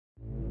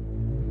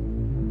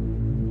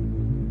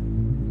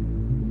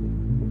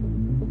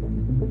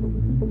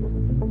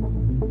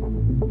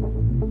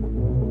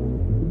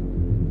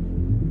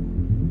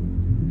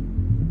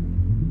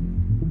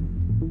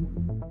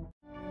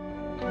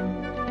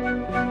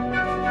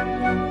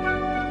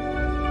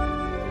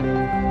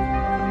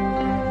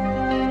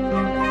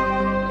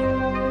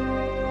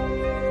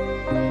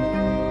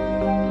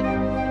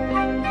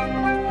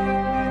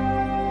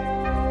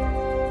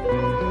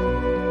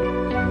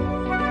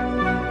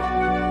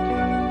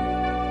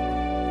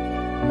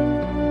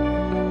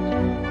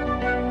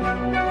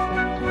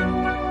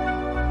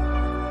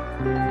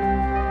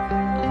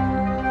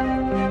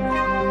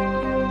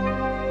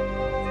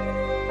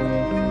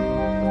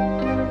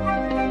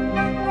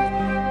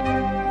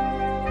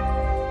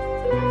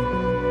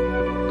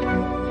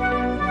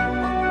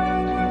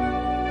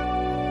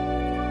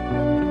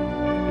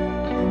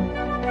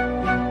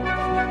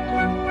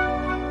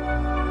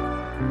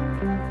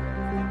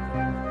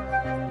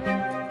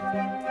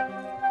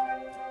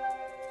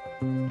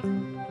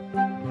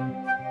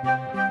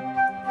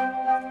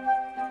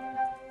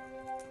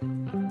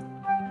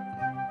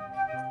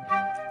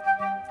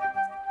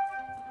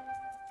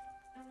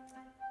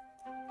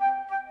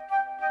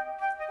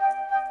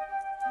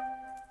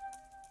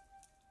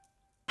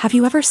Have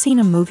you ever seen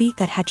a movie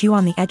that had you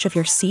on the edge of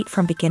your seat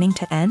from beginning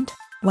to end?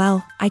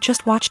 Well, I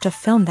just watched a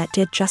film that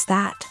did just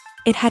that.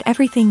 It had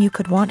everything you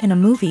could want in a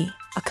movie,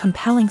 a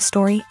compelling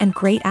story and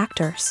great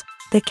actors.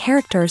 The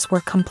characters were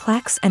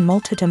complex and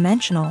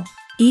multidimensional,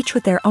 each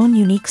with their own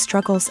unique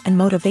struggles and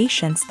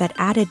motivations that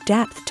added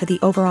depth to the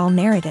overall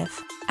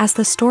narrative. As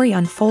the story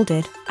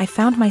unfolded, I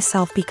found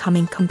myself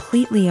becoming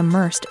completely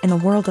immersed in the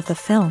world of the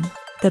film.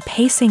 The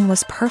pacing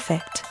was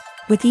perfect,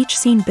 with each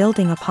scene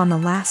building upon the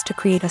last to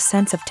create a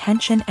sense of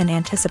tension and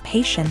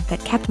anticipation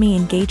that kept me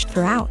engaged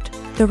throughout.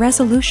 The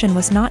resolution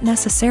was not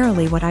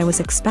necessarily what I was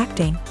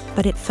expecting,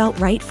 but it felt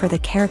right for the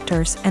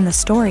characters and the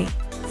story.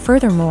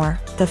 Furthermore,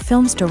 the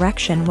film's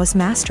direction was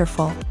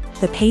masterful.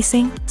 The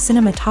pacing,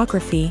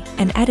 cinematography,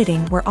 and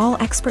editing were all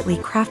expertly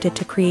crafted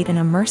to create an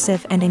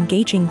immersive and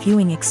engaging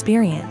viewing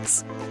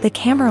experience. The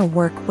camera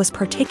work was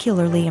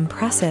particularly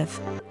impressive,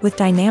 with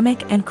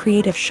dynamic and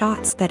creative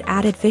shots that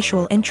added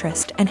visual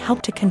interest and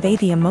helped to convey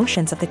the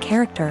emotions of the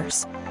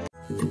characters.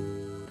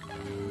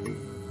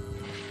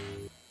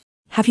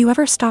 Have you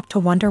ever stopped to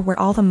wonder where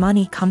all the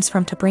money comes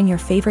from to bring your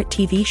favorite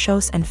TV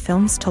shows and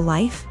films to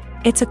life?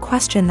 It's a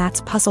question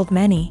that's puzzled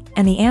many,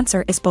 and the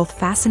answer is both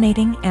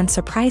fascinating and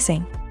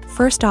surprising.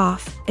 First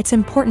off, it's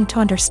important to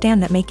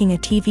understand that making a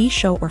TV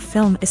show or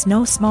film is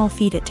no small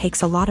feat. It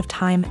takes a lot of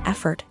time,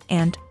 effort,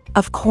 and,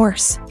 of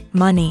course,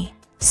 money.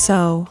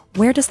 So,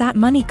 where does that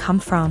money come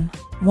from?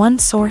 One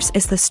source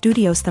is the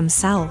studios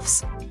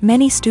themselves.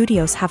 Many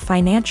studios have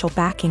financial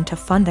backing to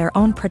fund their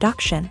own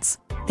productions.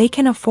 They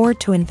can afford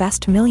to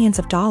invest millions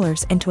of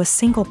dollars into a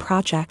single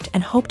project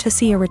and hope to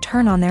see a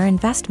return on their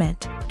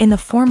investment, in the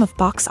form of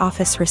box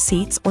office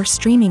receipts or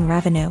streaming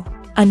revenue.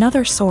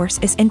 Another source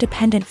is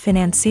independent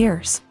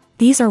financiers.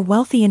 These are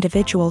wealthy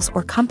individuals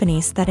or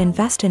companies that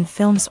invest in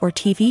films or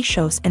TV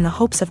shows in the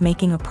hopes of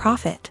making a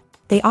profit.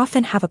 They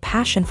often have a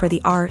passion for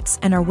the arts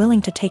and are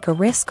willing to take a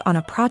risk on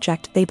a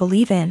project they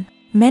believe in.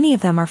 Many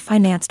of them are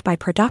financed by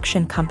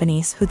production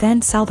companies who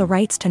then sell the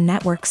rights to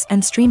networks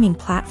and streaming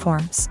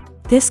platforms.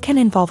 This can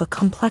involve a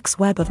complex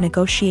web of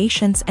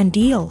negotiations and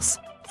deals.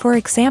 For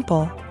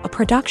example, a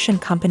production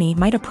company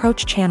might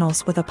approach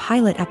channels with a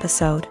pilot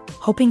episode,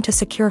 hoping to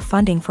secure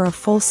funding for a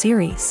full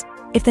series.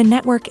 If the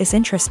network is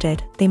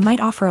interested, they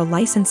might offer a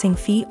licensing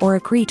fee or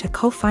agree to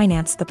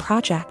co-finance the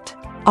project.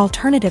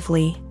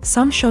 Alternatively,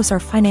 some shows are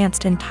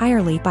financed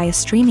entirely by a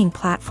streaming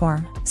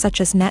platform,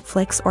 such as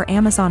Netflix or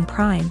Amazon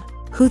Prime,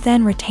 who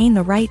then retain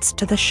the rights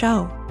to the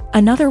show.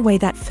 Another way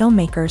that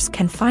filmmakers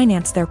can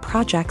finance their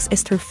projects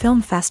is through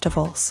film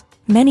festivals.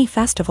 Many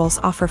festivals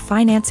offer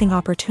financing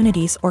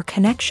opportunities or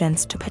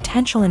connections to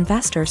potential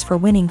investors for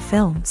winning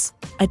films.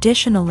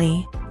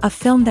 Additionally, a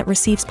film that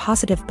receives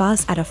positive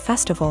buzz at a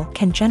festival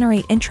can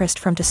generate interest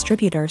from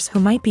distributors who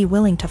might be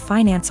willing to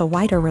finance a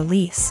wider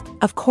release.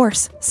 Of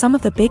course, some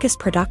of the biggest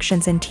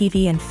productions in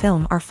TV and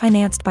film are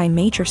financed by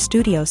major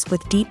studios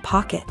with deep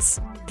pockets.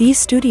 These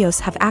studios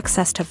have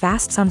access to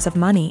vast sums of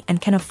money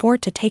and can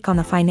afford to take on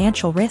the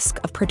financial risk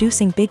of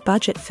producing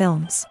big-budget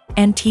films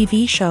and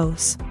TV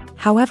shows.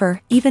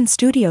 However, even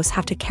studios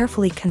have to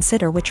carefully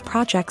consider which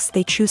projects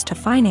they choose to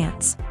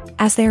finance,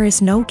 as there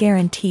is no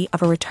guarantee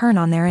of a return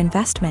on their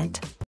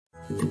investment.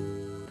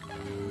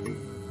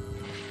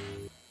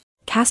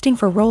 Casting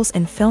for roles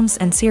in films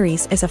and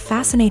series is a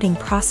fascinating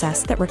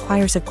process that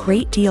requires a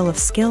great deal of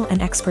skill and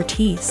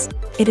expertise.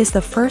 It is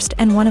the first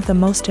and one of the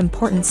most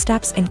important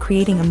steps in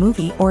creating a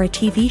movie or a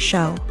TV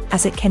show,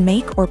 as it can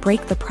make or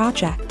break the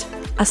project.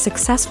 A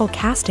successful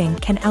casting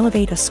can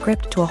elevate a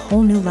script to a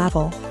whole new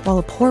level, while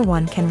a poor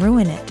one can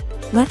ruin it.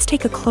 Let's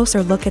take a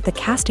closer look at the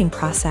casting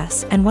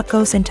process and what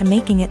goes into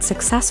making it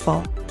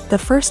successful. The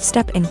first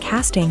step in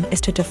casting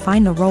is to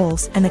define the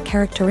roles and the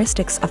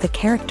characteristics of the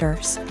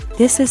characters.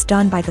 This is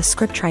done by the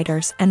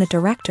scriptwriters and the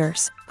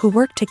directors, who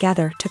work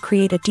together to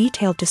create a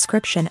detailed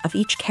description of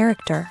each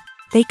character.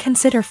 They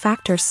consider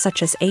factors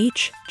such as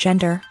age,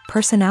 gender,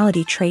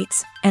 personality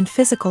traits, and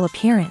physical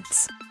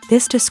appearance.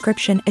 This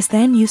description is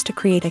then used to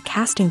create a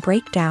casting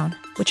breakdown,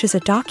 which is a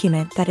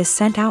document that is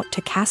sent out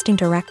to casting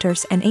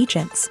directors and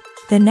agents.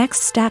 The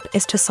next step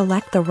is to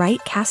select the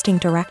right casting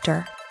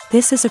director.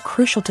 This is a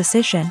crucial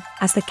decision,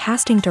 as the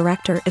casting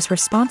director is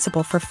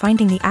responsible for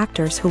finding the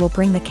actors who will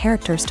bring the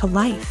characters to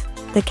life.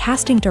 The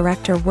casting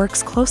director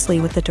works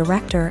closely with the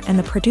director and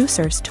the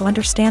producers to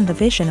understand the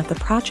vision of the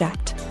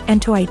project,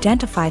 and to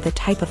identify the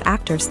type of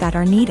actors that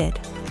are needed.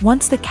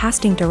 Once the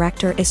casting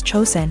director is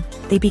chosen,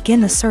 they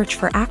begin the search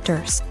for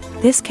actors.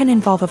 This can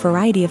involve a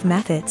variety of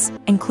methods,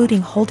 including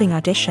holding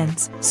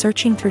auditions,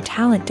 searching through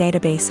talent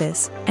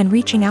databases, and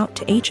reaching out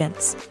to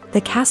agents.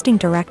 The casting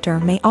director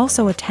may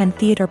also attend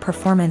theater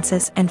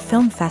performances and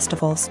film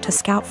festivals to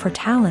scout for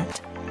talent.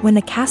 When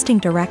the casting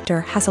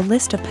director has a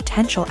list of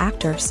potential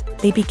actors,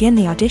 they begin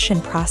the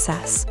audition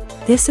process.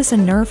 This is a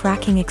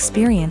nerve-wracking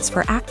experience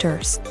for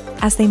actors,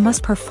 as they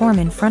must perform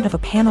in front of a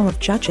panel of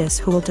judges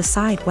who will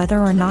decide whether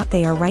or not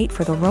they are right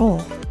for the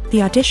role.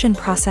 The audition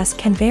process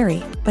can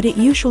vary, but it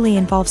usually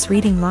involves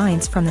reading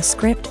lines from the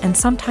script and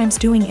sometimes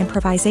doing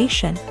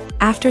improvisation.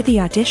 After the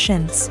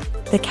auditions,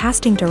 the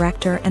casting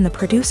director and the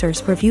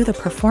producers review the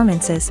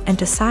performances and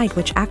decide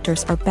which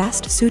actors are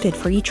best suited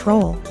for each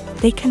role.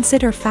 They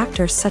consider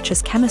factors such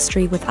as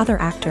chemistry with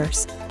other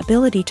actors,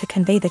 ability to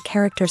convey the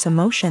character's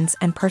emotions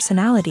and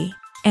personality,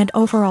 and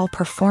overall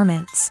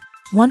performance.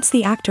 Once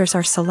the actors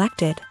are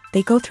selected,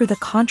 they go through the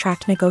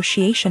contract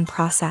negotiation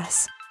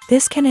process.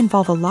 This can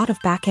involve a lot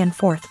of back and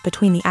forth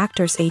between the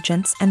actors'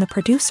 agents and the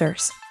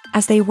producers,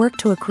 as they work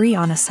to agree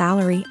on a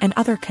salary and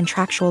other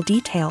contractual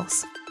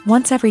details.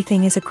 Once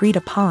everything is agreed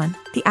upon,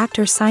 the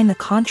actors sign the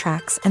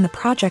contracts and the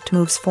project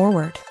moves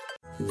forward.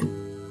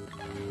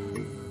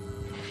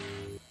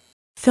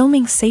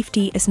 Filming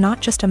safety is not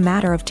just a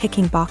matter of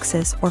ticking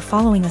boxes or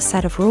following a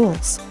set of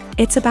rules.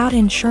 It's about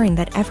ensuring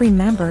that every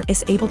member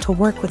is able to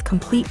work with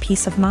complete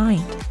peace of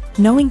mind,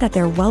 knowing that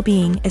their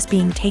well-being is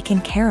being taken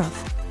care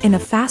of. In a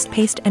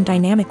fast-paced and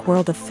dynamic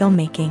world of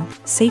filmmaking,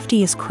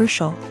 safety is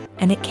crucial,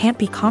 and it can't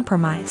be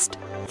compromised.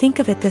 Think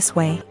of it this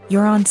way: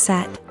 you're on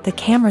set, the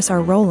cameras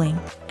are rolling,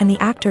 and the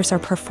actors are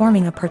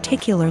performing a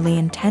particularly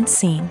intense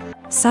scene.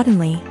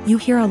 Suddenly, you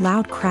hear a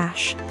loud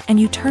crash, and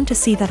you turn to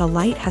see that a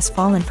light has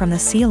fallen from the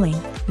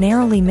ceiling,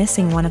 narrowly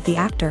missing one of the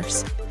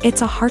actors.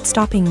 It's a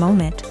heart-stopping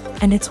moment,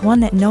 and it's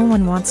one that no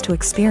one wants to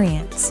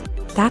experience.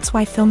 That's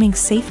why filming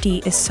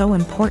safety is so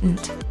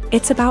important.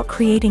 It's about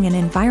creating an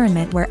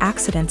environment where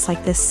accidents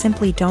like this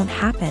simply don't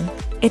happen.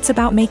 It's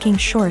about making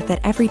sure that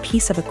every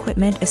piece of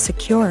equipment is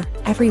secure,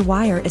 every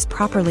wire is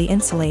properly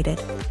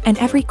insulated, and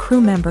every crew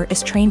member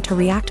is trained to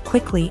react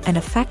quickly and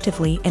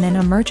effectively in an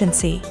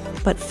emergency.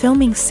 But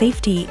filming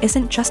safety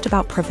isn't just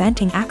about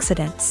preventing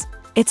accidents.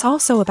 It's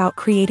also about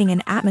creating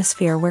an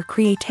atmosphere where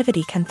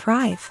creativity can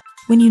thrive.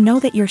 When you know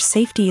that your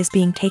safety is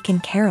being taken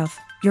care of,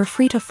 you're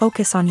free to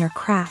focus on your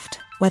craft,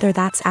 whether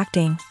that's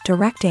acting,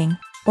 directing,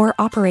 or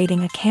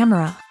operating a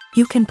camera.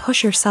 You can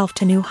push yourself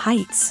to new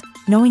heights,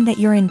 knowing that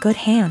you're in good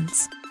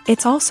hands.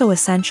 It's also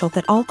essential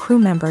that all crew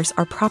members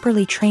are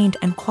properly trained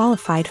and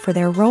qualified for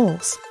their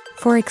roles.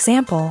 For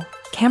example,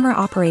 camera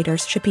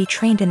operators should be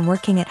trained in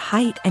working at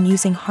height and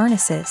using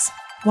harnesses,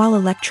 while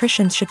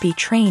electricians should be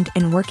trained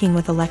in working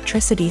with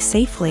electricity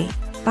safely.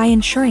 By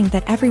ensuring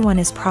that everyone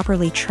is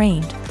properly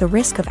trained, the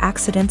risk of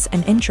accidents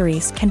and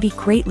injuries can be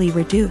greatly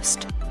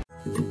reduced.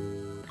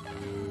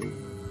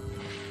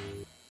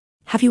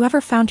 Have you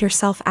ever found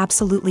yourself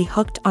absolutely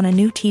hooked on a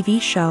new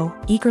TV show,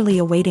 eagerly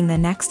awaiting the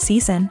next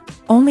season,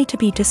 only to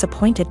be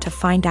disappointed to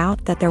find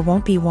out that there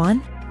won't be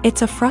one?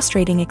 It's a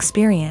frustrating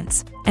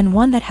experience, and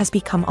one that has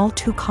become all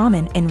too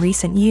common in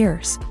recent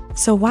years.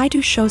 So why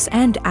do shows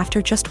end after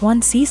just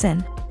one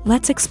season?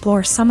 Let's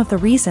explore some of the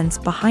reasons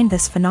behind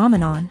this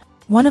phenomenon.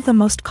 One of the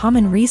most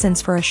common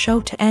reasons for a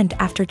show to end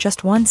after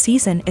just one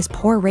season is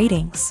poor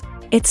ratings.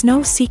 It's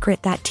no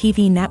secret that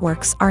TV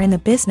networks are in the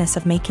business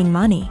of making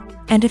money.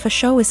 And if a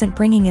show isn't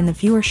bringing in the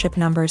viewership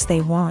numbers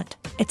they want,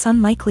 it's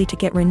unlikely to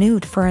get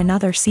renewed for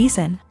another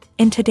season.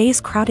 In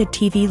today's crowded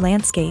TV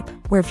landscape,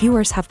 where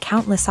viewers have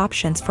countless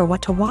options for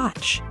what to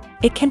watch,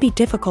 it can be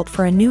difficult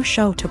for a new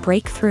show to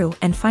break through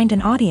and find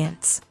an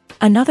audience.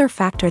 Another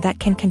factor that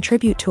can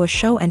contribute to a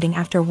show ending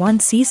after one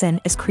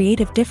season is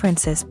creative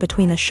differences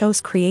between the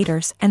show's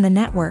creators and the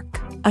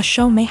network. A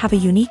show may have a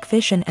unique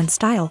vision and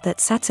style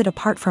that sets it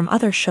apart from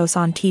other shows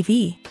on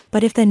TV,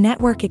 but if the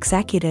network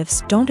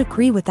executives don't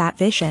agree with that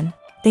vision,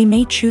 they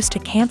may choose to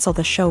cancel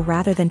the show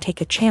rather than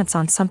take a chance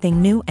on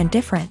something new and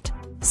different.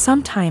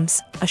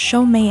 Sometimes, a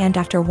show may end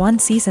after one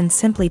season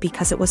simply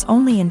because it was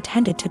only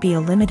intended to be a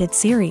limited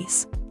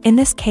series. In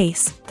this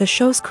case, the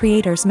show's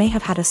creators may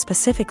have had a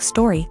specific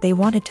story they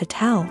wanted to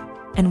tell,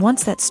 and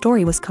once that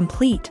story was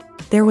complete,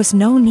 there was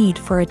no need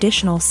for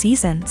additional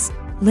seasons.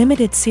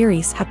 Limited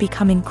series have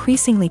become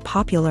increasingly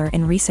popular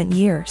in recent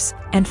years,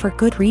 and for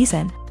good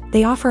reason.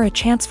 They offer a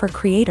chance for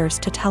creators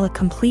to tell a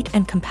complete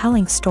and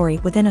compelling story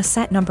within a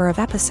set number of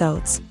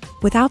episodes,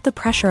 without the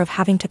pressure of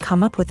having to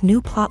come up with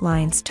new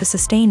plotlines to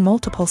sustain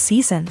multiple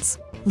seasons.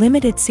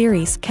 Limited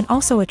series can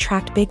also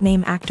attract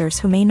big-name actors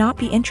who may not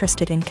be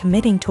interested in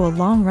committing to a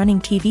long-running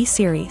TV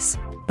series,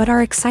 but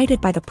are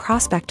excited by the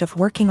prospect of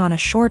working on a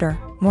shorter,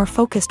 more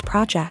focused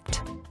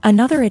project.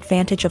 Another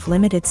advantage of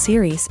limited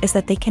series is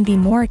that they can be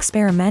more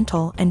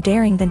experimental and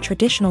daring than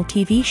traditional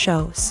TV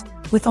shows.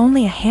 With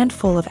only a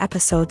handful of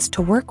episodes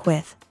to work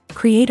with,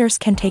 creators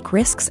can take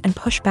risks and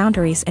push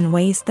boundaries in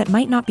ways that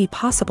might not be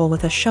possible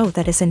with a show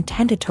that is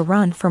intended to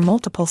run for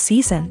multiple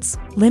seasons.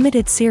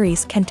 Limited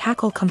series can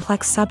tackle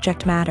complex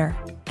subject matter,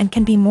 and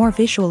can be more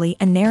visually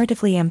and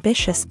narratively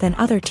ambitious than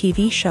other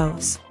TV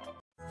shows.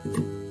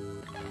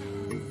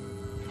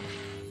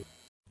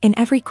 In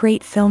every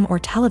great film or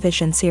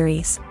television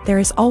series, there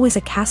is always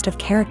a cast of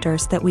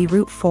characters that we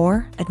root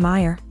for,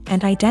 admire,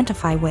 and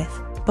identify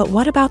with. But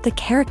what about the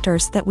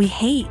characters that we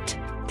hate?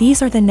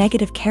 These are the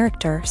negative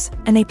characters,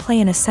 and they play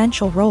an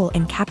essential role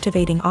in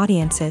captivating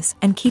audiences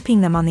and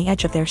keeping them on the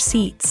edge of their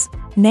seats.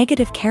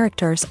 Negative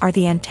characters are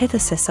the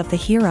antithesis of the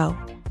hero.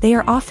 They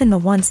are often the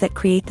ones that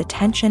create the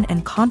tension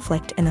and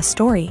conflict in the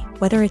story,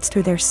 whether it's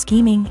through their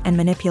scheming and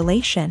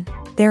manipulation,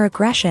 their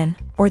aggression,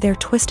 or their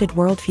twisted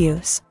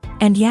worldviews.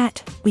 And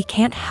yet, we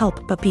can't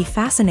help but be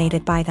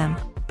fascinated by them.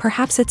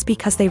 Perhaps it's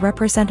because they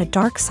represent a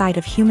dark side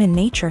of human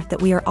nature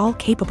that we are all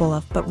capable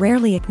of but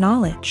rarely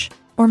acknowledge.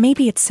 Or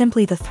maybe it's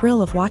simply the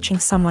thrill of watching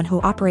someone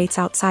who operates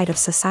outside of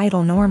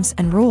societal norms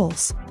and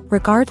rules.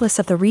 Regardless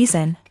of the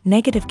reason,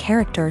 negative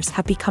characters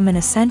have become an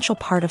essential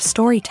part of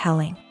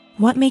storytelling.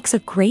 What makes a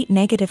great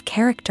negative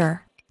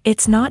character?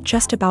 It's not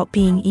just about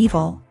being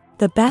evil.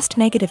 The best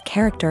negative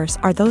characters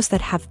are those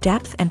that have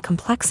depth and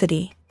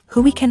complexity,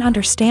 who we can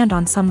understand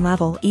on some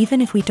level even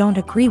if we don't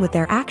agree with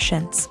their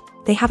actions.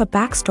 They have a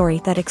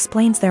backstory that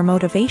explains their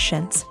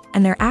motivations,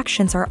 and their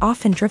actions are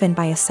often driven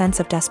by a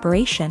sense of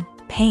desperation,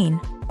 pain,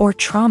 or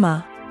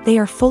trauma. They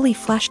are fully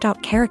fleshed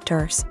out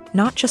characters,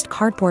 not just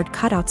cardboard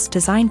cutouts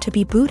designed to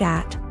be booed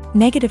at.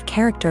 Negative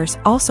characters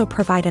also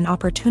provide an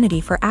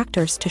opportunity for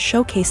actors to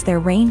showcase their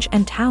range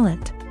and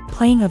talent.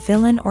 Playing a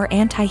villain or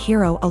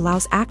anti-hero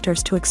allows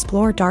actors to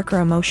explore darker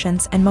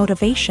emotions and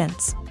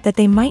motivations that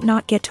they might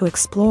not get to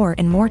explore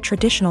in more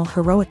traditional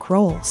heroic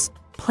roles.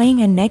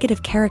 Playing a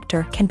negative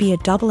character can be a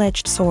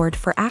double-edged sword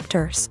for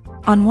actors.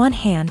 On one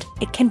hand,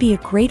 it can be a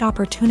great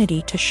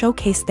opportunity to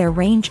showcase their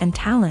range and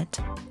talent,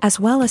 as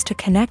well as to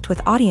connect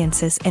with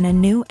audiences in a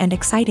new and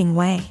exciting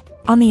way.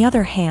 On the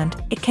other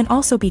hand, it can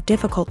also be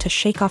difficult to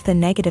shake off the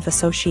negative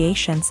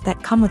associations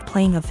that come with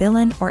playing a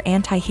villain or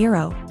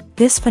anti-hero.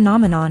 This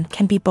phenomenon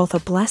can be both a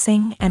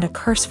blessing and a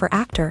curse for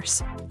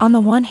actors. On the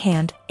one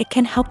hand, it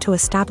can help to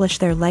establish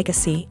their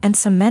legacy and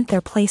cement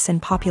their place in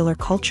popular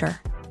culture.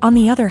 On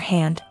the other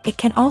hand, it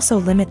can also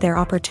limit their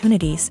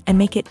opportunities and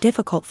make it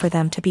difficult for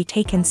them to be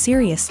taken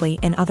seriously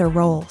in other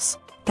roles.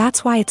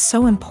 That's why it's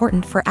so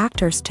important for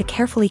actors to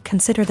carefully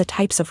consider the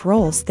types of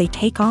roles they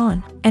take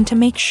on, and to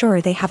make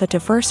sure they have a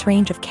diverse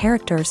range of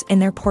characters in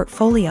their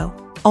portfolio.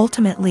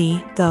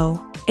 Ultimately,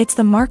 though, it's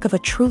the mark of a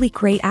truly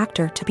great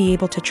actor to be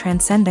able to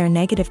transcend their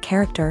negative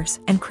characters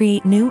and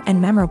create new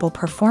and memorable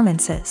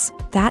performances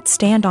that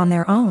stand on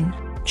their own.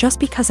 Just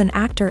because an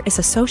actor is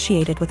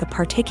associated with a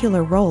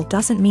particular role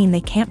doesn't mean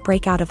they can't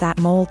break out of that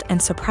mold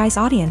and surprise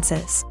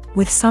audiences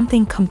with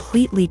something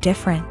completely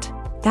different.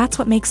 That's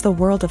what makes the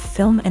world of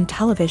film and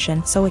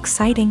television so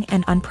exciting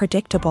and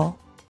unpredictable.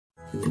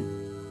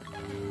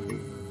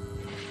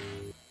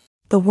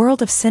 The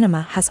world of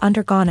cinema has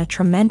undergone a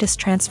tremendous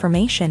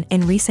transformation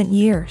in recent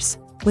years.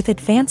 With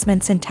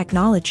advancements in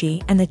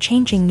technology and the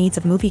changing needs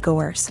of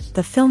moviegoers,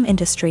 the film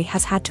industry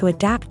has had to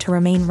adapt to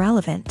remain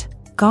relevant.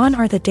 Gone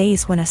are the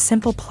days when a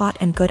simple plot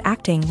and good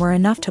acting were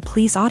enough to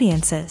please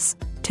audiences.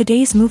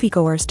 Today's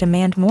moviegoers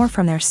demand more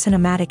from their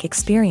cinematic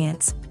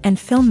experience, and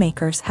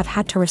filmmakers have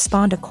had to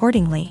respond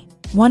accordingly.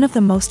 One of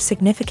the most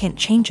significant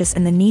changes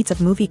in the needs of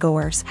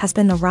moviegoers has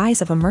been the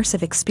rise of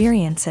immersive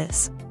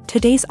experiences.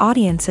 Today's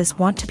audiences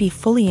want to be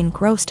fully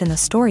engrossed in the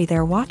story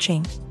they're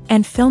watching,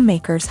 and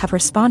filmmakers have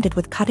responded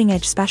with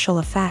cutting-edge special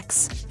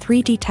effects,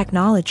 3D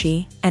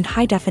technology, and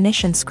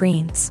high-definition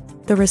screens.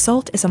 The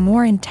result is a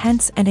more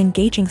intense and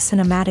engaging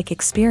cinematic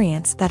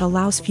experience that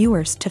allows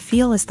viewers to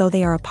feel as though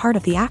they are a part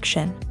of the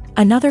action.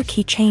 Another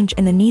key change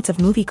in the needs of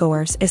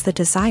moviegoers is the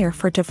desire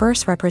for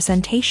diverse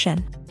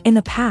representation. In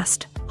the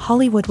past,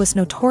 Hollywood was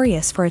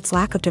notorious for its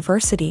lack of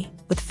diversity,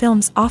 with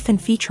films often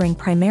featuring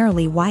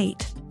primarily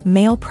white,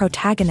 male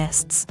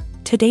protagonists.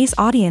 Today's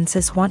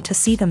audiences want to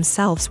see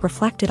themselves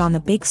reflected on the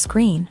big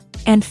screen,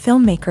 and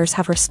filmmakers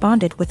have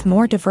responded with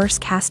more diverse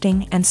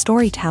casting and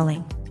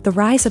storytelling. The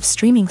rise of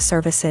streaming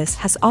services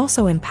has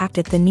also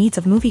impacted the needs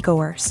of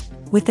moviegoers.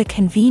 With the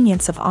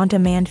convenience of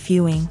on-demand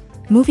viewing,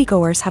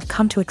 moviegoers have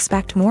come to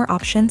expect more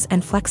options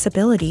and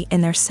flexibility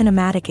in their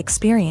cinematic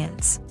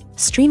experience.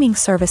 Streaming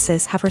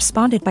services have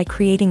responded by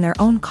creating their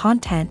own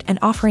content and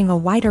offering a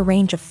wider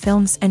range of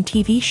films and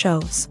TV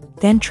shows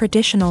than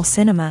traditional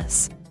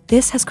cinemas.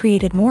 This has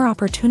created more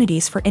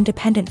opportunities for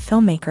independent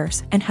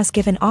filmmakers and has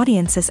given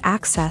audiences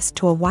access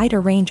to a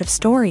wider range of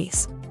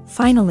stories.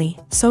 Finally,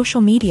 social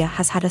media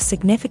has had a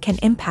significant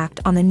impact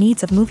on the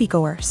needs of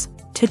moviegoers.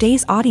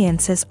 Today's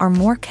audiences are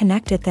more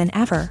connected than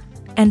ever,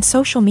 and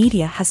social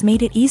media has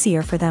made it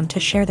easier for them to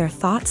share their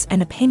thoughts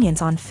and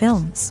opinions on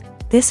films.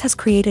 This has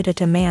created a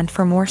demand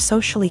for more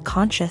socially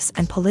conscious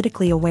and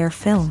politically aware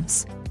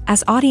films.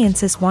 as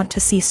audiences want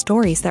to see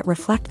stories that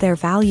reflect their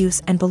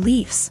values and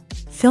beliefs.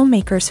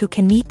 Filmmakers who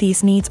can meet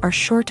these needs are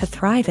sure to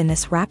thrive in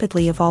this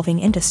rapidly evolving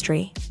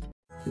industry.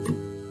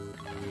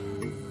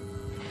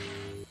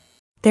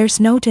 There's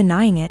no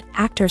denying it,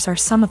 actors are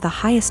some of the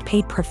highest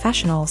paid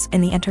professionals in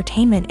the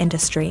entertainment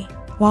industry.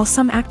 While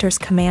some actors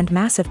command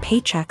massive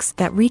paychecks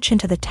that reach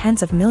into the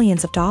tens of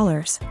millions of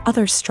dollars,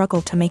 others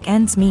struggle to make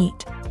ends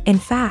meet. In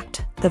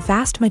fact, the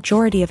vast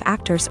majority of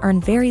actors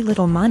earn very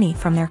little money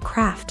from their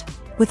craft,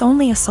 with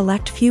only a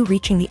select few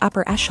reaching the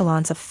upper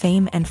echelons of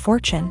fame and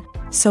fortune.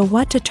 So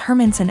what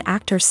determines an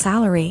actor's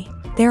salary?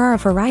 There are a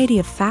variety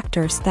of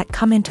factors that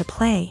come into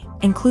play,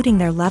 including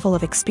their level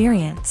of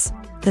experience,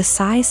 the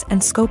size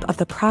and scope of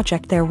the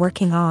project they're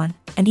working on,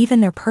 and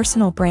even their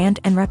personal brand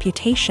and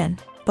reputation.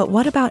 But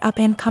what about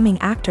up-and-coming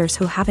actors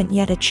who haven't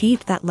yet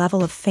achieved that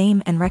level of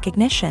fame and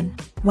recognition?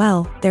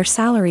 Well, their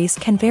salaries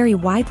can vary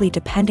widely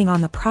depending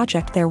on the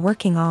project they're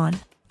working on.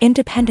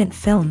 Independent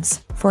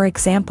films, for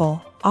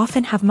example,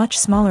 often have much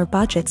smaller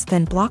budgets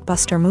than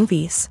blockbuster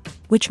movies,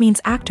 which means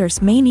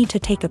actors may need to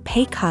take a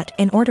pay cut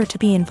in order to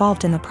be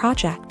involved in the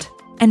project.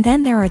 And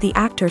then there are the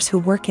actors who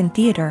work in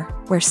theater,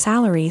 where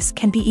salaries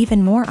can be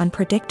even more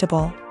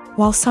unpredictable.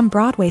 While some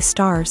Broadway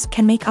stars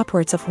can make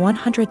upwards of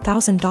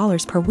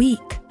 $100,000 per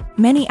week,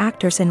 many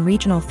actors in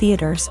regional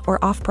theaters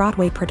or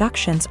off-Broadway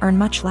productions earn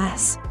much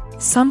less,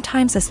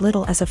 sometimes as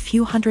little as a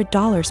few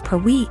 $100s per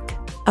week.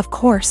 Of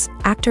course,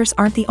 actors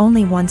aren't the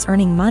only ones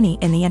earning money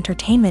in the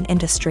entertainment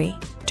industry.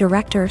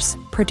 Directors,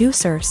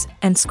 producers,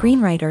 and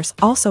screenwriters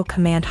also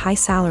command high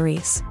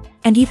salaries.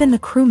 And even the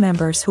crew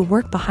members who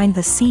work behind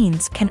the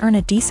scenes can earn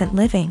a decent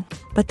living.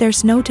 But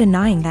there's no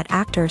denying that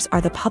actors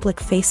are the public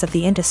face of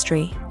the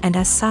industry, and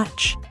as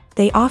such,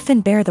 they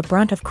often bear the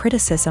brunt of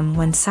criticism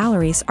when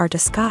salaries are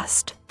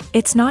discussed.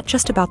 It's not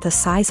just about the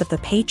size of the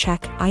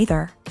paycheck,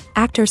 either.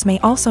 Actors may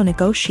also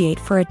negotiate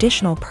for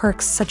additional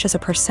perks such as a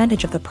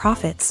percentage of the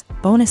profits,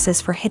 bonuses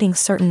for hitting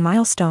certain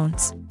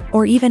milestones,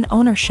 or even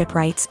ownership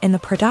rights in the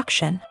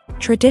production.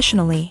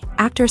 Traditionally,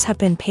 actors have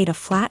been paid a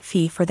flat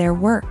fee for their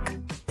work.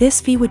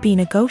 This fee would be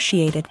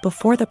negotiated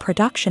before the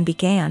production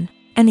began,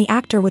 and the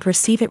actor would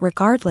receive it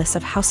regardless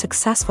of how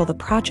successful the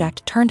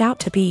project turned out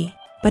to be.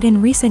 But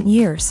in recent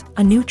years,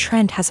 a new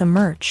trend has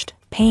emerged,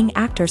 paying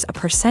actors a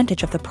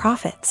percentage of the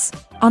profits.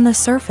 On the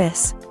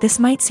surface, this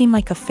might seem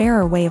like a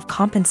fairer way of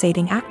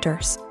compensating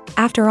actors.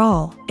 After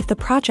all, if the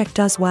project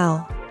does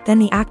well, then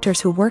the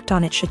actors who worked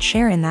on it should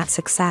share in that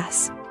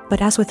success.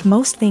 But as with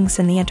most things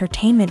in the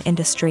entertainment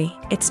industry,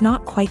 it's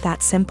not quite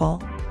that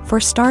simple. For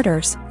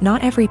starters,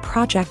 not every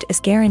project is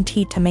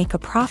guaranteed to make a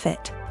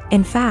profit.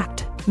 In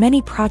fact,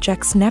 many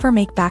projects never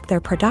make back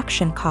their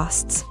production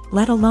costs,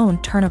 let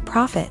alone turn a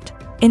profit.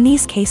 In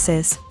these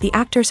cases, the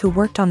actors who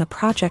worked on the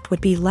project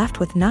would be left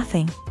with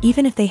nothing,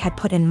 even if they had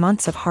put in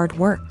months of hard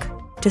work.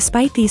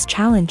 Despite these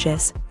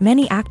challenges,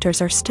 many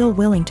actors are still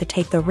willing to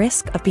take the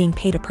risk of being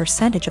paid a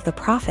percentage of the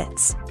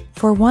profits.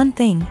 For one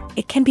thing,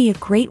 it can be a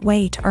great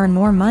way to earn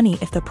more money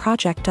if the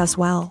project does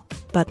well.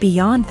 But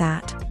beyond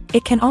that,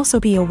 it can also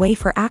be a way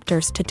for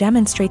actors to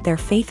demonstrate their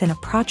faith in a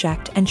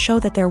project and show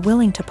that they're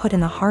willing to put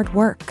in the hard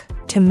work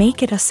to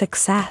make it a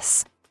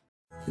success.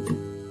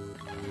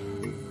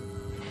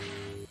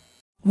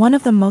 One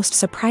of the most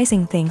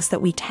surprising things that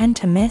we tend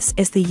to miss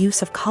is the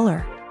use of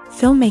color.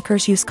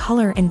 Filmmakers use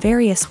color in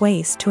various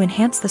ways to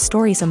enhance the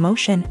story's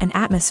emotion and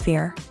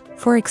atmosphere.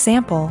 For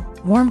example,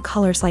 warm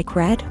colors like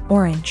red,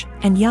 orange,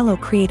 and yellow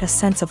create a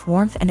sense of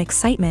warmth and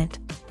excitement,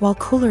 while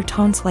cooler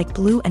tones like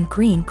blue and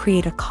green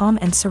create a calm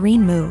and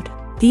serene mood.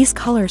 These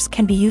colors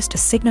can be used to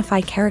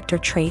signify character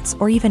traits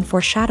or even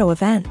foreshadow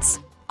events.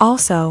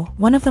 Also,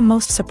 one of the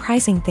most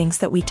surprising things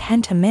that we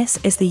tend to miss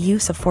is the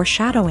use of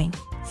foreshadowing.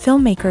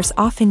 Filmmakers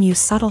often use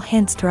subtle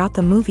hints throughout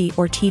the movie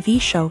or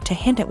TV show to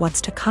hint at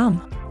what's to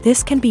come.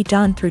 This can be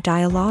done through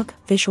dialogue,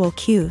 visual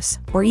cues,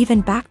 or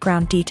even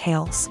background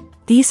details.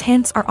 These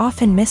hints are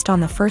often missed on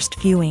the first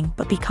viewing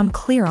but become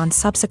clear on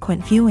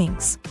subsequent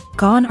viewings.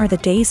 Gone are the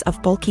days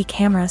of bulky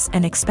cameras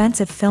and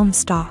expensive film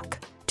stock.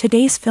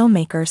 Today's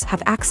filmmakers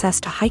have access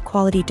to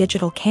high-quality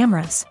digital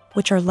cameras,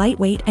 which are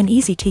lightweight and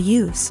easy to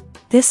use.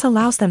 This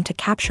allows them to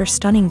capture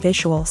stunning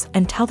visuals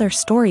and tell their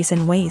stories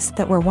in ways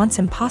that were once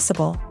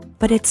impossible.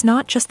 But it's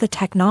not just the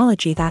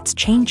technology that's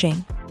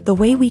changing. The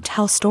way we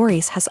tell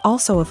stories has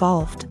also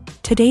evolved.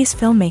 Today's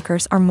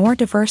filmmakers are more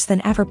diverse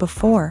than ever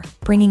before,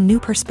 bringing new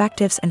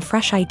perspectives and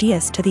fresh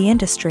ideas to the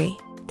industry.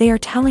 They are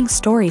telling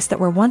stories that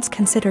were once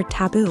considered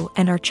taboo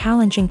and are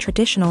challenging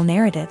traditional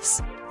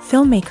narratives.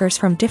 Filmmakers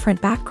from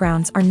different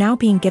backgrounds are now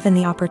being given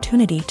the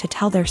opportunity to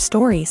tell their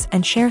stories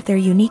and share their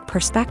unique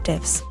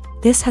perspectives.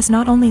 This has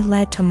not only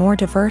led to more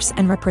diverse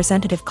and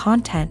representative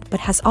content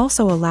but has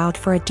also allowed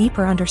for a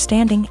deeper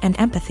understanding and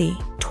empathy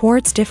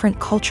towards different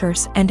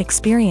cultures and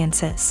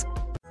experiences.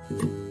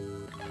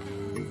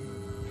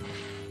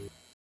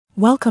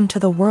 Welcome to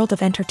the world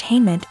of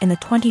entertainment in the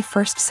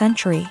 21st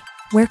century,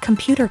 where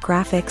computer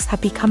graphics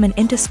have become an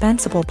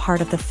indispensable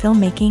part of the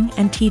filmmaking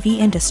and TV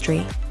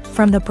industry.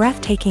 From the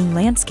breathtaking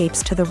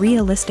landscapes to the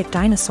realistic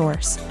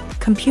dinosaurs,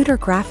 Computer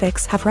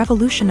graphics have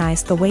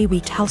revolutionized the way we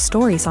tell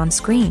stories on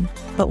screen,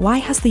 but why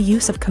has the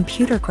use of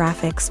computer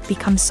graphics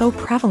become so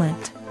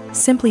prevalent?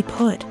 Simply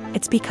put,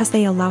 it's because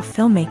they allow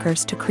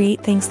filmmakers to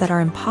create things that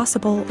are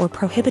impossible or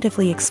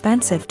prohibitively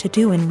expensive to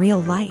do in real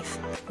life.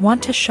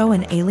 Want to show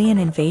an alien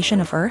invasion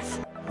of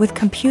Earth? With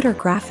computer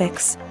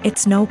graphics,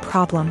 it's no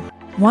problem.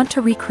 Want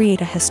to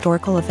recreate a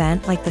historical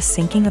event like the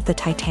sinking of the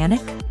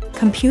Titanic?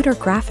 Computer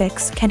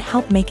graphics can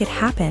help make it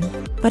happen,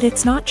 but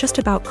it's not just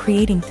about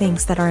creating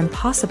things that are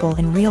impossible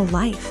in real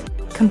life.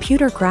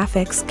 Computer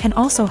graphics can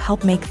also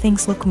help make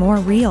things look more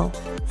real.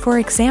 For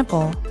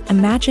example,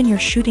 imagine you're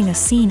shooting a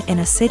scene in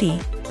a city,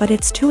 but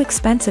it's too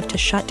expensive to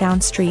shut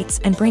down streets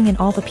and bring in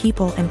all the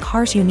people and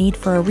cars you need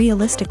for a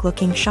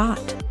realistic-looking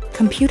shot.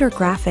 Computer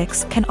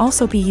graphics can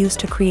also be used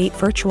to create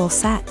virtual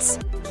sets,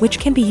 which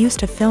can be used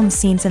to film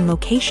scenes in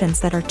locations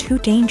that are too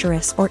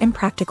dangerous or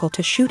impractical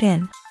to shoot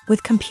in.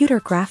 With computer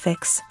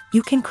graphics,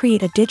 you can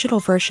create a digital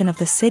version of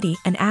the city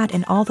and add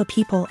in all the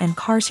people and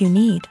cars you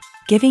need,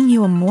 giving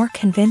you a more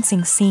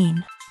convincing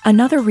scene.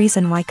 Another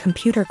reason why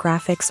computer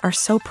graphics are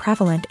so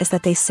prevalent is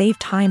that they save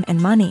time and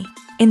money.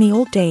 In the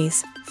old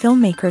days,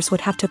 filmmakers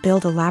would have to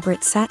build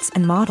elaborate sets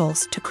and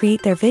models to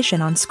create their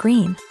vision on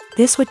screen.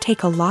 This would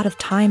take a lot of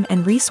time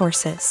and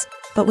resources.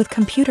 But with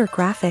computer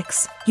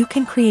graphics, you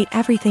can create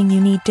everything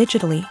you need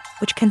digitally,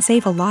 which can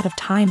save a lot of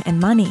time and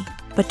money.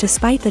 But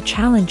despite the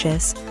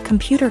challenges,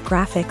 computer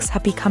graphics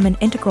have become an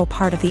integral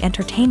part of the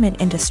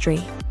entertainment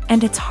industry,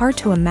 and it's hard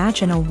to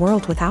imagine a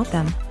world without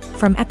them.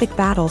 From epic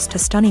battles to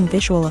stunning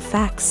visual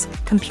effects,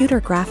 computer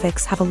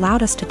graphics have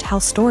allowed us to tell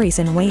stories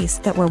in ways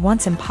that were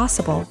once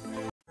impossible.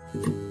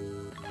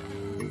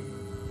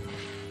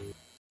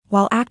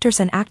 While actors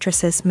and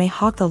actresses may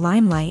hog the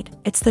limelight,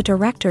 it's the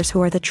directors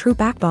who are the true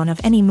backbone of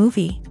any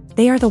movie.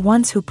 They are the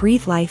ones who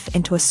breathe life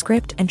into a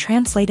script and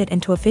translate it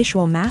into a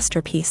visual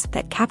masterpiece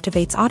that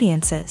captivates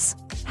audiences.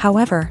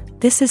 However,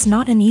 this is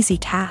not an easy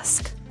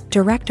task.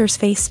 Directors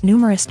face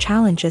numerous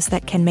challenges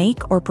that can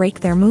make or break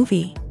their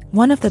movie.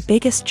 One of the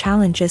biggest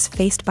challenges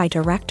faced by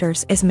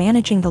directors is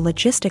managing the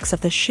logistics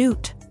of the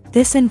shoot.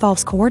 This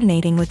involves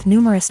coordinating with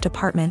numerous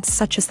departments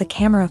such as the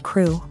camera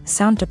crew,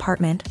 sound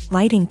department,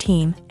 lighting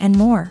team, and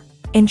more.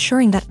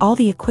 Ensuring that all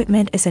the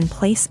equipment is in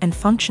place and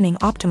functioning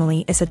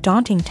optimally is a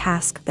daunting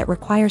task that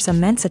requires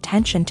immense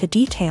attention to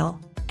detail.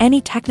 Any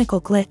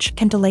technical glitch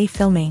can delay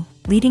filming,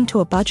 leading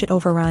to a budget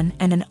overrun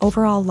and an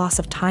overall loss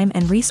of time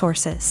and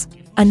resources.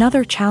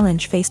 Another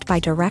challenge faced by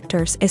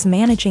directors is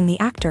managing the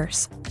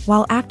actors.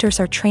 While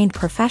actors are trained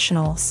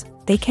professionals,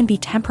 they can be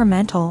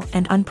temperamental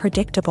and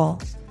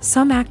unpredictable.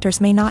 Some actors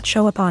may not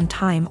show up on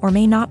time or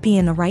may not be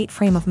in the right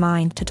frame of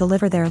mind to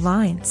deliver their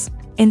lines.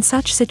 In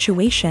such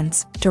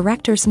situations,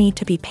 directors need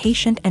to be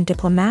patient and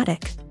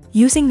diplomatic,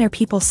 using their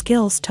people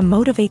skills to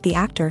motivate the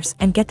actors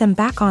and get them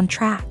back on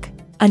track.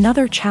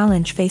 Another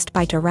challenge faced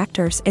by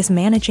directors is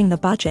managing the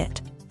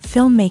budget.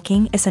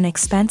 Filmmaking is an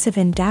expensive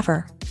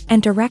endeavor,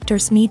 and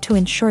directors need to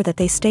ensure that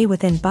they stay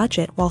within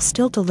budget while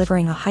still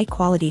delivering a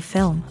high-quality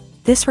film.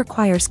 This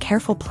requires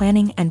careful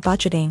planning and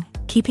budgeting,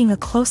 keeping a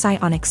close eye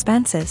on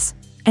expenses,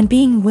 and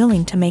being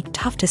willing to make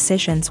tough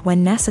decisions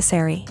when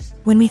necessary.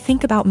 When we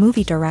think about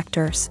movie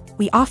directors,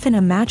 we often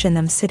imagine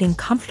them sitting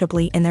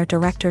comfortably in their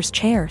director's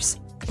chairs,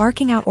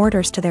 barking out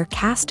orders to their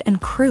cast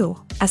and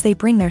crew as they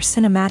bring their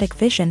cinematic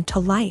vision to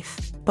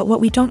life. But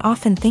what we don't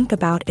often think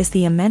about is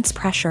the immense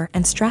pressure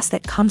and stress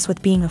that comes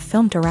with being a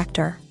film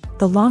director.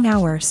 The long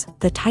hours,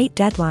 the tight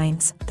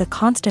deadlines, the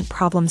constant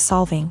problem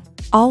solving,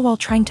 all while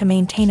trying to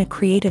maintain a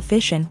creative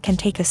vision can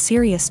take a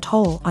serious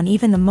toll on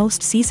even the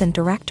most seasoned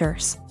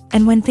directors.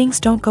 And when things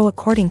don't go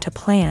according to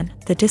plan,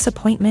 the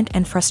disappointment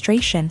and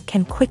frustration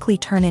can quickly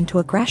turn into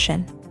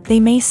aggression. They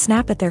may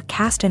snap at their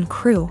cast and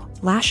crew,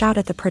 lash out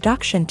at the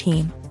production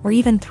team, or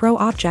even throw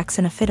objects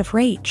in a fit of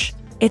rage.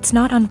 It's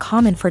not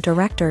uncommon for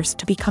directors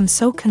to become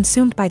so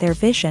consumed by their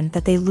vision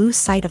that they lose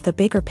sight of the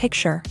bigger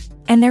picture,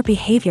 and their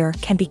behavior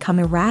can become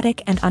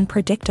erratic and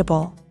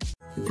unpredictable.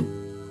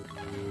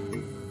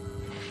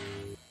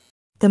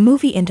 The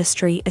movie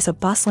industry is a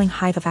bustling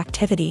hive of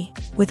activity,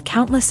 with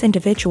countless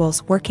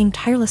individuals working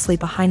tirelessly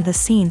behind the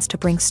scenes to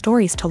bring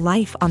stories to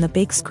life on the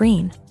big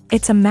screen.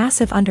 It's a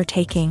massive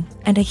undertaking,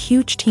 and a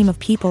huge team of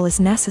people is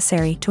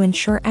necessary to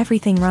ensure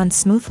everything runs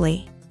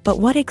smoothly. But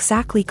what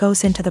exactly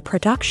goes into the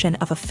production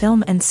of a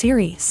film and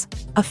series?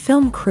 A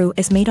film crew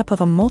is made up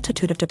of a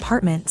multitude of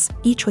departments,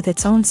 each with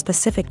its own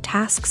specific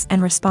tasks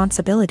and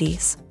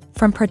responsibilities.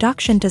 From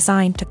production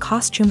design to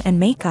costume and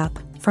makeup,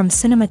 from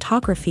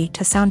cinematography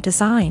to sound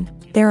design,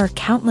 there are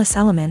countless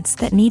elements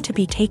that need to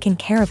be taken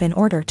care of in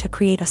order to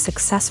create a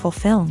successful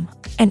film.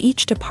 And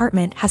each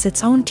department has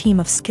its own team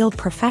of skilled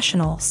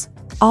professionals,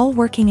 all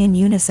working in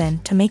unison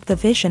to make the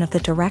vision of the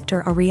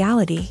director a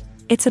reality.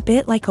 It's a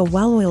bit like a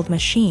well-oiled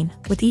machine,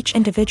 with each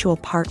individual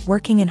part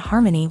working in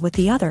harmony with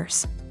the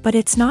others. But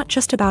it's not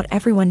just about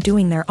everyone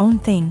doing their own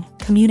thing.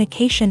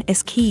 Communication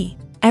is key.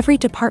 Every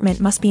department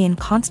must be in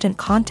constant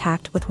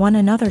contact with one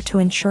another to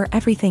ensure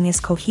everything is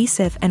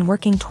cohesive and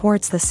working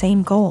towards the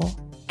same goal.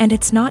 And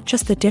it's not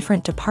just the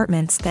different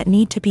departments that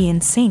need to be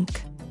in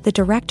sync. the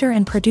director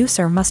and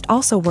producer must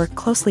also work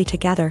closely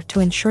together to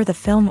ensure the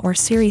film or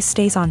series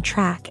stays on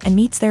track and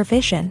meets their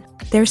vision.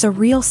 There's a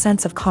real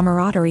sense of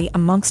camaraderie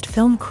amongst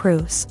film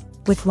crews.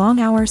 With long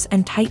hours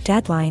and tight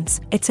deadlines,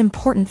 it's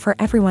important for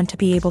everyone to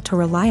be able to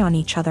rely on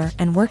each other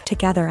and work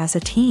together as a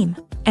team.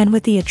 And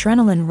with the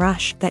adrenaline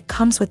rush that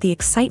comes with the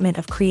excitement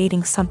of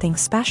creating something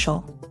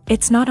special,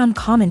 it's not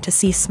uncommon to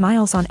see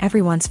smiles on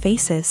everyone's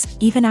faces,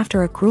 even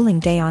after a grueling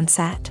day on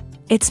set.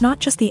 It's not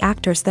just the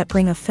actors that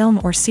bring a film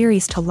or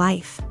series to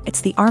life,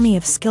 it's the army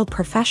of skilled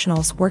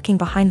professionals working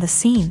behind the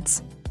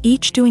scenes,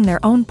 each doing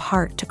their own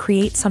part to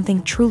create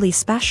something truly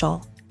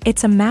special.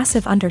 It's a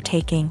massive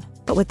undertaking,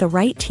 but with the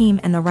right team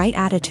and the right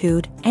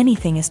attitude,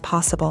 anything is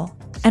possible.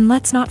 And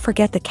let's not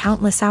forget the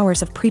countless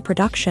hours of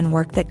pre-production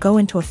work that go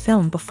into a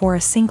film before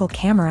a single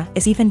camera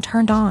is even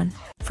turned on.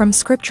 From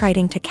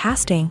scriptwriting to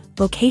casting,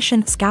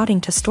 location scouting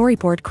to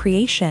storyboard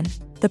creation,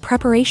 the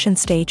preparation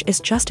stage is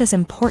just as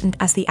important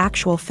as the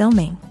actual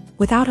filming.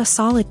 Without a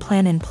solid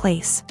plan in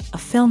place, a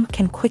film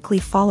can quickly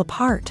fall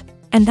apart.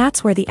 And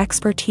that's where the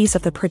expertise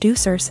of the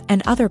producers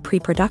and other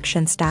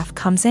pre-production staff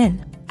comes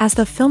in. As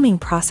the filming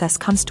process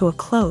comes to a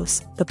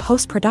close, the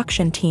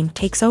post-production team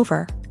takes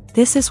over.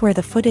 This is where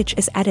the footage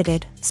is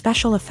edited,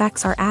 special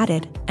effects are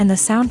added, and the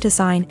sound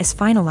design is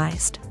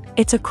finalized.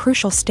 It's a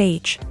crucial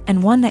stage,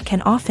 and one that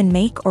can often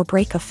make or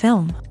break a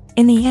film.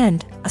 In the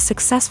end, a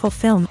successful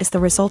film is the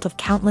result of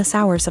countless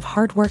hours of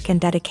hard work and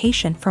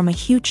dedication from a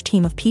huge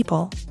team of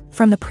people.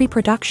 From the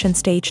pre-production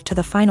stage to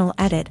the final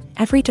edit,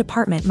 every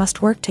department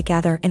must work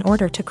together in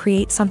order to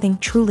create something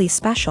truly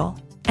special.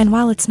 And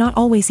while it's not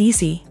always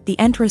easy, the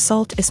end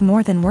result is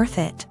more than worth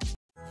it.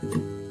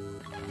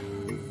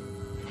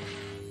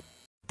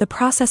 The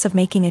process of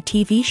making a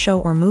TV show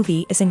or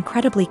movie is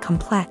incredibly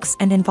complex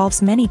and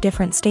involves many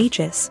different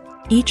stages,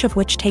 each of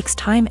which takes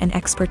time and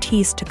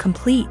expertise to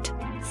complete.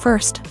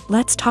 First,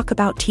 let's talk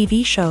about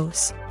TV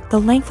shows. The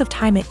length of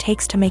time it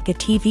takes to make a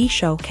TV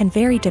show can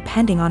vary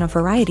depending on a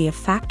variety of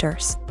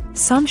factors.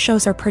 Some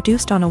shows are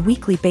produced on a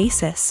weekly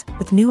basis,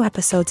 with new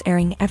episodes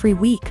airing every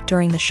week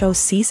during the show's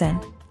season.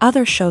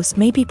 Other shows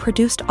may be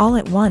produced all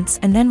at once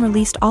and then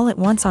released all at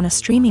once on a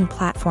streaming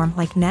platform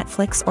like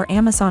Netflix or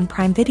Amazon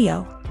Prime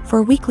Video.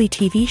 For weekly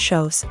TV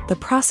shows, the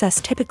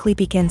process typically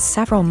begins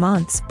several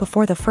months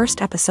before the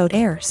first episode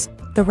airs.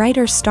 The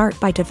writers start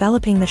by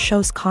developing the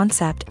show's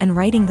concept and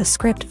writing the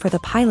script for the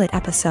pilot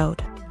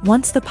episode.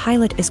 Once the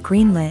pilot is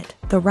greenlit,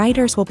 the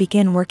writers will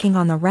begin working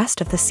on the rest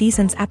of the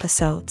season's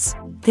episodes.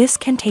 This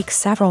can take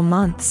several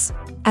months,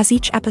 as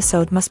each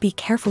episode must be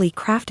carefully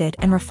crafted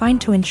and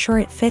refined to ensure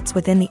it fits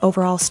within the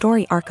overall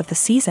story arc of the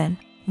season.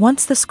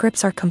 Once the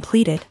scripts are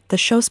completed, the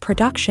show's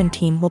production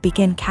team will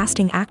begin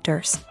casting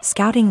actors,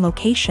 scouting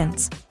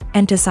locations,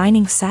 and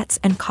designing sets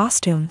and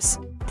costumes.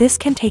 This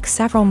can take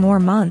several more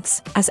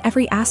months, as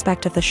every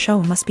aspect of the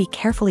show must be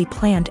carefully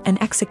planned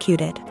and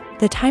executed.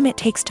 The time it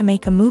takes to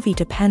make a movie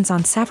depends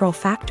on several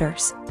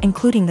factors,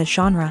 including the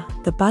genre,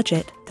 the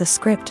budget, the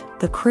script,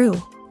 the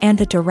crew, and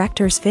the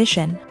director's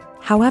vision.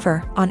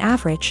 However, on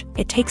average,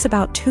 it takes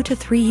about 2 to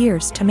 3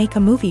 years to make a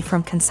movie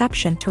from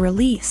conception to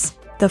release.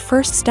 The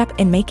first step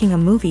in making a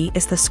movie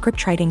is the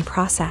scriptwriting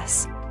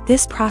process.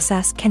 This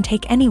process can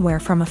take anywhere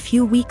from a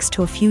few weeks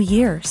to a few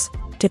years,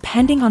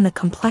 depending on the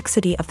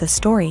complexity of the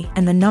story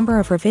and the number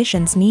of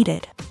revisions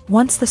needed.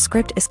 Once the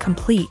script is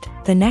complete,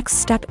 the next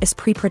step is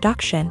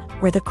pre-production,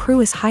 where the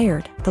crew is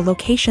hired, the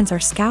locations are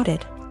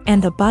scouted,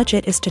 and the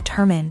budget is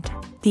determined.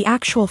 The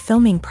actual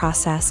filming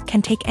process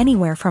can take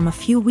anywhere from a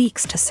few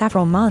weeks to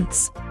several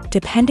months,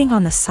 depending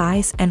on the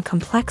size and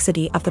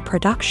complexity of the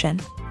production.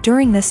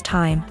 During this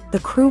time, the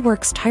crew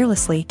works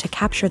tirelessly to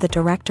capture the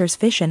director's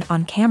vision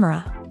on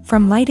camera.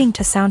 From lighting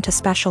to sound to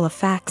special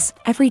effects,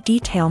 every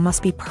detail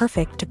must be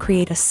perfect to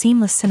create a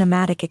seamless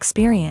cinematic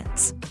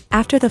experience.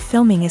 After the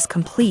filming is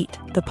complete,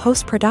 the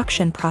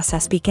post-production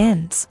process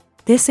begins.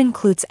 This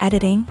includes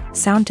editing,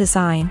 sound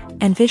design,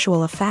 and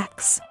visual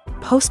effects.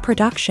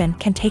 Post-production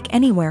can take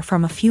anywhere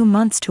from a few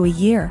months to a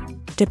year,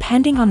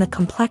 depending on the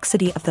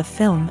complexity of the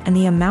film and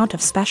the amount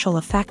of special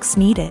effects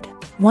needed.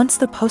 Once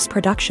the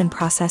post-production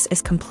process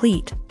is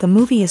complete, the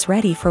movie is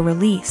ready for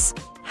release.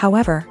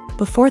 However,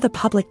 before the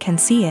public can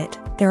see it,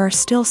 there are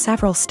still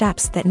several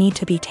steps that need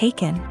to be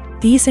taken.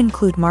 These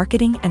include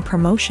marketing and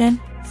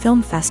promotion,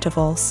 film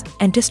festivals,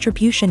 and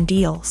distribution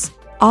deals.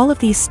 All of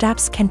these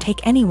steps can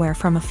take anywhere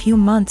from a few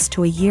months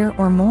to a year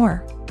or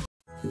more.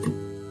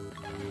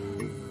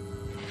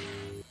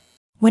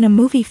 When a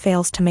movie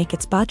fails to make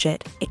its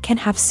budget, it can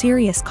have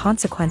serious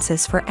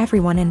consequences for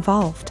everyone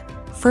involved.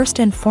 First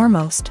and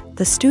foremost,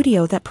 the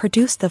studio that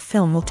produced the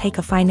film will take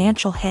a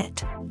financial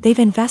hit. They've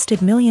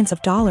invested millions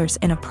of dollars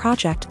in a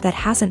project that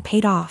hasn't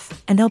paid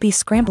off, and they'll be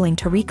scrambling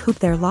to recoup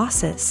their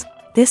losses.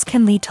 This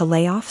can lead to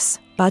layoffs,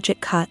 budget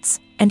cuts,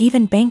 and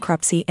even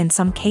bankruptcy in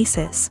some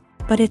cases.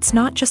 But it's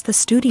not just the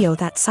studio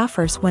that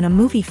suffers when a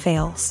movie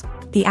fails.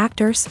 The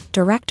actors,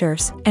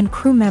 directors, and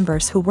crew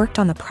members who worked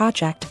on the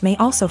project may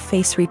also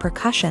face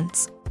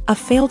repercussions. A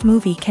failed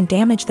movie can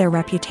damage their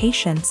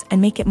reputations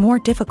and make it more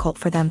difficult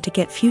for them to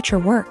get future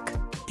work.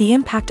 The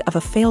impact of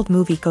a failed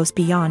movie goes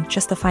beyond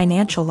just the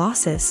financial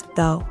losses,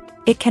 though.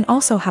 It can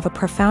also have a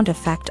profound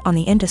effect on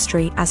the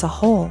industry as a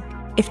whole.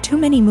 If too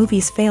many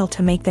movies fail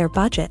to make their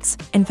budgets,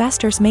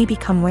 investors may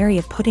become wary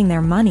of putting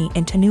their money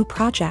into new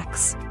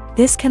projects.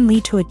 This can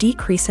lead to a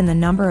decrease in the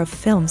number of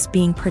films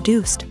being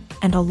produced,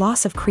 and a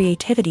loss of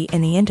creativity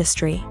in the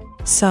industry.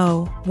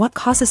 So, what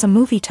causes a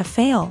movie to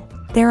fail?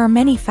 There are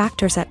many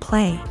factors at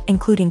play,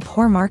 including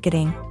poor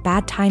marketing,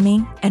 bad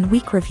timing, and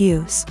weak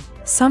reviews.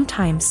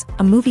 Sometimes,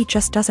 a movie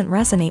just doesn't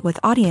resonate with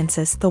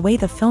audiences the way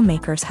the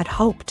filmmakers had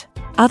hoped.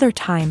 Other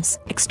times,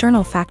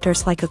 external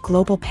factors like a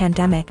global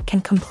pandemic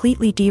can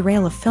completely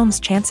derail a film's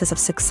chances of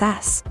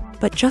success.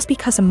 But just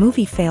because a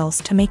movie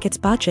fails to make its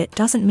budget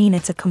doesn't mean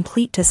it's a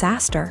complete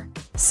disaster.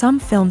 Some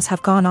films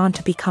have gone on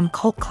to become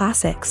cult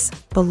classics,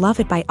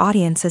 beloved by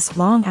audiences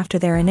long after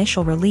their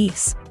initial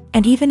release.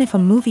 And even if a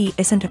movie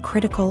isn't a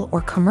critical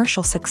or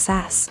commercial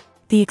success,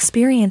 the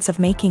experience of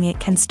making it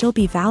can still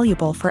be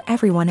valuable for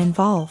everyone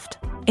involved.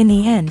 In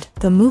the end,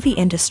 the movie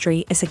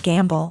industry is a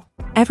gamble.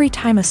 Every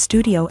time a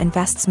studio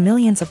invests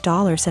millions of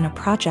dollars in a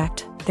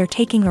project, they're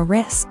taking a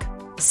risk.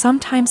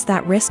 Sometimes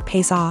that risk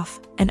pays off,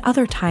 and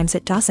other times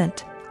it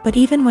doesn't. But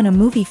even when a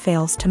movie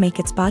fails to make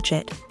its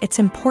budget, it's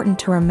important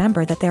to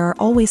remember that there are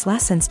always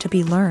lessons to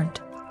be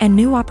learned, and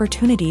new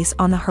opportunities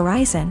on the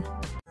horizon.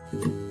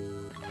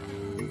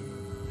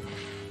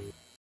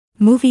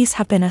 Movies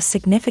have been a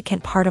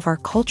significant part of our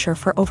culture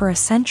for over a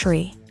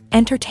century,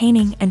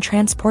 entertaining and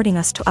transporting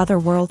us to other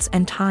worlds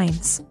and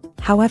times.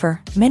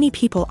 However, many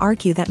people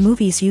argue that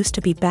movies used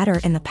to be better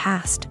in the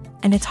past,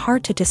 and it's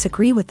hard to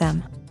disagree with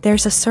them.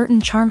 There's a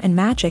certain charm and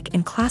magic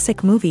in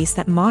classic movies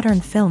that modern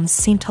films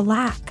seem to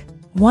lack.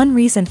 One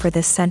reason for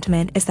this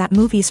sentiment is that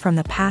movies from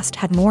the past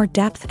had more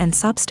depth and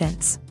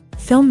substance.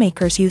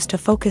 Filmmakers used to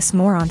focus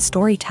more on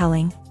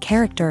storytelling,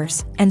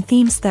 characters, and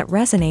themes that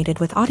resonated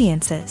with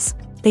audiences.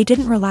 They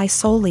didn't rely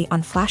solely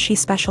on flashy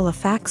special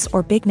effects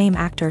or big-name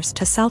actors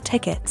to sell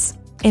tickets.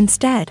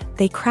 Instead,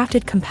 they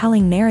crafted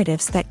compelling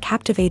narratives that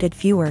captivated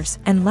viewers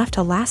and left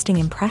a lasting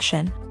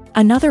impression.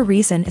 Another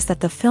reason is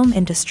that the film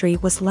industry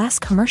was less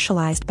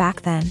commercialized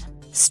back then.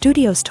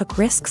 Studios took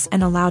risks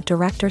and allowed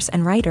directors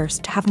and writers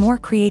to have more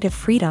creative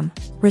freedom,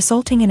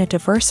 resulting in a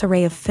diverse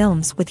array of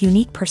films with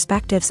unique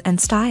perspectives and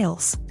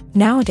styles.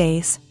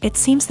 Nowadays, it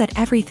seems that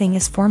everything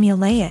is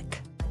formulaic,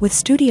 with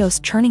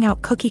studios churning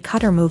out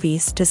cookie-cutter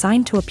movies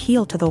designed to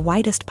appeal to the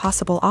widest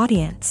possible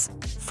audience.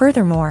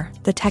 Furthermore,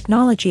 the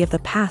technology of the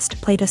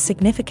past played a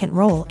significant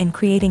role in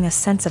creating a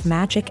sense of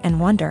magic and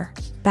wonder.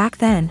 Back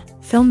then,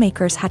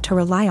 filmmakers had to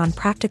rely on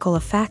practical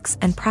effects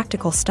and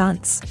practical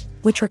stunts,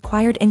 which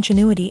required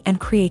ingenuity and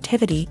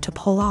creativity to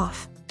pull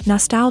off.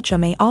 Nostalgia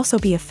may also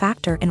be a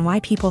factor in why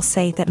people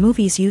say that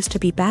movies used to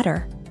be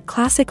better.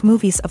 Classic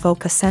movies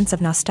evoke a sense of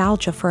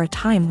nostalgia for a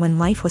time when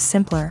life was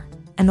simpler,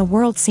 and the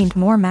world seemed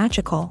more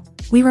magical.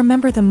 We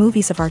remember the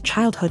movies of our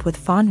childhood with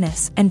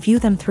fondness and view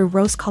them through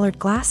rose-colored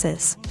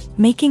glasses,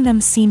 making them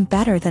seem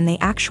better than they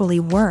actually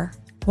were.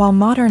 While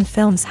modern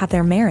films have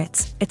their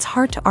merits, it's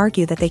hard to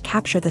argue that they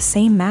capture the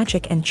same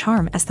magic and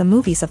charm as the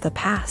movies of the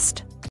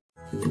past.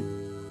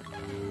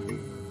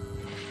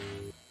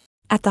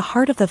 At the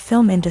heart of the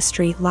film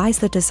industry lies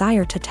the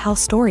desire to tell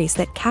stories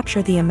that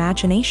capture the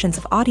imaginations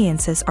of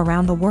audiences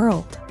around the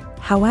world.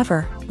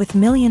 However, with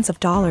millions of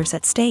dollars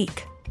at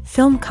stake,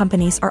 film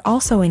companies are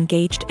also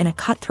engaged in a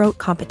cutthroat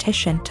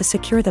competition to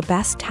secure the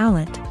best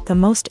talent, the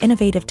most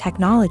innovative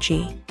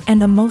technology,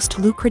 and the most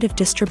lucrative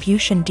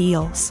distribution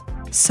deals.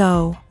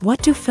 So,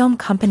 what do film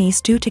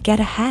companies do to get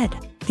ahead?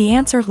 The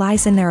answer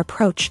lies in their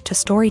approach to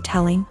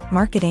storytelling,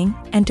 marketing,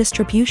 and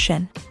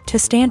distribution. To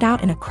stand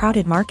out in a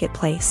crowded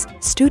marketplace,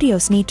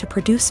 studios need to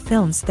produce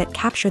films that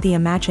capture the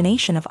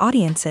imagination of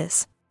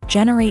audiences,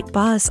 generate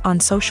buzz on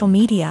social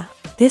media.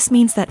 This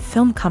means that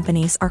film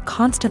companies are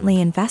constantly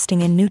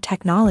investing in new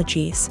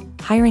technologies,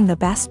 hiring the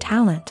best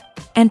talent,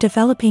 and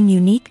developing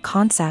unique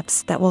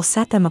concepts that will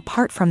set them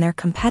apart from their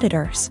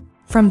competitors.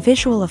 From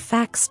visual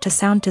effects to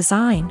sound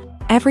design,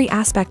 every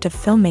aspect of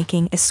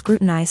filmmaking is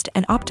scrutinized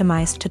and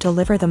optimized to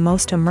deliver the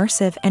most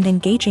immersive and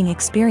engaging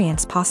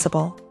experience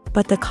possible.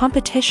 But the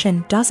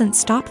competition doesn't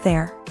stop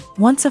there.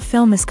 Once a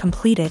film is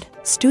completed,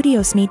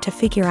 studios need to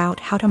figure out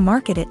how to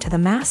market it to the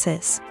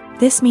masses.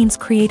 This means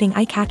creating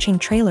eye-catching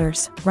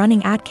trailers,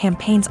 running ad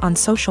campaigns on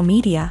social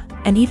media,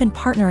 and even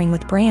partnering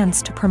with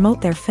brands to promote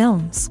their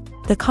films.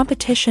 The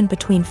competition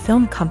between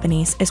film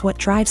companies is what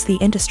drives the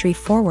industry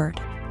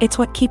forward. It's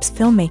what keeps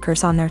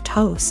filmmakers on their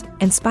toes,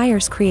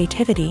 inspires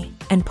creativity,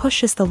 and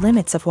pushes the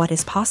limits of what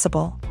is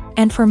possible.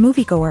 And for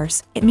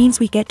moviegoers, it means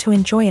we get to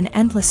enjoy an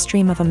endless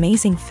stream of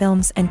amazing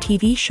films and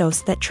TV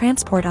shows that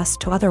transport us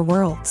to other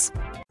worlds.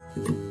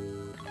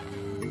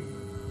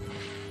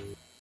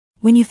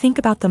 When you think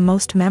about the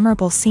most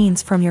memorable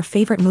scenes from your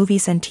favorite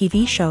movies and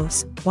TV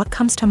shows, what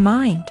comes to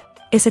mind?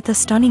 Is it the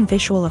stunning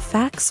visual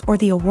effects or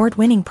the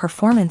award-winning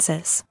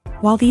performances?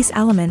 While these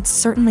elements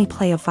certainly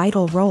play a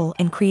vital role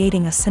in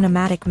creating a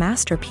cinematic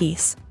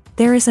masterpiece,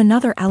 There is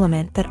another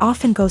element that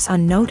often goes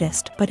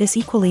unnoticed but is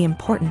equally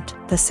important: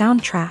 the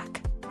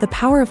soundtrack. The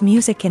power of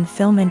music in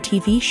film and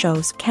TV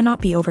shows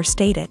cannot be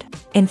overstated.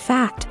 In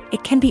fact,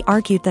 it can be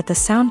argued that the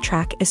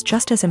soundtrack is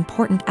just as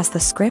important as the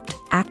script,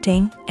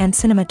 acting, and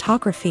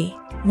cinematography.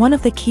 One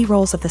of the key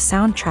roles of the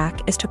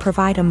soundtrack is to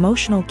provide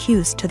emotional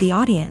cues to the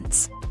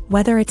audience.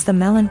 Whether it's the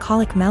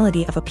melancholic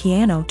melody of a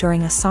piano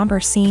during a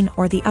somber scene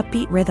or the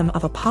upbeat rhythm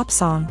of a pop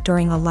song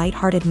during a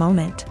light-hearted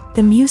moment,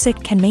 the music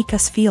can make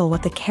us feel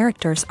what the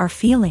characters are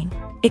feeling.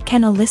 It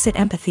can elicit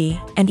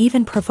empathy and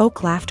even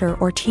provoke laughter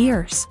or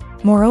tears.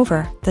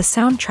 Moreover, the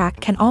soundtrack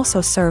can also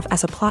serve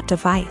as a plot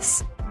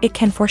device. It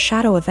can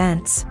foreshadow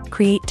events,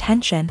 create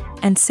tension,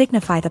 and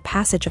signify the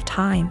passage of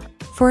time.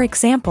 For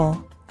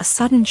example, a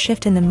sudden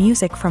shift in the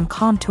music from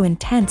calm to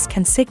intense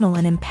can signal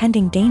an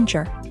impending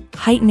danger,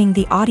 heightening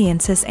the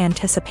audience's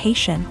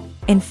anticipation.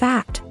 In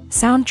fact,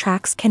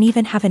 soundtracks can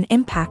even have an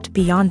impact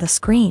beyond the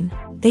screen.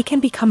 They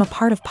can become a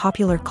part of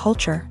popular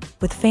culture,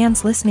 with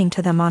fans listening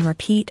to them on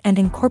repeat and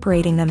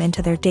incorporating them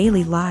into their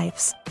daily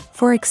lives.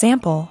 For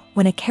example,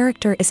 when a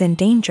character is in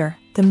danger,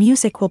 the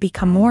music will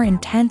become more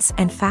intense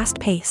and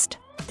fast-paced.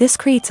 This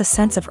creates a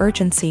sense of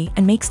urgency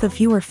and makes the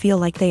viewer feel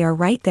like they are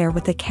right there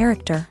with the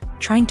character,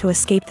 trying to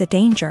escape the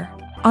danger.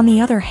 On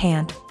the other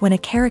hand, when a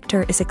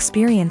character is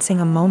experiencing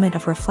a moment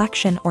of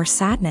reflection or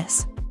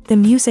sadness, the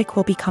music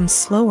will become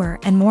slower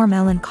and more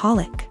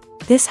melancholic.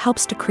 This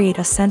helps to create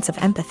a sense of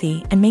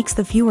empathy and makes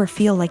the viewer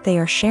feel like they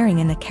are sharing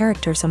in the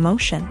character's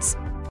emotions.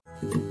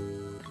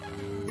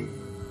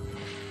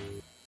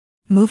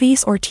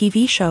 Movies or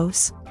TV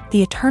shows?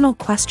 The eternal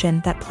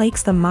question that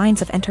plagues the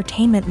minds of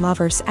entertainment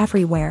lovers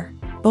everywhere.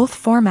 Both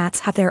formats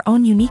have their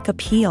own unique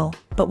appeal,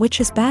 but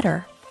which is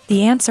better?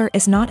 The answer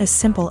is not as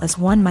simple as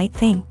one might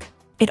think.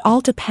 It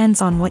all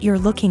depends on what you're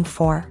looking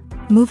for.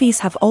 Movies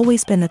have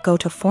always been the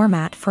go-to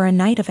format for a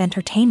night of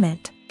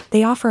entertainment.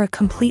 They offer a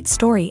complete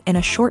story in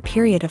a short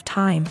period of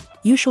time,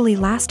 usually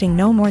lasting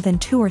no more than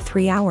 2 or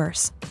 3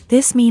 hours.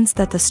 This means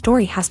that the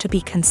story has to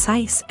be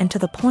concise and to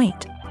the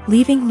point,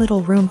 leaving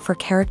little room for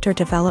character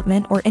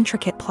development or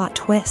intricate plot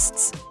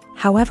twists.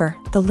 However,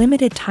 the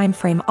limited time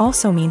frame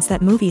also means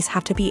that movies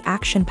have to be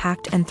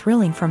action-packed and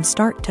thrilling from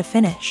start to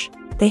finish.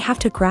 They have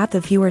to grab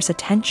the viewer's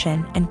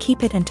attention and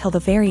keep it until the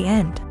very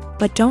end.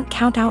 But don't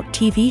count out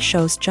TV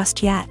shows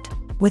just yet.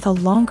 With a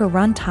longer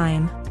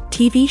runtime,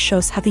 TV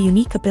shows have the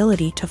unique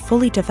ability to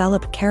fully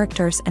develop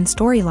characters and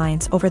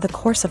storylines over the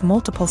course of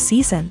multiple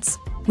seasons.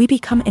 We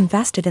become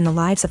invested in the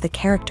lives of the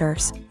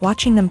characters,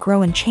 watching them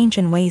grow and change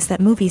in ways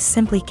that movies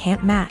simply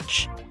can't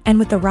match. And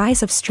with the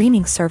rise of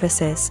streaming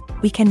services,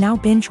 we can now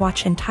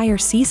binge-watch entire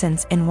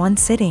seasons in one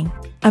sitting,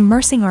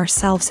 immersing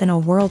ourselves in a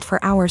world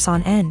for hours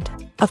on end.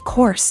 Of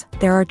course,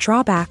 there are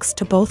drawbacks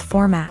to both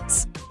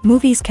formats.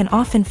 Movies can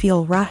often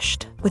feel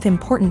rushed, with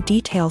important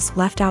details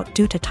left out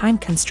due to time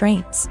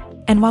constraints.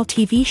 And while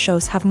TV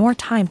shows have more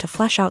time to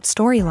flesh out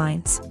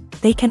storylines,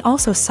 they can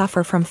also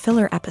suffer from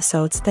filler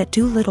episodes that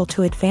do little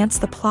to advance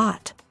the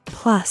plot.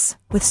 Plus,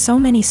 with so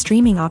many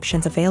streaming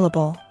options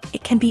available,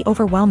 it can be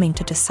overwhelming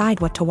to decide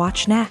what to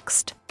watch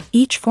next.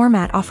 Each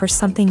format offers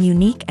something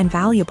unique and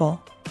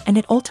valuable, and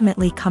it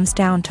ultimately comes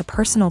down to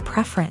personal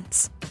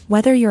preference.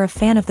 Whether you're a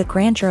fan of the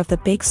grandeur of the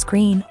big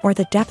screen or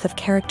the depth of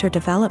character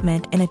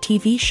development in a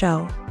TV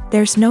show,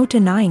 there's no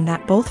denying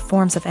that both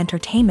forms of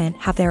entertainment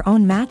have their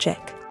own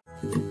magic.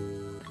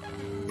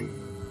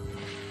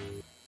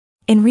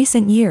 In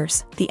recent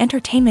years, the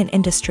entertainment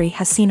industry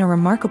has seen a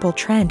remarkable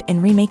trend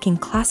in remaking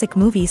classic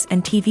movies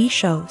and TV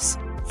shows.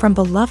 From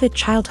beloved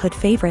childhood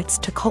favorites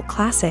to cult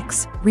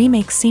classics,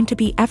 remakes seem to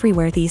be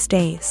everywhere these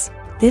days.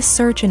 This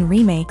surge in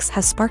remakes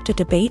has sparked a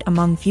debate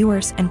among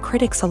viewers and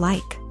critics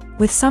alike,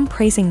 with some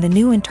praising the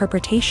new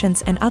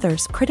interpretations and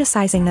others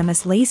criticizing them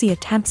as lazy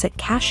attempts at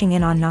cashing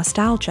in on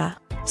nostalgia.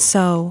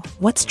 So,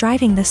 what's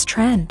driving this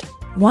trend?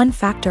 One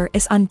factor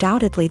is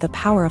undoubtedly the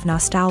power of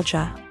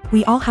nostalgia.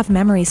 We all have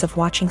memories of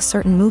watching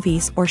certain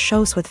movies or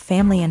shows with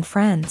family and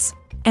friends,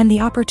 and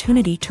the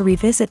opportunity to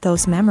revisit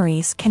those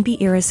memories can be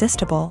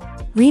irresistible.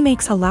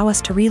 Remakes allow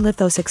us to relive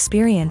those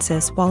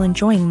experiences while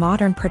enjoying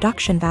modern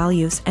production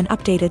values and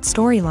updated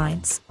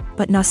storylines.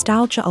 But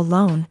nostalgia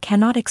alone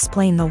cannot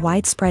explain the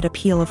widespread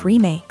appeal of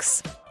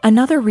remakes.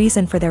 Another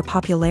reason for their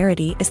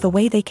popularity is the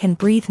way they can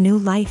breathe new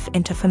life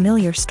into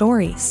familiar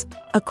stories.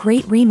 A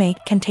great remake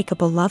can take a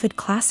beloved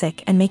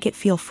classic and make it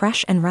feel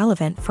fresh and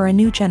relevant for a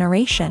new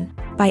generation.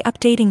 By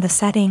updating the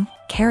setting,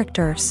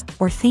 characters,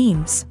 or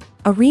themes,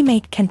 a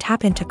remake can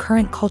tap into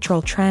current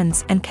cultural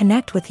trends and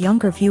connect with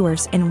younger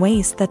viewers in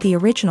ways that the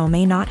original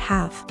may not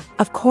have.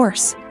 Of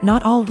course,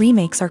 not all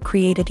remakes are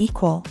created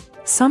equal.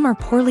 Some are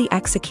poorly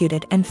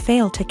executed and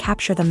fail to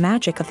capture the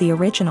magic of the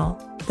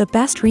original. The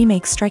best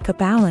remakes strike a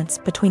balance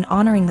between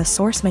honoring the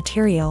source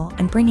material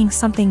and bringing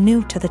something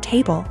new to the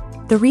table.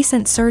 The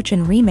recent surge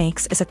in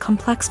remakes is a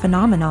complex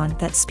phenomenon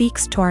that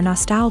speaks to our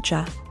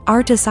nostalgia,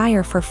 our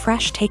desire for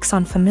fresh takes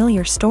on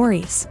familiar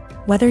stories.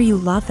 Whether you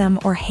love them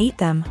or hate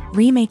them,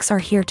 remakes are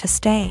here to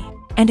stay,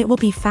 and it will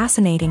be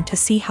fascinating to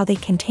see how they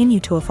continue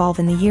to evolve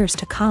in the years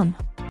to come.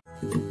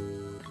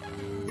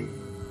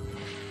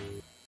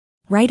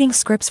 Writing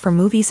scripts for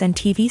movies and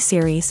TV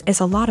series is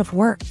a lot of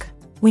work.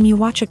 When you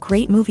watch a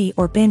great movie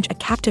or binge a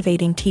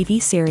captivating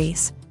TV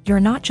series, you're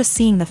not just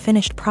seeing the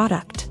finished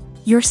product.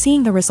 You're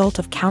seeing the result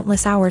of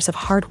countless hours of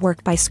hard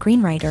work by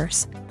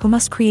screenwriters, who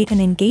must create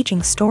an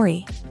engaging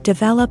story,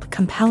 develop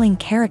compelling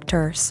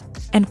characters,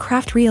 and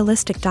craft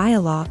realistic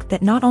dialogue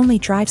that not only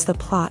drives the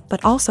plot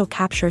but also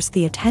captures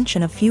the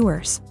attention of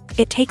viewers.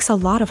 It takes a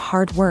lot of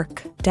hard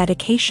work,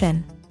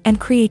 dedication, and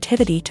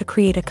creativity to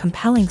create a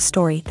compelling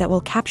story that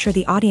will capture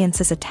the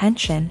audience's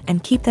attention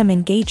and keep them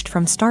engaged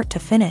from start to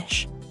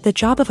finish. The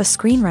job of a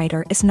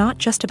screenwriter is not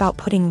just about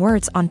putting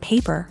words on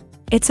paper.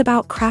 It's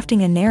about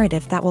crafting a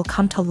narrative that will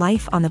come to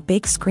life on the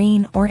big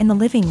screen or in the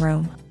living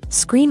room.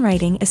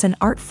 Screenwriting is an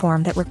art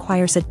form that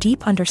requires a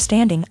deep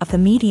understanding of the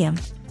medium.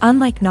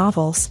 Unlike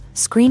novels,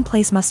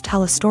 screenplays must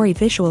tell a story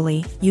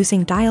visually,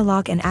 using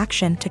dialogue and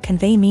action to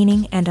convey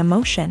meaning and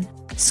emotion.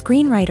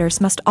 Screenwriters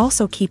must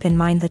also keep in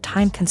mind the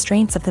time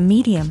constraints of the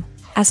medium,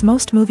 as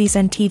most movies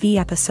and TV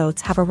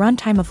episodes have a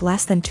runtime of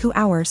less than 2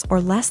 hours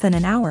or less than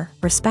an hour,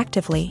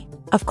 respectively.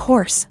 Of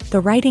course, the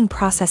writing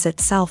process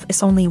itself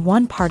is only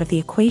one part of the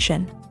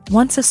equation.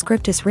 Once a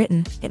script is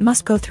written, it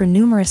must go through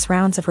numerous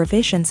rounds of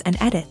revisions and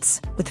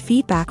edits, with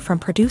feedback from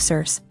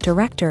producers,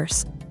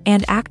 directors,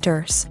 and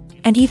actors.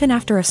 And even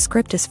after a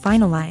script is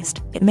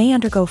finalized, it may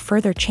undergo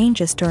further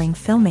changes during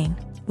filming,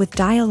 with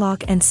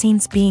dialogue and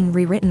scenes being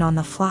rewritten on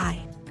the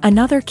fly.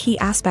 Another key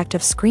aspect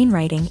of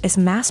screenwriting is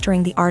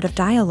mastering the art of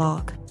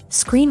dialogue.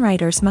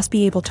 Screenwriters must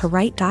be able to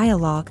write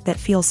dialogue that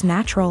feels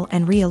natural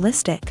and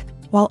realistic,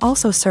 while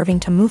also serving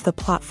to move the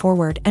plot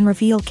forward and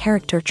reveal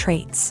character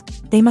traits.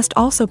 They must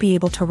also be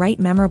able to write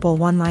memorable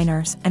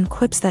one-liners and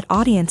quips that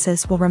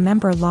audiences will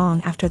remember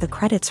long after the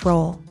credits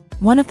roll.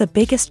 One of the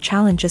biggest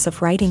challenges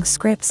of writing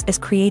scripts is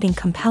creating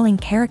compelling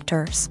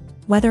characters.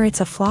 Whether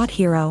it's a flawed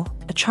hero,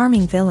 a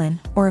charming villain,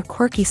 or a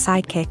quirky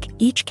sidekick,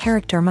 each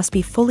character must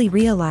be fully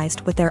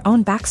realized with their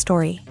own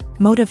backstory,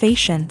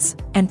 motivations,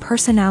 and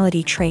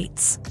personality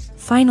traits.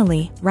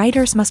 Finally,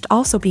 writers must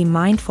also be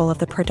mindful of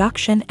the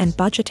production and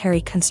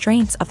budgetary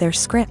constraints of their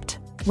script.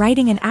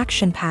 Writing an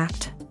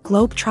action-packed,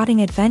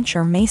 globe-trotting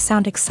adventure may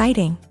sound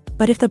exciting,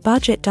 but if the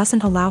budget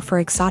doesn't allow for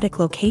exotic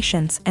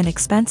locations and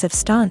expensive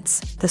stunts,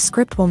 the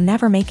script will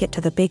never make it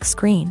to the big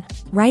screen.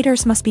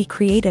 Writers must be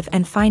creative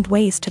and find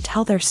ways to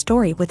tell their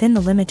story within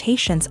the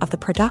limitations of the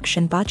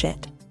production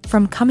budget.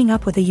 From coming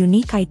up with a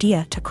unique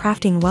idea to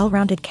crafting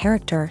well-rounded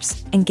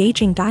characters,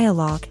 engaging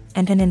dialogue,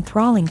 and an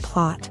enthralling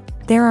plot,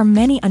 there are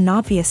many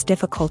unobvious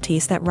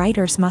difficulties that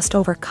writers must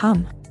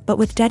overcome, but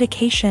with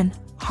dedication,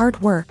 hard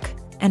work,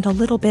 and a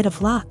little bit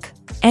of luck,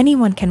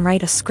 anyone can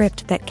write a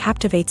script that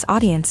captivates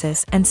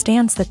audiences and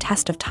stands the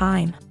test of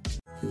time.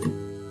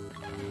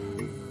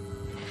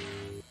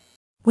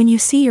 When you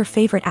see your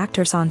favorite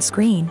actors on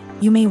screen,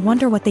 you may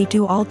wonder what they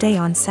do all day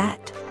on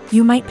set.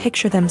 You might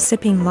picture them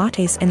sipping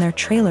lattes in their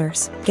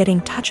trailers,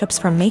 getting touch-ups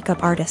from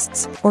makeup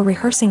artists, or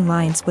rehearsing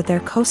lines with their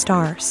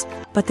co-stars.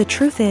 But the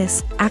truth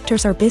is,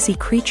 actors are busy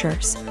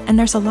creatures, and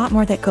there's a lot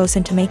more that goes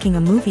into making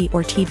a movie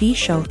or TV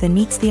show than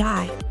meets the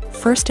eye.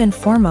 First and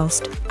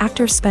foremost,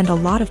 actors spend a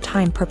lot of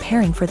time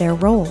preparing for their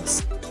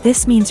roles.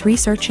 This means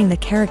researching the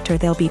character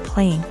they'll be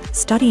playing,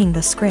 studying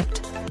the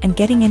script, and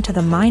getting into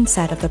the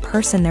mindset of the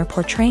person they're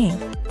portraying.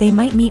 They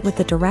might meet with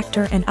the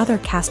director and other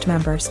cast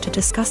members to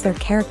discuss their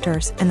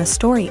characters and the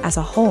story as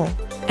a whole,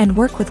 and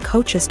work with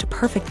coaches to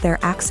perfect their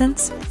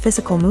accents,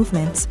 physical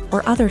movements,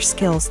 or other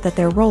skills that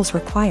their roles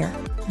require.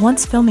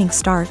 Once filming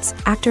starts,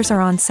 actors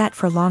are on set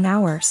for long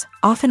hours,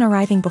 often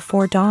arriving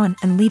before dawn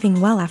and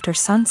leaving well after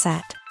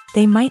sunset.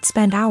 They might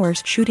spend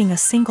hours shooting a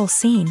single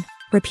scene,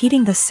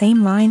 repeating the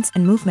same lines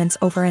and movements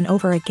over and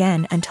over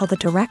again until the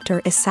director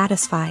is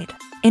satisfied.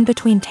 In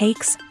between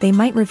takes, they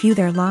might review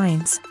their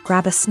lines,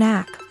 grab a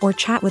snack, or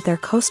chat with their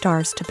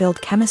co-stars to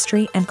build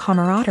chemistry and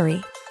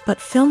camaraderie.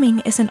 But filming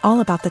isn't all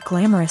about the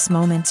glamorous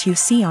moments you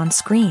see on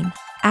screen.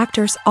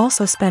 Actors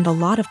also spend a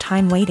lot of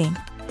time waiting.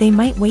 They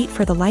might wait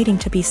for the lighting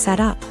to be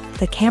set up,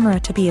 the camera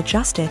to be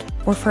adjusted,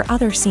 or for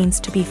other scenes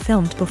to be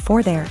filmed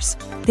before theirs.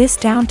 This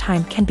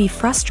downtime can be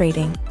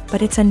frustrating,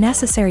 but it's a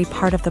necessary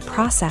part of the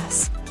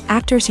process.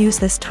 Actors use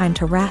this time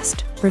to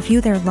rest,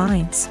 review their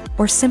lines,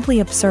 or simply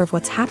observe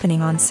what's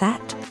happening on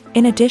set.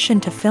 In addition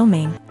to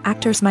filming,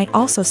 actors might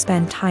also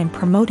spend time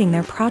promoting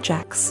their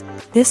projects.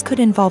 This could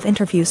involve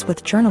interviews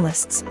with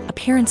journalists,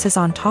 appearances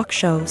on talk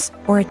shows,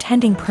 or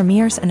attending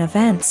premieres and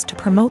events to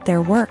promote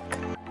their work.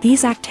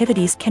 These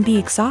activities can be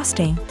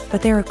exhausting,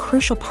 but they're a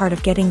crucial part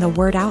of getting the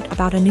word out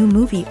about a new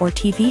movie or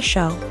TV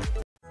show.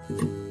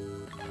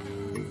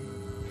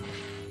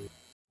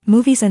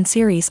 Movies and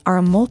series are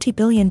a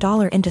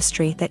multi-billion-dollar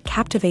industry that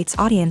captivates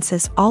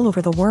audiences all over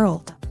the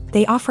world.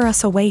 They offer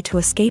us a way to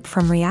escape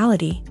from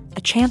reality,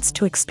 a chance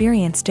to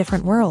experience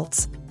different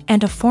worlds,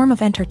 and a form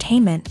of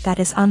entertainment that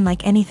is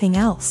unlike anything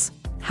else.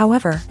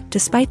 However,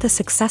 despite the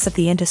success of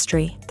the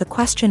industry, the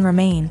question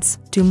remains,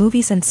 do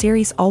movies and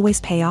series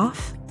always pay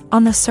off?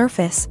 On the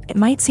surface, it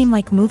might seem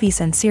like movies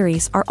and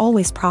series are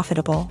always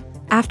profitable.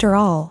 After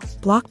all,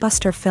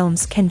 blockbuster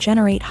films can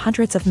generate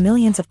hundreds of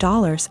millions of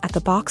dollars at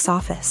the box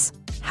office.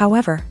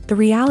 However, the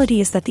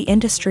reality is that the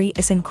industry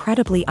is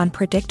incredibly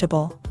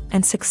unpredictable,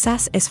 and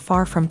success is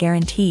far from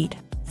guaranteed.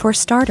 For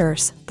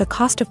starters, the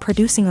cost of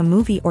producing a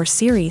movie or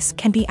series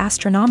can be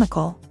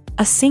astronomical.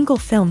 A single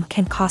film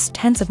can cost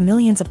tens of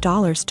millions of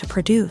dollars to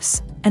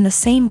produce, and the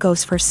same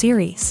goes for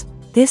series.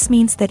 This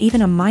means that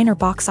even a minor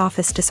box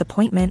office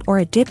disappointment or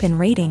a dip in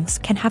ratings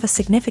can have a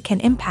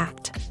significant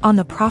impact on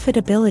the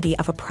profitability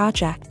of a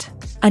project.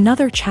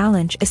 Another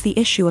challenge is the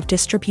issue of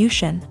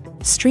distribution.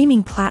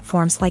 Streaming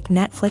platforms like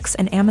Netflix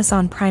and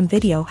Amazon Prime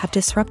Video have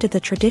disrupted the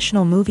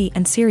traditional movie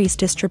and series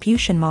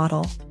distribution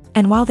model.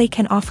 And while they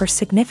can offer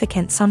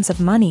significant sums of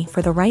money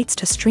for the rights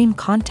to stream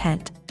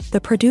content,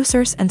 the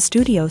producers and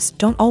studios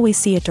don't always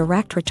see a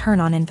direct return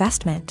on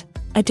investment.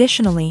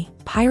 Additionally,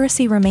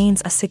 piracy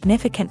remains a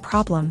significant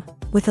problem,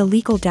 with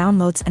illegal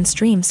downloads and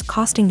streams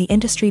costing the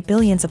industry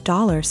billions of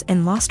dollars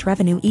in lost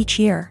revenue each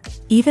year.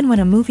 Even when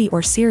a movie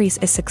or series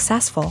is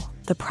successful,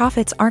 the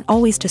profits aren't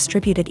always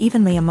distributed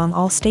evenly among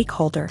all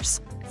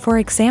stakeholders. For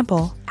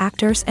example,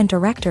 actors and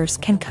directors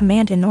can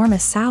command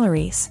enormous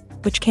salaries,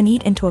 which can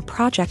eat into a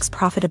project's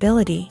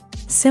profitability.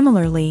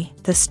 Similarly,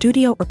 the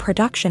studio or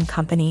production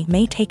company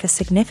may take a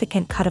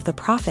significant cut of the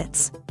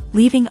profits,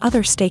 leaving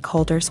other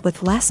stakeholders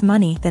with less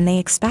money than they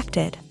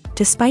expected.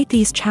 Despite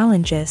these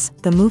challenges,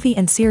 the movie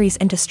and series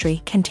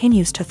industry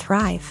continues to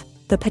thrive.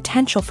 The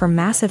potential for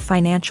massive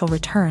financial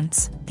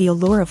returns, the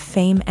allure of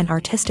fame and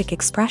artistic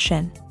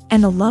expression,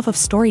 and the love of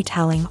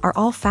storytelling are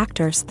all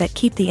factors that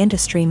keep the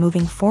industry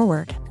moving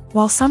forward.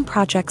 While some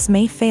projects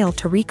may fail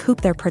to recoup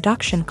their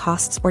production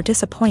costs or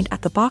disappoint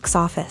at the box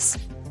office,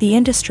 the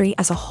industry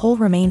as a whole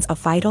remains a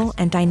vital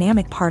and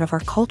dynamic part of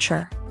our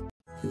culture.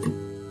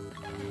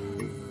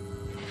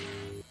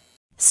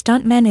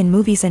 Stuntmen in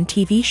movies and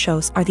TV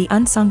shows are the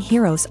unsung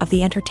heroes of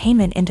the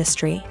entertainment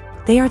industry.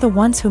 They are the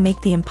ones who make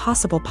the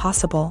impossible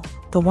possible,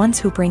 the ones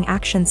who bring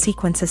action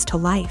sequences to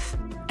life,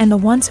 and the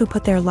ones who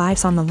put their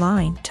lives on the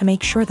line to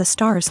make sure the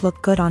stars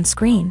look good on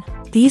screen.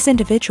 These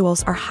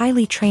individuals are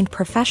highly trained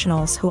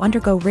professionals who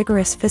undergo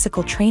rigorous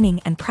physical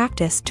training and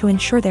practice to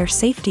ensure their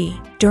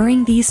safety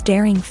during these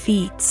daring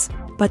feats.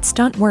 But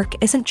stunt work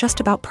isn't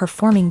just about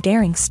performing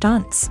daring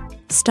stunts.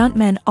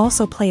 Stuntmen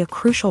also play a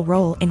crucial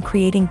role in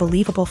creating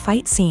believable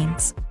fight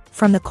scenes.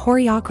 From the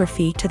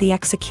choreography to the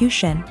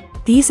execution,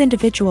 these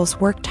individuals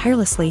work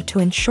tirelessly to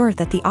ensure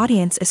that the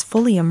audience is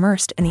fully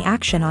immersed in the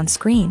action on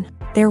screen.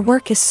 Their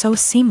work is so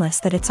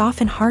seamless that it's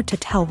often hard to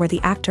tell where the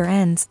actor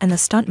ends and the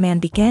stuntman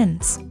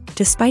begins.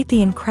 Despite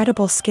the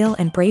incredible skill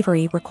and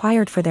bravery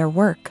required for their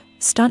work,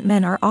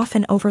 stuntmen are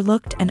often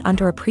overlooked and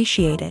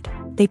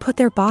underappreciated. They put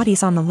their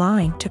bodies on the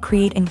line to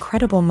create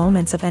incredible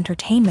moments of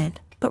entertainment,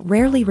 but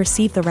rarely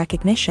receive the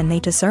recognition they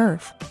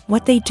deserve.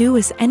 What they do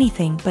is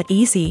anything but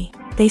easy.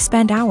 They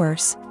spend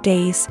hours,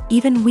 days,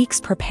 even weeks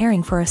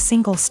preparing for a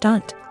single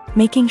stunt,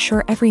 making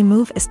sure every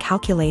move is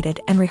calculated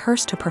and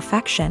rehearsed to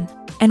perfection.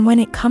 And when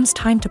it comes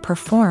time to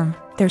perform,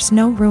 there's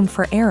no room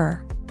for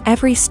error.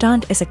 Every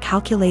stunt is a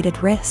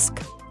calculated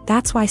risk.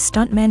 That's why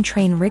stuntmen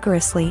train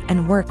rigorously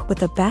and work with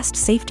the best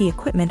safety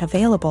equipment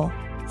available,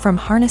 from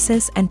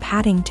harnesses and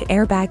padding to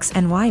airbags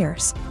and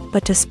wires.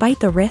 But despite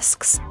the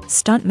risks,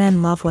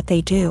 stuntmen love what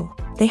they do.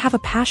 They have a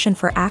passion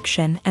for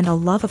action and a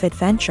love of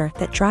adventure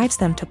that drives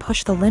them to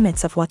push the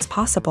limits of what's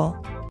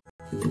possible.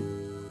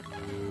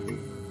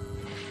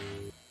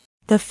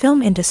 The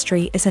film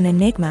industry is an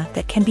enigma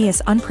that can be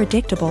as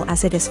unpredictable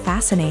as it is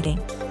fascinating.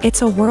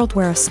 It's a world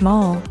where a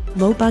small,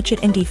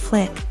 low-budget indie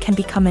flick can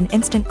become an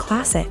instant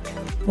classic,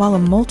 while a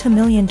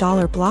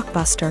multi-million-dollar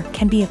blockbuster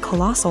can be a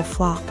colossal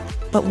flop.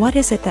 But what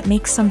is it that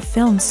makes some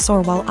films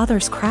soar while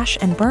others crash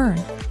and burn?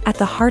 At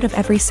the heart of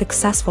every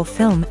successful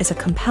film is a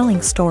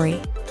compelling story.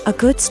 A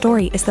good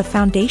story is the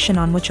foundation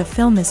on which a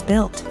film is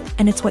built,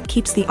 and it's what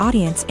keeps the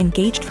audience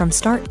engaged from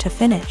start to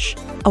finish.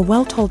 A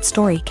well-told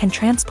story can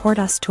transport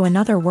us to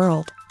another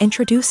world,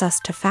 introduce us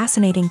to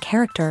fascinating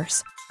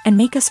characters, and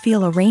make us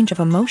feel a range of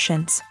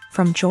emotions,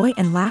 from joy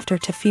and laughter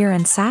to fear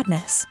and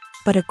sadness.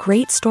 But a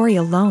great story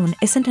alone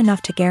isn't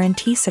enough to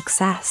guarantee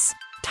success.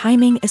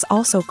 Timing is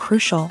also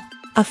crucial.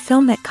 A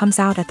film that comes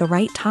out at the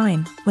right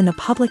time, when the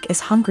public is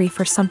hungry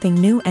for something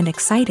new and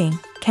exciting,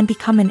 can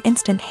become an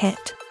instant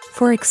hit.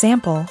 For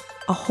example,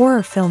 a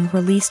horror film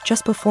released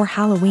just before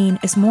Halloween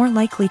is more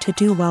likely to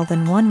do well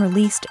than one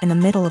released in the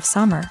middle of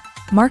summer.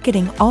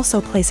 Marketing also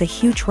plays a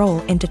huge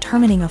role in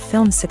determining a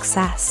film's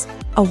success.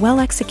 A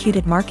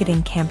well-executed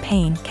marketing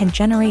campaign can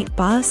generate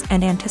buzz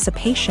and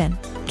anticipation,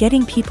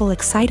 getting people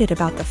excited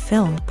about the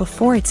film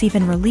before it's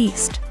even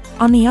released.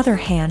 On the other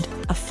hand,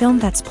 a film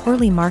that's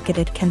poorly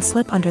marketed can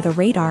slip under the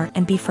radar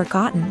and be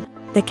forgotten.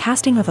 The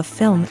casting of a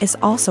film is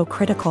also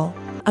critical.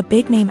 A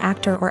big-name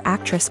actor or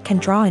actress can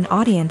draw in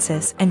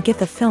audiences and give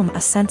the film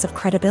a sense of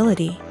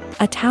credibility.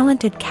 A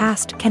talented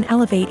cast can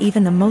elevate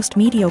even the most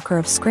mediocre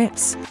of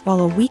scripts, while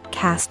a weak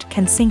cast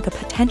can sink a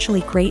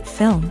potentially great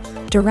film.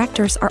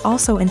 Directors are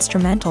also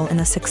instrumental in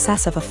the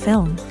success of a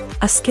film.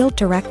 A skilled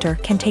director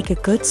can take a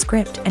good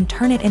script and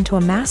turn it into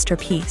a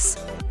masterpiece,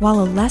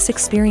 while a less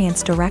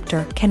experienced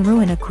director can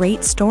ruin a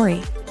great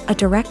story. A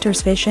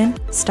director's vision,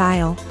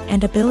 style,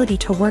 and ability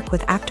to work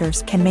with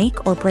actors can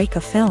make or break a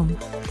film.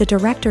 The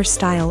director's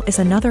style is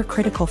another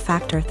critical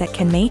factor that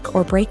can make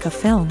or break a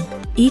film.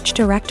 Each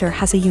director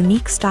has a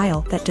unique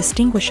style that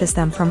distinguishes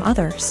them from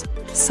others.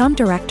 Some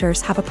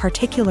directors have a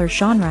particular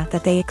genre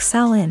that they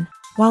excel in,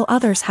 while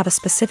others have a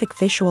specific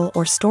visual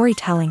or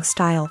storytelling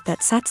style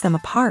that sets them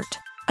apart.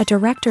 A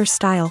director's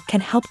style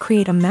can help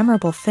create a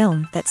memorable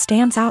film that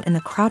stands out in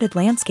the crowded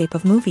landscape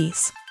of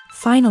movies.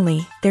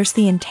 Finally, there's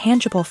the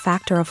intangible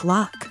factor of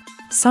luck.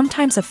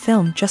 Sometimes a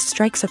film just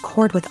strikes a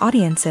chord with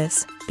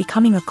audiences,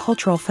 becoming a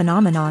cultural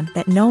phenomenon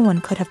that no one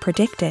could have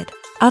predicted.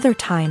 Other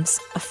times,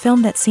 a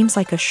film that seems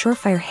like a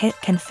surefire hit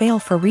can fail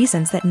for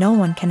reasons that no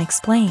one can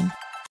explain.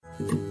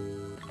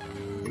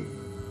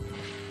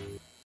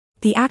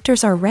 The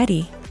actors are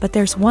ready, but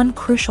there's one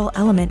crucial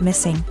element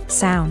missing: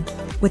 sound.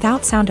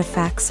 Without sound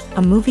effects,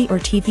 a movie or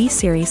TV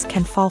series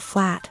can fall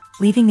flat,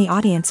 leaving the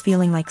audience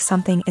feeling like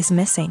something is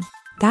missing.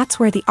 That's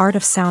where the art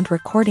of sound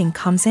recording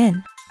comes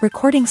in.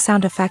 Recording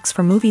sound effects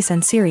for movies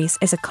and series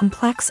is a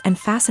complex and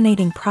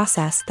fascinating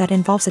process that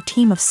involves a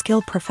team of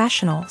skilled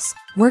professionals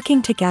working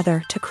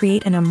together to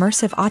create an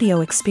immersive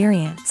audio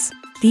experience.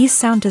 These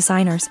sound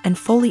designers and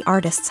Foley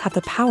artists have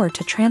the power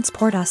to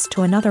transport us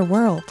to another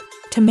world,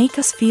 to make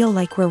us feel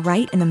like we're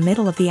right in the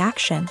middle of the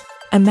action.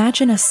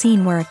 Imagine a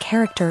scene where a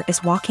character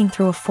is walking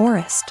through a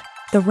forest.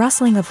 The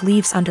rustling of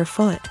leaves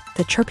underfoot,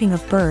 the chirping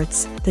of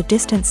birds, the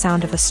distant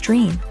sound of a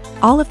stream.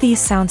 All of these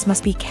sounds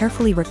must be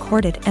carefully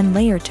recorded and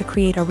layered to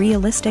create a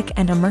realistic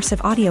and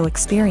immersive audio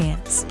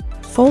experience.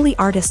 Foley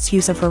artists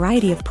use a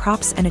variety of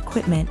props and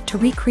equipment to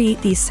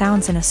recreate these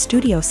sounds in a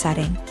studio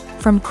setting,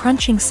 from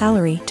crunching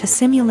celery to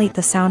simulate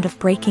the sound of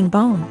breaking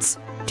bones,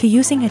 to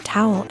using a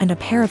towel and a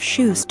pair of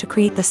shoes to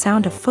create the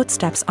sound of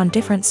footsteps on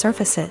different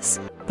surfaces.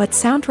 But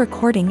sound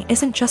recording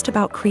isn't just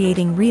about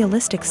creating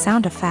realistic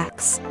sound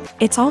effects.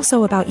 It's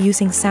also about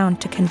using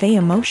sound to convey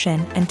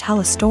emotion and tell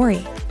a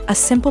story. A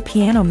simple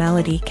piano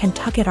melody can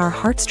tug at our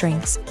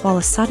heartstrings, while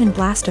a sudden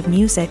blast of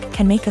music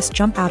can make us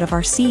jump out of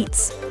our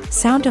seats.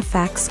 Sound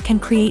effects can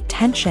create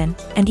tension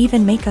and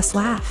even make us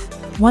laugh.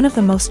 One of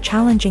the most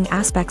challenging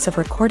aspects of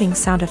recording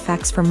sound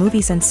effects for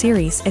movies and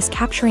series is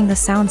capturing the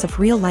sounds of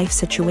real-life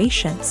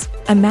situations.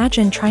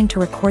 Imagine trying to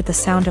record the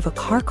sound of a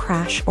car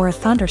crash or a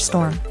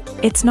thunderstorm.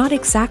 It's not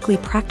exactly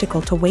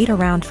practical to wait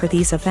around for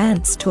these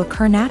events to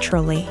occur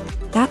naturally.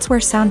 That's where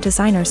sound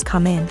designers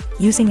come in,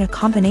 using a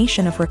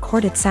combination of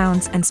recorded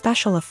sounds and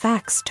special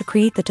effects to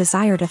create the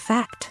desired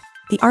effect.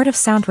 The art of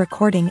sound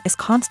recording is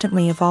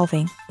constantly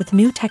evolving, with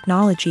new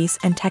technologies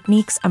and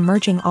techniques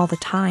emerging all the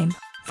time.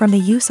 From the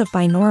use of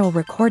binaural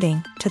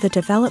recording to the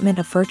development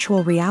of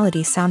virtual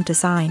reality sound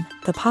design,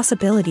 the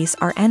possibilities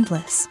are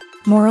endless.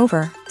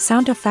 Moreover,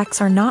 sound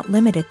effects are not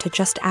limited to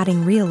just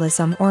adding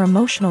realism or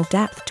emotional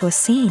depth to a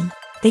scene.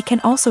 They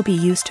can also be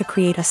used to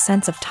create a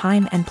sense of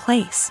time and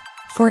place.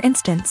 For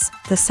instance,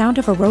 the sound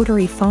of a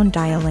rotary phone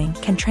dialing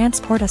can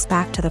transport us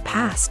back to the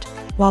past,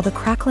 while the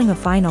crackling of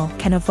vinyl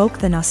can evoke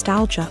the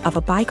nostalgia of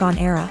a bygone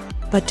era.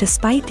 But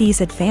despite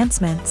these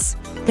advancements,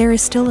 there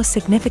is still a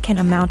significant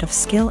amount of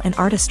skill and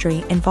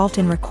artistry involved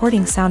in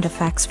recording sound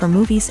effects for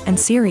movies and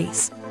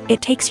series.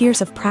 It takes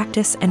years of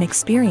practice and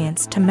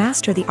experience to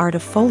master the art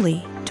of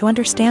Foley, to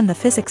understand the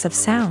physics of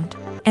sound,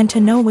 and to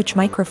know which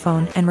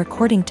microphone and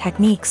recording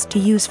techniques to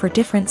use for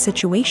different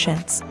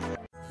situations.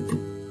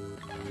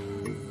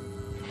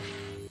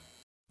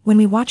 When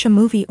we watch a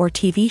movie or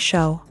TV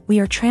show, we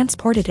are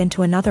transported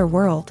into another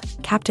world,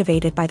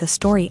 captivated by the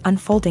story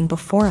unfolding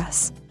before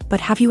us.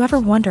 But have you ever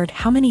wondered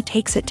how many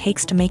takes it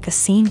takes to make a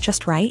scene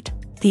just right?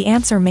 The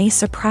answer may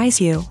surprise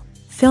you.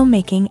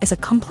 Filmmaking is a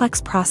complex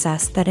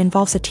process that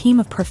involves a team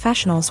of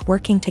professionals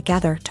working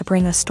together to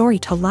bring a story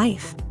to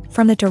life.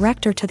 From the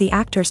director to the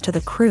actors to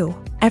the crew,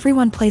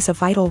 everyone plays a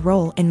vital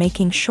role in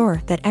making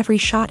sure that every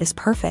shot is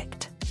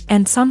perfect.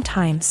 And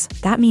sometimes,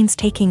 that means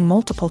taking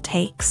multiple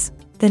takes.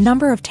 The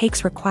number of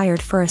takes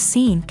required for a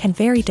scene can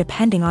vary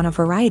depending on a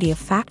variety of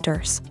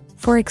factors.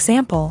 For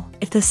example,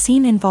 if the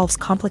scene involves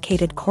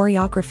complicated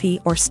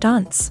choreography or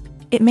stunts,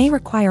 it may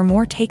require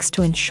more takes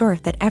to ensure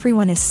that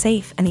everyone is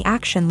safe and the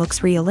action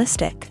looks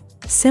realistic.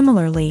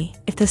 Similarly,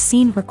 if the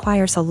scene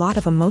requires a lot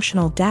of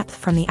emotional depth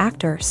from the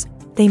actors,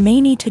 they may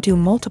need to do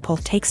multiple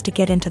takes to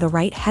get into the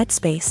right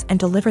headspace and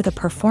deliver the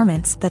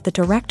performance that the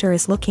director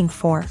is looking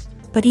for.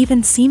 But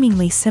even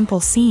seemingly simple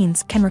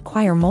scenes can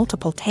require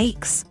multiple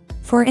takes.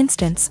 For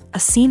instance, a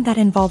scene that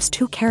involves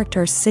two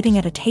characters sitting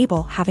at a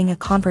table having a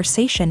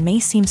conversation may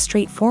seem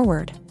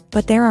straightforward,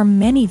 but there are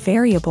many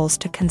variables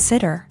to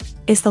consider.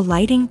 Is the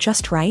lighting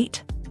just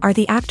right? Are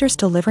the actors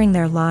delivering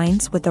their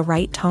lines with the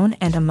right tone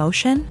and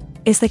emotion?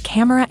 Is the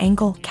camera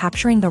angle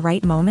capturing the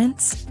right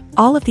moments?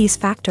 All of these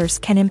factors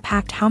can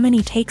impact how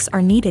many takes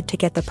are needed to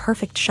get the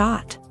perfect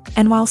shot.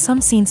 And while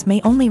some scenes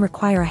may only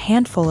require a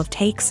handful of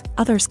takes,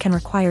 others can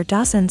require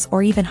dozens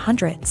or even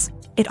hundreds.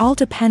 It all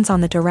depends on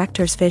the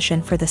director's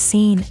vision for the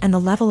scene and the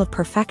level of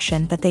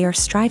perfection that they are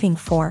striving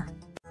for.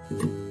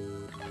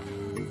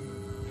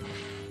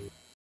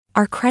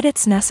 Are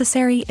credits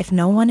necessary if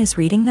no one is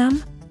reading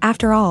them?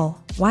 After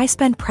all, why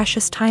spend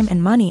precious time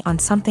and money on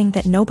something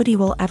that nobody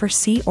will ever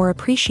see or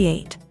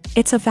appreciate?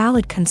 It's a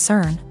valid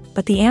concern,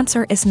 but the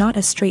answer is not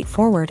as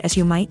straightforward as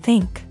you might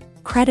think.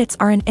 Credits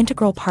are an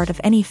integral part of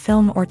any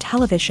film or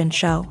television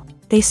show.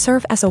 They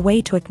serve as a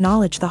way to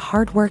acknowledge the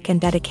hard work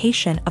and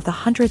dedication of the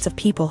hundreds of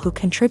people who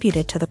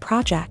contributed to the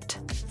project.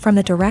 From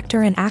the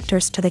director and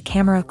actors to the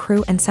camera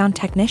crew and sound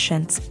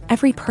technicians,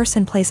 every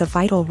person plays a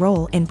vital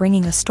role in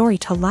bringing a story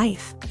to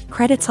life.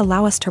 Credits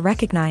allow us to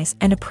recognize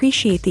and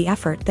appreciate the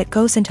effort that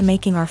goes into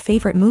making our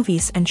favorite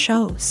movies and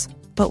shows.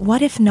 But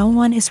what if no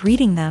one is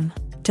reading them?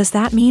 Does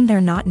that mean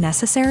they're not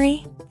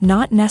necessary?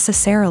 Not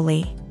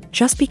necessarily.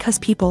 Just because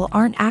people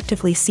aren't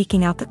actively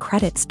seeking out the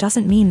credits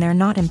doesn't mean they're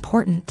not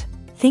important.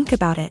 Think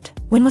about it.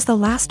 When was the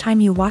last time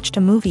you watched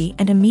a movie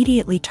and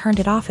immediately turned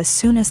it off as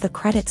soon as the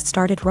credits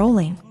started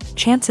rolling?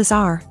 Chances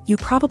are, you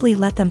probably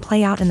let them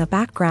play out in the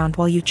background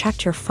while you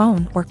checked your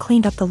phone or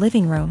cleaned up the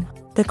living room.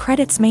 The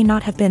credits may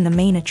not have been the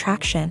main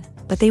attraction,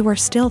 but they were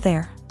still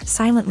there,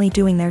 silently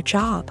doing their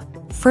job.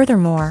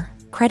 Furthermore,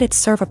 credits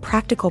serve a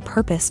practical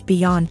purpose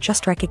beyond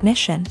just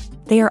recognition.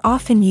 They are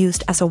often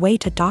used as a way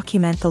to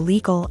document the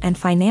legal and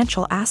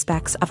financial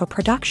aspects of a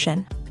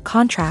production.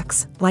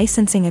 Contracts,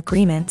 licensing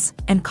agreements,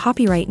 and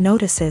copyright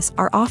notices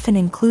are often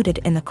included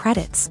in the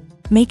credits,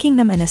 making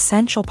them an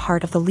essential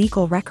part of the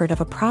legal record of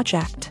a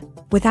project.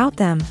 Without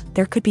them,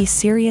 there could be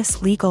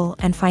serious legal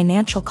and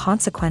financial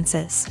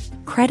consequences.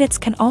 Credits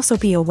can also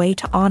be a way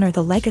to honor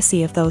the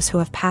legacy of those who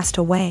have passed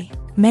away.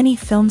 Many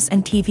films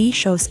and TV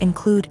shows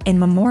include in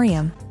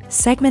memoriam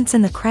segments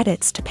in the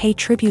credits to pay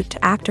tribute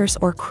to actors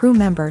or crew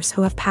members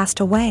who have passed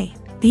away.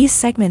 These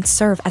segments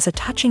serve as a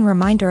touching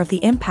reminder of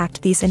the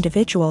impact these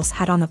individuals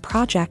had on the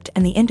project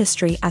and the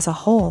industry as a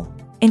whole.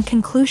 In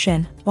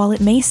conclusion, while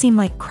it may seem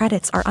like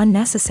credits are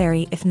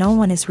unnecessary if no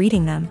one is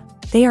reading them,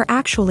 they are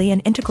actually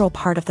an integral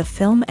part of the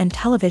film and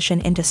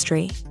television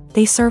industry.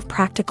 They serve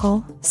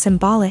practical,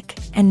 symbolic,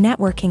 and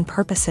networking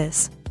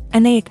purposes,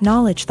 and they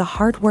acknowledge the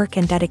hard work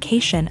and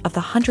dedication of the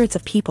hundreds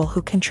of people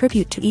who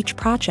contribute to each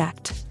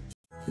project.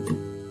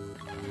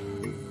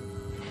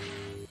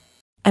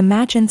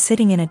 Imagine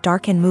sitting in a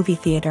darkened movie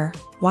theater,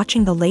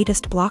 watching the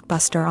latest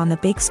blockbuster on the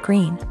big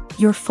screen.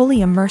 You're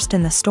fully immersed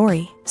in the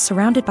story,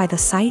 surrounded by the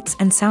sights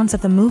and sounds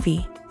of the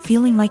movie,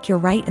 feeling like you're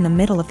right in the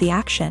middle of the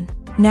action.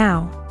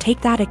 Now,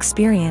 take that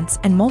experience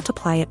and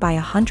multiply it by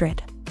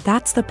 100.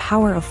 That's the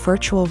power of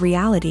virtual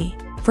reality.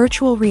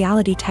 Virtual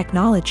reality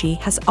technology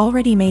has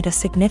already made a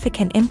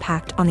significant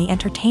impact on the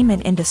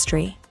entertainment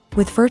industry.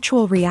 With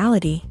virtual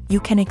reality, you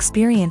can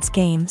experience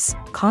games,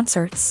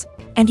 concerts,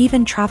 and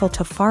even travel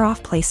to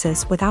far-off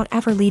places without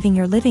ever leaving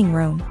your living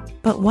room.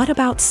 But what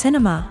about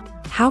cinema?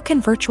 How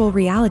can virtual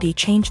reality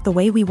change the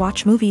way we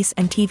watch movies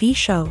and TV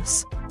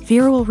shows?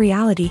 Virtual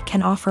reality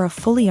can offer a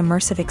fully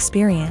immersive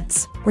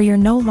experience, where you're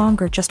no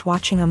longer just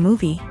watching a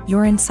movie,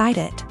 you're inside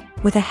it.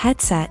 With a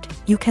headset,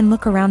 you can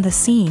look around the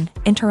scene,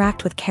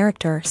 interact with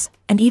characters,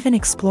 and even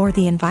explore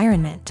the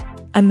environment.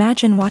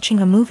 Imagine watching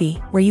a movie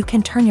where you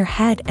can turn your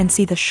head and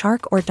see the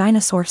shark or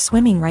dinosaur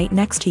swimming right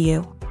next to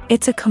you.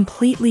 It's a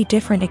completely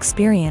different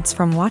experience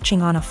from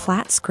watching on a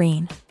flat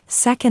screen.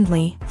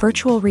 Secondly,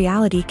 virtual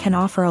reality can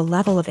offer a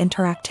level of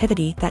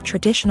interactivity that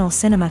traditional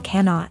cinema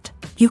cannot.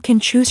 You can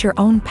choose your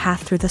own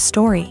path through the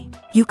story.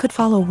 You could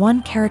follow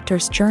one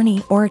character's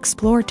journey or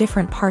explore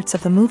different parts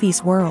of the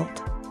movie's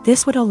world.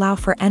 This would allow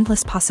for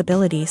endless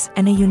possibilities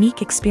and a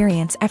unique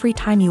experience every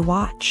time you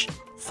watch.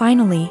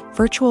 Finally,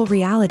 virtual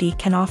reality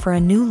can offer a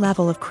new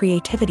level of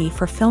creativity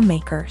for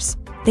filmmakers.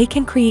 They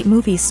can create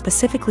movies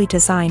specifically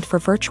designed for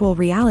virtual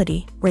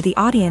reality, where the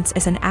audience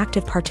is an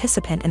active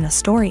participant in the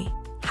story.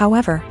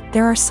 However,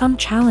 there are some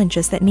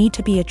challenges that need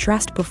to be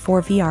addressed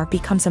before VR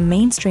becomes a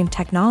mainstream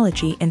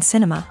technology in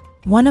cinema.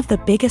 One of the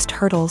biggest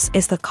hurdles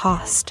is the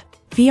cost.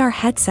 VR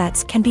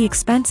headsets can be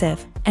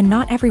expensive, and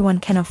not everyone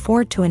can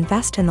afford to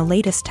invest in the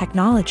latest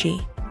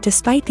technology.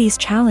 Despite these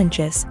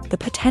challenges, the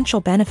potential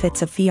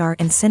benefits of VR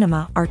in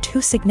cinema are too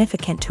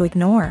significant to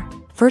ignore.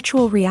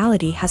 Virtual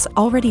reality has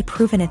already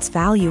proven its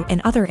value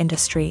in other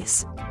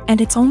industries,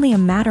 and it's only a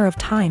matter of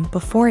time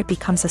before it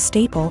becomes a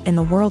staple in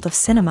the world of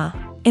cinema.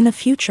 In the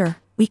future,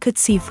 we could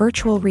see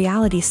virtual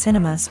reality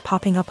cinemas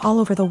popping up all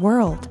over the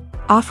world,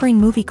 offering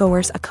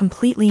moviegoers a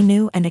completely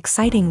new and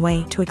exciting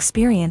way to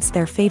experience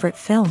their favorite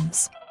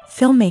films.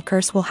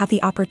 Filmmakers will have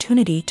the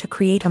opportunity to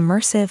create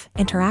immersive,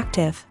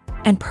 interactive,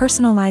 and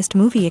personalized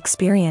movie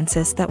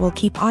experiences that will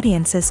keep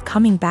audiences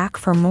coming back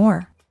for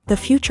more. The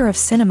future of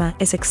cinema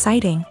is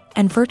exciting,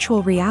 and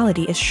virtual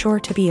reality is sure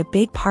to be a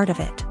big part of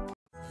it.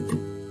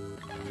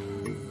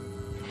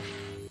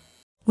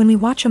 When we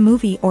watch a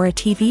movie or a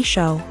TV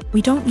show,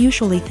 we don't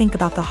usually think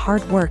about the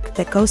hard work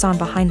that goes on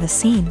behind the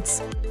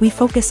scenes. We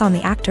focus on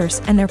the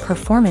actors and their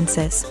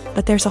performances,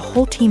 but there's a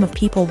whole team of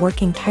people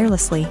working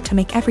tirelessly to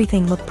make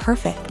everything look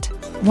perfect.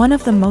 One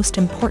of the most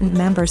important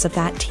members of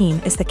that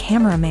team is the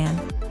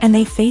cameraman, and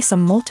they face a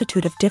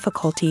multitude of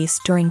difficulties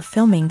during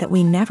filming that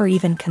we never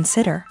even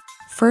consider.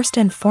 First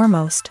and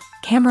foremost,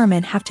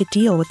 cameramen have to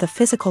deal with the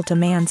physical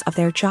demands of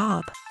their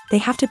job. They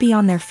have to be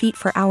on their feet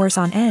for hours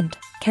on end,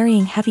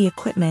 carrying heavy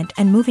equipment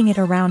and moving it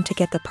around to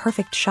get the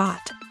perfect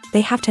shot.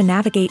 They have to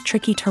navigate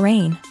tricky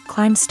terrain,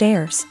 climb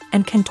stairs,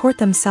 and contort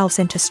themselves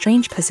into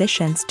strange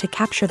positions to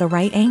capture the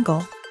right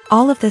angle.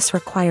 All of this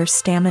requires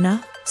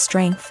stamina,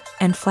 strength,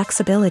 and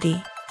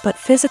flexibility. But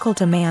physical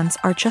demands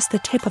are just the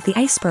tip of the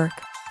iceberg.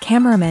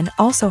 Cameramen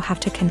also have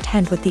to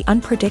contend with the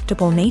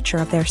unpredictable nature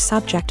of their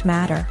subject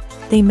matter.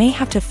 They may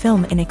have to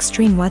film in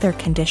extreme weather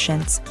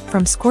conditions,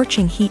 from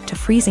scorching heat to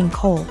freezing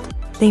cold.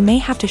 They may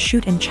have to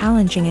shoot in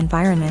challenging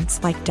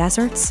environments like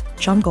deserts,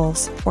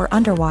 jungles, or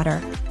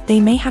underwater. They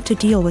may have to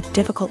deal with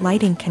difficult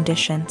lighting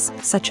conditions,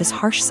 such as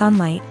harsh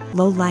sunlight,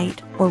 low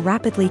light, or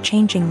rapidly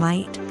changing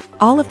light.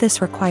 All of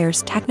this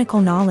requires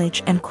technical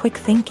knowledge and quick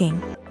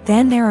thinking.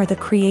 Then there are the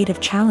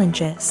creative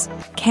challenges.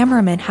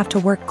 Cameramen have to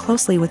work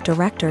closely with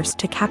directors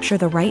to capture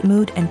the right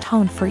mood and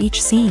tone for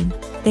each scene.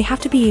 They have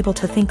to be able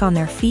to think on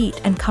their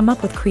feet and come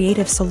up with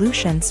creative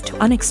solutions to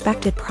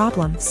unexpected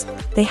problems.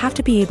 They have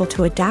to be able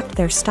to adapt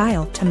their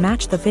style to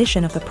match the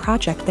vision of the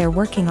project they're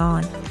working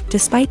on.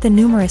 Despite the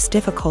numerous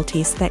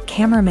difficulties that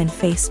cameramen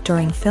face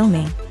during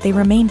filming, they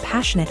remain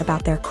passionate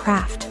about their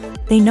craft.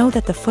 They know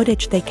that the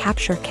footage they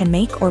capture can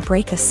make or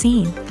break a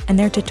scene, and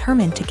they're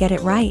determined to get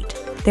it right.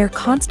 They're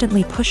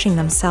constantly pushing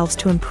themselves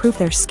to improve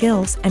their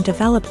skills and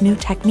develop new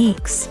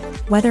techniques.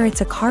 Whether it's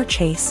a car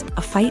chase,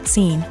 a fight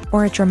scene,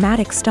 or a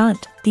dramatic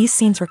stunt, these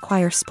scenes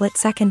require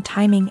split-second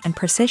timing and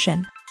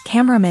precision.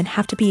 Cameramen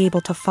have to be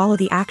able to follow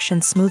the action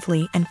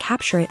smoothly and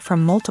capture it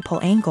from multiple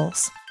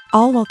angles,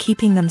 all while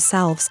keeping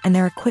themselves and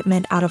their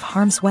equipment out of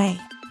harm's way.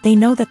 They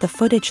know that the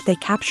footage they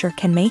capture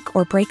can make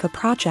or break a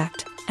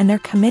project, and they're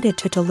committed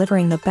to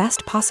delivering the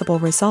best possible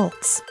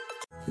results.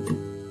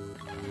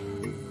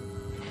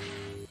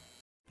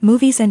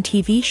 Movies and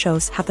TV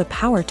shows have the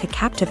power to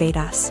captivate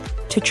us,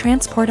 to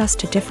transport us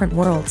to different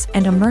worlds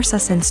and immerse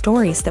us in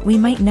stories that we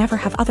might never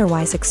have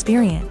otherwise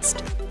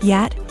experienced.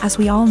 Yet, as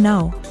we all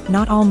know,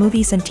 not all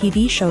movies and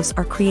TV shows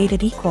are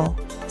created equal.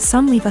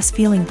 Some leave us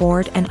feeling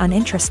bored and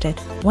uninterested,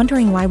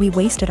 wondering why we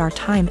wasted our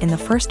time in the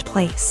first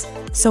place.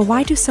 So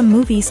why do some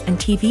movies and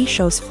TV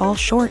shows fall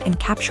short in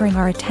capturing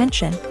our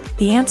attention?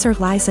 The answer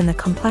lies in the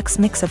complex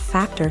mix of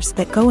factors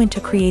that go into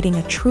creating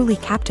a truly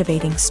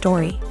captivating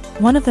story.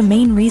 One of the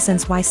main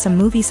reasons why some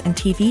movies and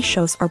TV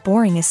shows are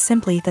boring is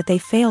simply that they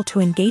fail to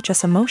engage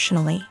us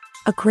emotionally.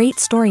 A great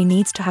story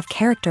needs to have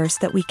characters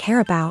that we care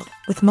about,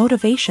 with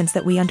motivations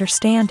that we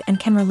understand and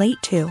can relate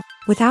to.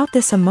 Without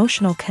this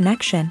emotional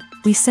connection,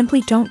 we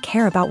simply don't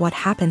care about what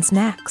happens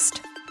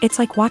next. It's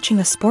like watching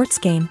a sports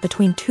game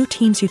between two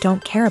teams you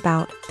don't care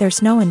about.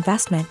 There's no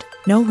investment,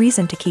 no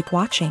reason to keep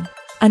watching.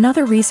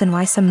 Another reason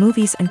why some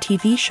movies and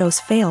TV shows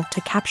fail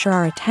to capture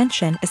our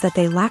attention is that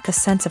they lack a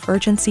sense of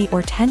urgency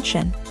or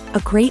tension. A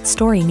great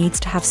story needs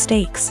to have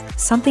stakes,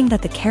 something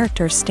that the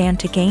characters stand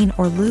to gain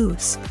or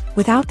lose.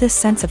 Without this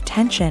sense of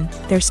tension,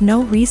 there's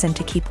no reason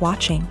to keep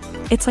watching.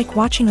 It's like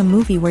watching a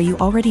movie where you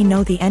already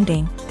know the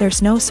ending.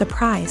 There's no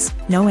surprise,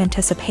 no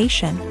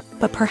anticipation.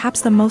 But perhaps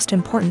the most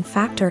important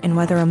factor in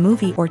whether a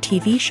movie or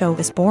TV show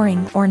is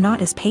boring or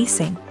not is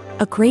pacing.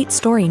 A great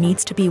story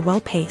needs to be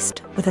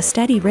well-paced, with a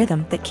steady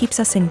rhythm that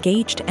keeps us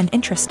engaged and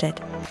interested.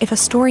 If a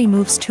story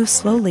moves too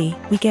slowly,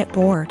 we get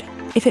bored.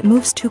 If it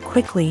moves too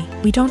quickly,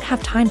 we don't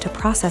have time to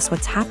process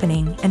what's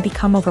happening and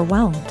become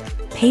overwhelmed.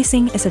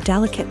 Pacing is a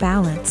delicate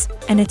balance,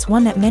 and it's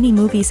one that many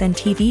movies and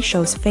TV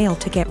shows fail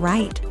to get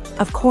right.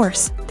 Of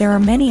course, there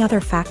are many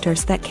other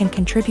factors that can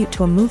contribute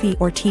to a movie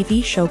or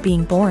TV show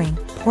being boring: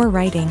 poor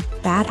writing,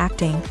 bad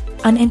acting,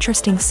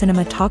 uninteresting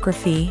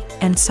cinematography,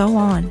 and so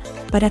on.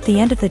 But at the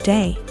end of the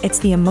day, it's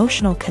the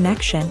emotional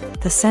connection,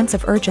 the sense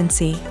of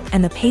urgency,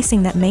 and the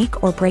pacing that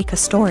make or break a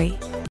story.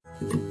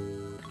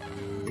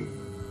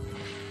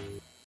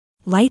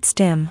 Lights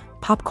dim,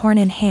 popcorn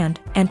in hand,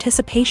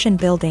 anticipation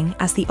building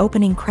as the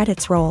opening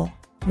credits roll.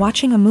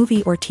 Watching a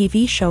movie or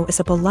TV show is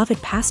a beloved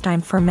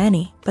pastime for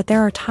many, but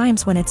there are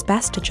times when it's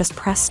best to just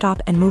press stop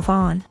and move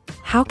on.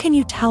 How can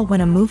you tell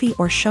when a movie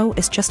or show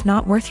is just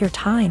not worth your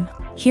time?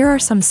 Here are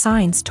some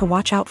signs to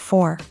watch out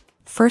for.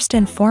 First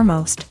and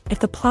foremost, if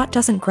the plot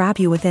doesn't grab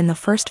you within the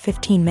first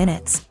 15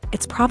 minutes,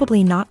 it's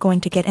probably not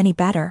going to get any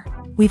better.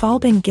 We've all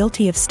been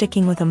guilty of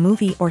sticking with a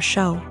movie or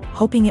show,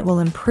 hoping it will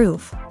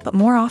improve, but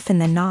more often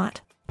than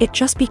not, it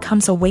just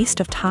becomes a waste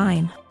of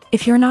time.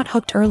 If you're not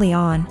hooked early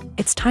on,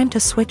 it's time to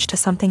switch to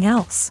something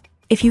else.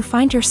 If you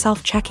find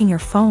yourself checking your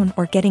phone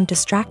or getting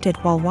distracted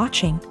while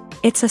watching,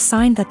 it's a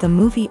sign that the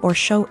movie or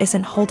show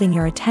isn't holding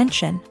your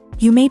attention.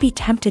 You may be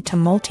tempted to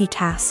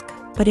multitask,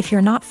 but if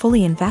you're not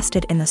fully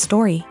invested in the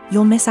story,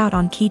 you'll miss out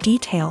on key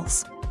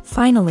details.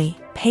 Finally,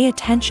 pay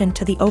attention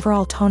to the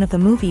overall tone of the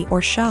movie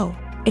or show.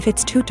 If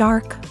it's too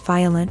dark,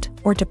 violent,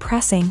 or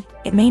depressing,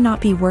 it may not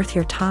be worth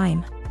your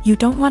time. You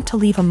don't want to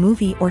leave a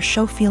movie or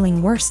show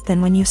feeling worse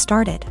than when you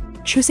started.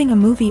 Choosing a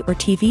movie or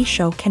TV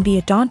show can be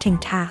a daunting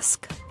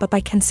task, but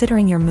by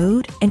considering your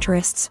mood,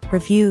 interests,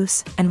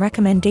 reviews, and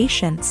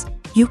recommendations,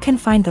 you can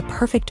find the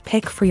perfect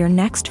pick for your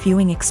next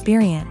viewing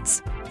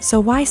experience. So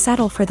why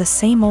settle for the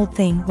same old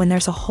thing when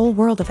there's a whole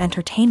world of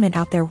entertainment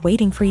out there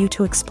waiting for you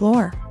to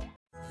explore?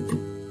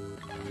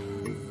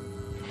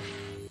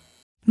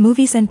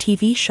 Movies and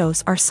TV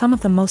shows are some of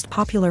the most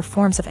popular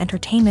forms of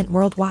entertainment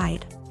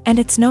worldwide, and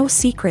it's no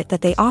secret that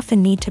they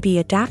often need to be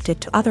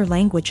adapted to other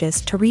languages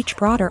to reach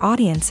broader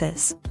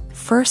audiences.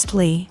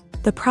 Firstly,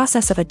 the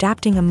process of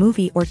adapting a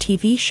movie or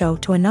TV show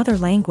to another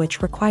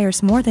language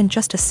requires more than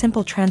just a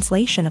simple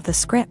translation of the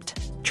script.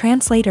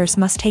 Translators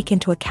must take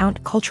into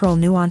account cultural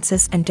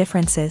nuances and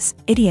differences,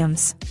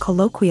 idioms,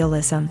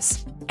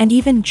 colloquialisms, and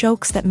even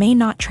jokes that may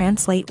not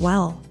translate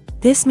well.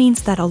 This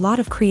means that a lot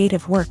of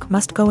creative work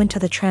must go into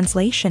the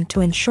translation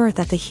to ensure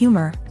that the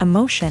humor,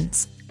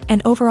 emotions,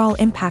 and overall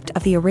impact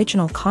of the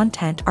original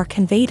content are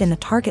conveyed in the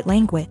target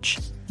language.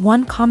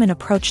 One common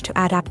approach to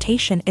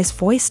adaptation is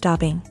voice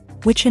dubbing,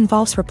 which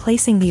involves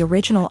replacing the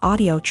original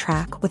audio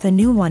track with a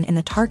new one in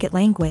the target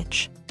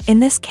language. In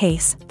this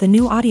case, the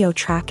new audio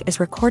track is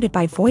recorded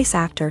by voice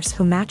actors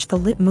who match the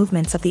lip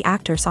movements of the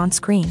actors on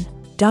screen.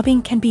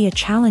 Dubbing can be a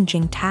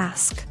challenging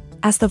task,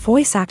 as the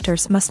voice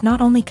actors must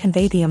not only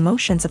convey the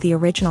emotions of the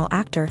original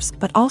actors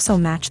but also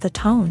match the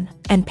tone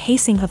and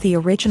pacing of the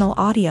original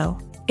audio.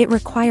 It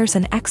requires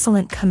an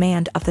excellent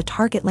command of the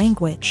target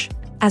language,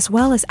 as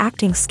well as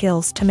acting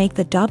skills to make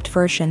the dubbed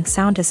version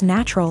sound as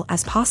natural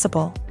as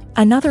possible.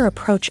 Another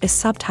approach is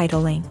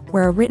subtitling,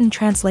 where a written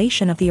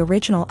translation of the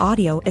original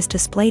audio is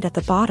displayed at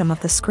the bottom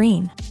of the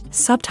screen.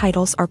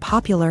 Subtitles are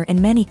popular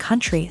in many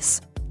countries,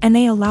 and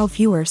they allow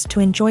viewers to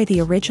enjoy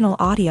the original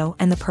audio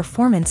and the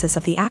performances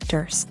of the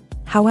actors.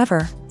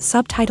 However,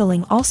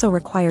 subtitling also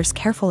requires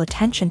careful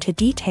attention to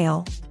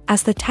detail,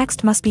 as the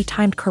text must be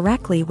timed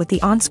correctly with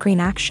the on-screen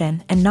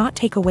action and not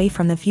take away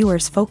from the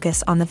viewer's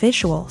focus on the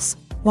visuals.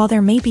 While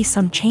there may be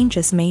some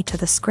changes made to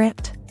the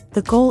script,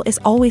 the goal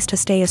is always to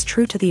stay as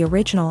true to the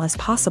original as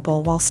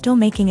possible while still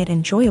making it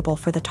enjoyable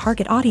for the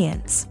target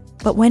audience.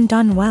 But when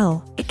done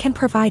well, it can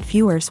provide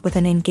viewers with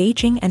an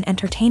engaging and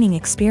entertaining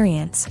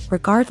experience,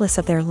 regardless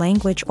of their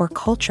language or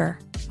culture.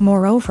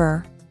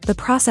 Moreover, the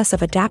process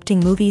of adapting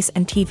movies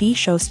and TV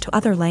shows to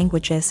other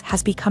languages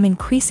has become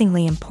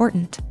increasingly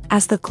important,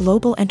 as the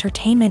global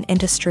entertainment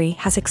industry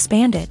has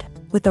expanded,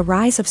 with the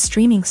rise of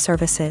streaming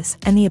services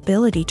and the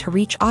ability to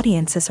reach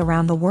audiences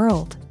around the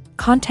world.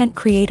 Content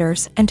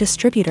creators and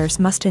distributors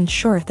must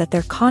ensure that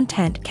their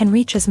content can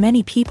reach as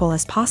many people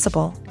as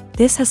possible.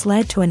 This has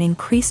led to an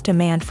increased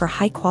demand for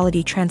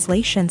high-quality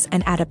translations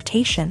and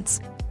adaptations,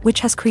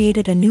 which has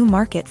created a new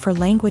market for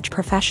language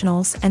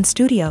professionals and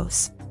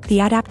studios. The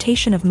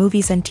adaptation of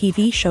movies and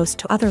TV shows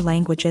to other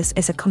languages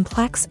is a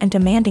complex and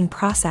demanding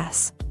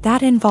process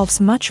that involves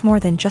much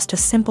more than just a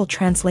simple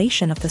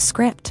translation of the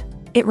script.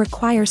 It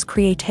requires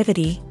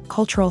creativity,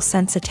 cultural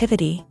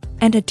sensitivity,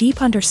 and a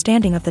deep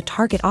understanding of the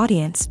target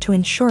audience to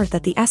ensure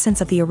that the essence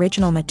of the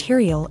original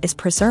material is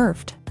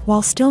preserved,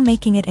 while still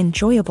making it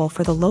enjoyable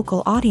for the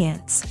local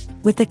audience.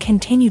 With the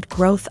continued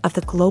growth of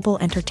the global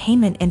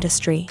entertainment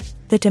industry,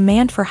 the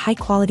demand for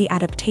high-quality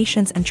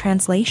adaptations and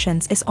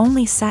translations is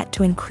only set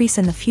to increase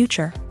in the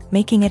future,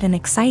 making it an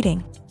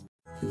exciting.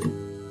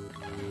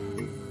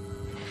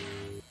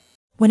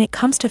 When it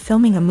comes to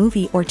filming a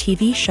movie or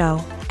TV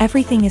show,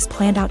 everything is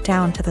planned out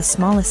down to the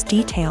smallest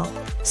detail.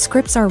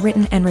 Scripts are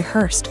written and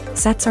rehearsed,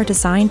 sets are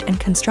designed and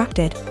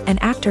constructed, and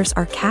actors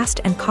are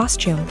cast and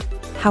costumed.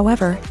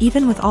 However,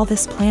 even with all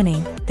this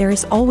planning, there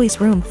is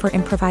always room for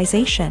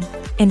improvisation.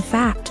 In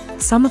fact,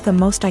 some of the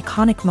most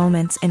iconic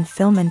moments in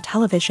film and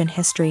television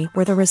history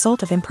were the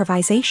result of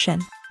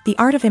improvisation. The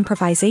art of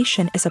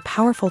improvisation is a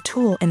powerful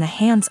tool in the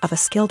hands of a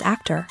skilled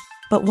actor.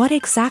 But what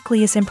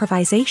exactly is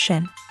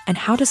improvisation, and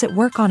how does it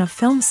work on a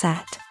film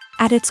set?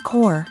 At its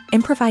core,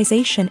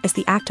 improvisation is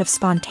the act of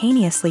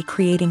spontaneously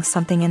creating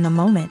something in the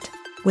moment,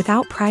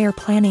 without prior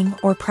planning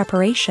or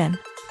preparation.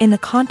 In the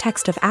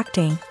context of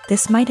acting,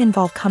 this might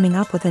involve coming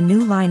up with a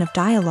new line of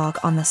dialogue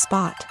on the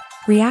spot,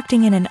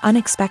 reacting in an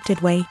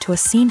unexpected way to a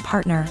scene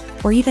partner,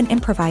 or even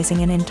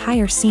improvising an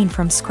entire scene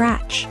from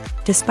scratch.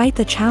 Despite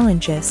the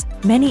challenges,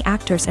 many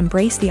actors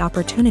embrace the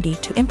opportunity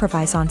to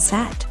improvise on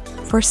set.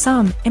 For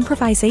some,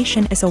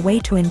 improvisation is a way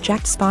to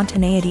inject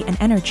spontaneity and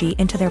energy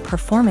into their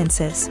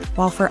performances,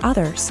 while for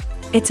others,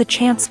 it's a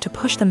chance to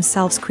push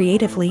themselves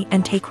creatively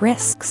and take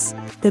risks.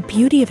 The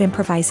beauty of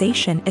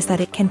improvisation is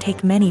that it can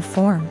take many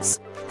forms.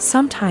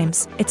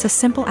 Sometimes, it's a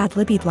simple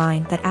ad-libbed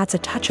line that adds a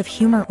touch of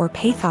humor or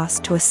pathos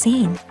to a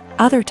scene.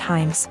 Other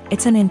times,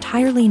 it's an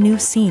entirely new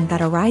scene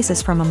that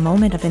arises from a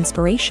moment of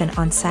inspiration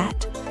on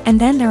set.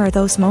 And then there are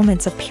those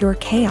moments of pure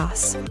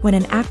chaos, when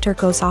an actor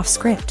goes off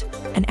script,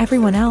 and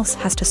everyone else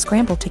has to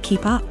scramble to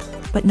keep up.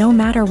 But no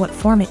matter what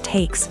form it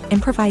takes,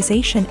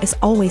 improvisation is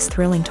always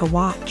thrilling to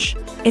watch.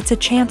 It's a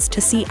chance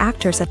to see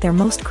actors at their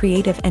most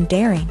creative and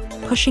daring,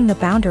 pushing the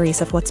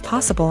boundaries of what's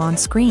possible on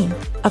screen.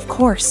 Of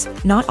course,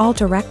 not all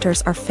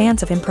directors are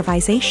fans of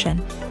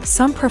improvisation.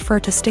 Some prefer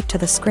to stick to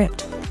the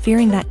script,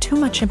 fearing that too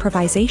much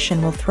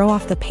improvisation will throw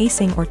off the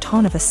pacing or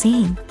tone of a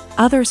scene.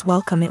 Others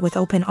welcome it with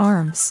open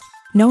arms,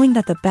 knowing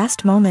that the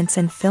best moments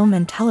in film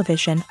and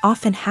television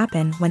often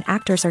happen when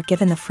actors are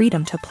given the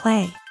freedom to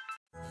play.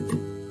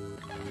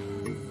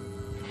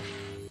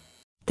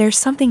 There's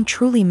something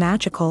truly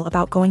magical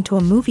about going to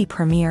a movie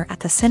premiere at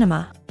the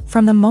cinema.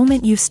 From the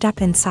moment you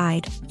step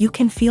inside, you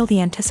can feel the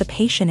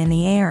anticipation in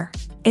the air.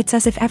 It's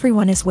as if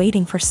everyone is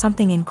waiting for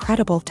something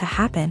incredible to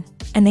happen,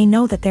 and they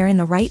know that they're in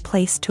the right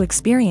place to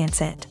experience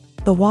it.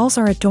 The walls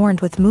are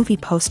adorned with movie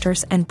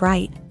posters and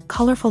bright,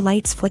 colorful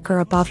lights flicker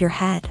above your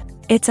head.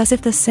 It's as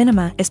if the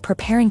cinema is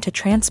preparing to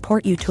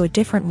transport you to a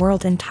different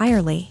world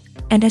entirely.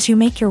 And as you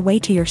make your way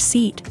to your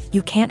seat,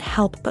 you can't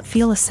help but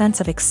feel a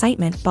sense of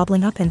excitement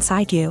bubbling up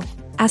inside you.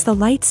 As the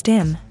lights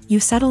dim, you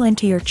settle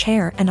into your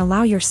chair and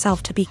allow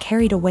yourself to be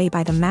carried away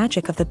by the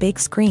magic of the big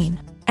screen.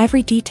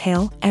 Every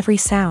detail, every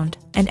sound,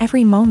 and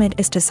every moment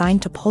is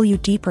designed to pull you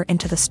deeper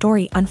into the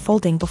story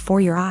unfolding before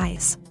your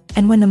eyes.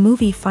 And when the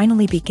movie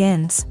finally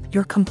begins,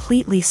 you're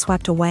completely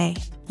swept away.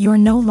 You're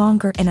no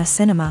longer in a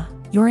cinema,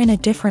 you're in a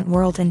different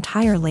world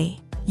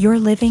entirely. You're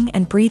living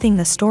and breathing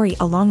the story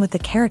along with the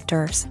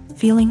characters,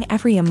 feeling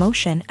every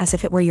emotion as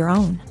if it were your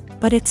own.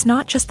 But it's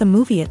not just the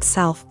movie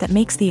itself that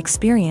makes the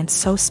experience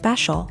so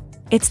special.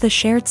 It's the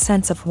shared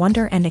sense of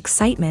wonder and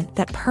excitement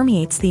that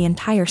permeates the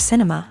entire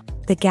cinema.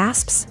 The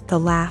gasps, the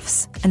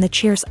laughs, and the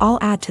cheers all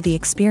add to the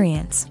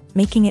experience,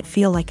 making it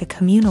feel like a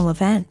communal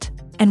event.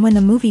 And when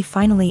the movie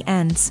finally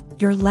ends,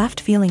 you're left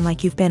feeling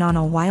like you've been on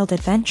a wild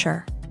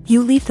adventure.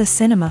 You leave the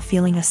cinema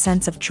feeling a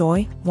sense of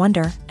joy,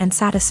 wonder, and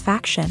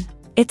satisfaction.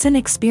 It's an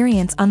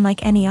experience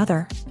unlike any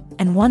other,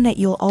 and one that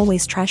you'll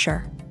always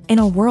treasure. In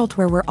a world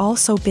where we're all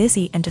so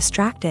busy and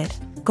distracted,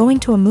 going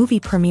to a movie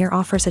premiere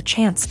offers a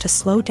chance to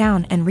slow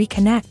down and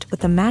reconnect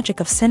with the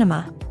magic of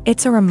cinema.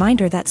 It's a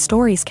reminder that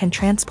stories can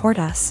transport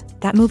us,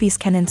 that movies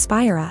can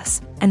inspire us,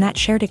 and that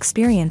shared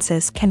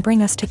experiences can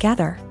bring us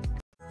together.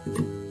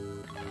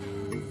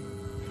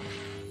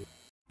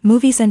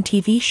 Movies and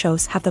TV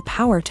shows have the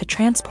power to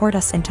transport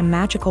us into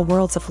magical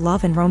worlds of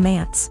love and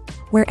romance,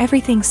 where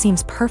everything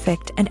seems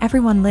perfect and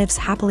everyone lives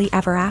happily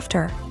ever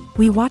after.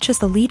 We watch as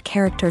the lead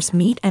characters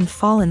meet and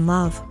fall in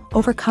love,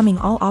 overcoming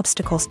all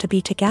obstacles to be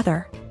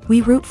together.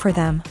 We root for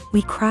them,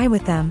 we cry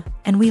with them,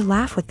 and we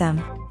laugh with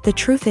them. The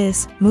truth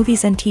is,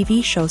 movies and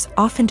TV shows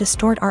often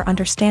distort our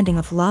understanding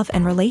of love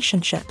and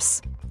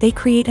relationships. They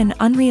create an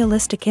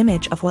unrealistic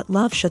image of what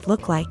love should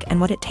look like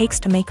and what it takes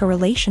to make a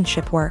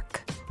relationship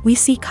work. We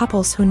see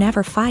couples who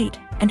never fight,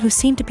 and who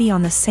seem to be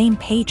on the same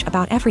page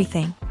about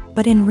everything.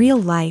 But in real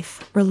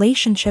life,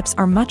 relationships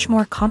are much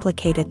more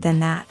complicated than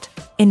that.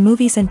 In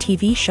movies and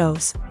TV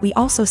shows, we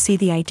also see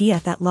the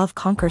idea that love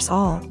conquers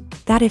all.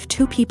 That if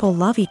two people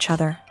love each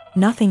other,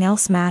 nothing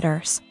else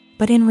matters.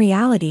 But in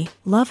reality,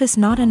 love is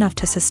not enough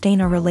to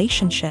sustain a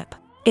relationship.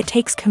 It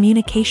takes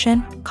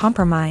communication,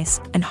 compromise,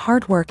 and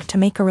hard work to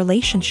make a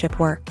relationship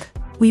work.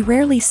 We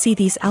rarely see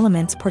these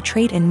elements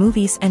portrayed in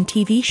movies and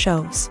TV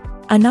shows.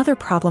 Another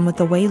problem with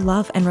the way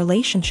love and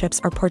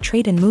relationships are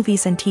portrayed in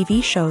movies and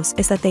TV shows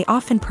is that they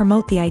often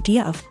promote the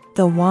idea of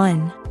the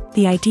one.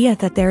 The idea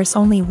that there is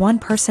only one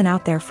person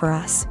out there for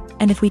us,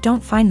 and if we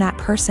don't find that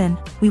person,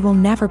 we will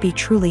never be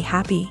truly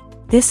happy.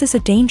 This is a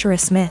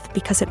dangerous myth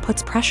because it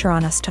puts pressure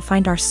on us to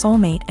find our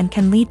soulmate and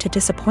can lead to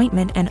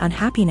disappointment and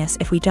unhappiness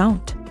if we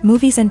don't.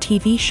 Movies and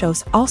TV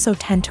shows also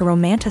tend to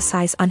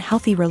romanticize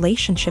unhealthy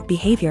relationship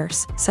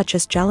behaviors, such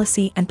as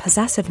jealousy and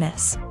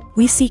possessiveness.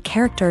 We see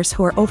characters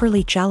who are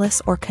overly jealous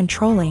or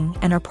controlling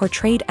and are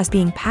portrayed as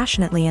being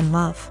passionately in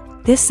love.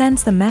 This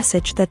sends the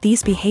message that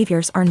these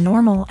behaviors are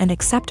normal and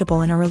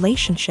acceptable in a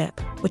relationship,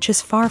 which is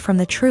far from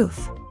the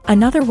truth.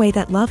 Another way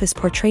that love is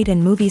portrayed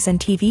in movies and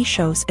TV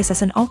shows is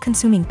as an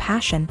all-consuming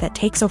passion that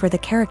takes over the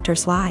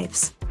characters'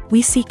 lives.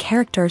 We see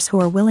characters who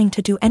are willing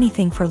to do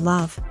anything for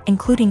love,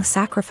 including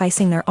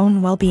sacrificing their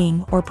own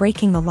well-being or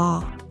breaking the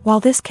law.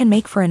 While this can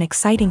make for an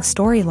exciting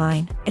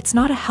storyline, it's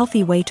not a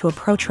healthy way to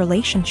approach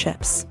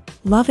relationships.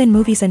 Love in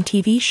movies and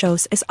TV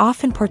shows is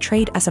often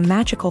portrayed as a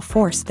magical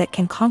force that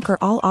can conquer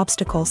all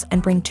obstacles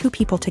and bring two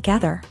people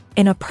together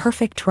in a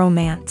perfect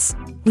romance.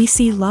 We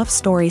see love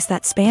stories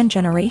that span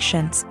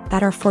generations,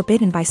 that are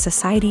forbidden by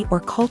society or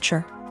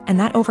culture, and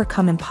that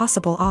overcome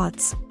impossible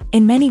odds.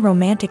 In many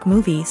romantic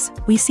movies,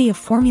 we see a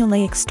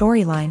formulaic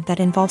storyline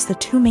that involves the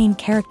two main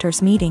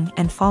characters meeting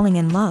and falling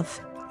in love,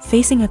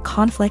 facing a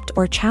conflict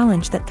or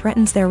challenge that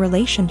threatens their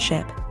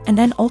relationship, and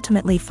then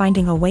ultimately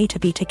finding a way to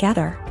be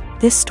together.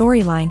 This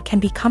storyline can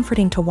be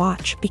comforting to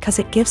watch because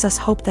it gives us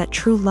hope that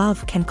true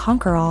love can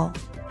conquer all.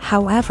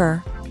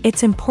 However,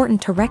 it's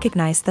important to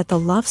recognize that the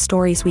love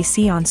stories we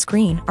see on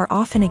screen are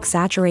often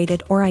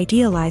exaggerated or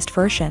idealized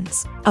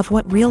versions of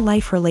what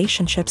real-life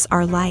relationships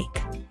are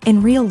like.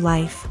 In real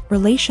life,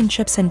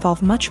 relationships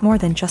involve much more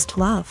than just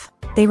love.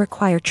 They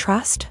require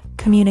trust,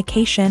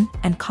 communication,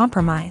 and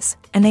compromise,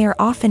 and they are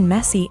often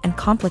messy and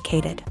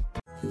complicated.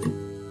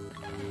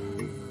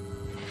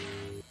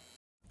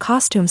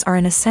 Costumes are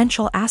an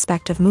essential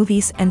aspect of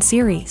movies and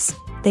series.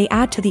 They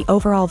add to the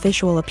overall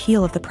visual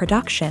appeal of the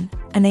production,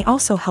 and they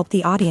also help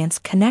the audience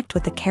connect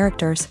with the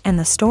characters and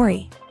the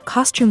story.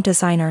 Costume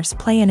designers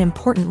play an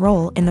important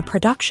role in the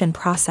production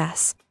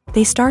process.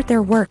 They start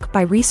their work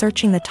by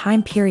researching the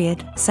time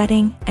period,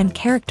 setting, and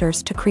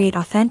characters to create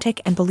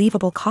authentic and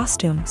believable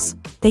costumes.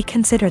 They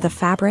consider the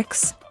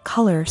fabrics,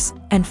 colors,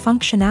 and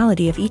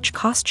functionality of each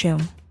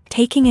costume.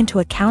 taking into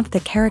account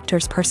the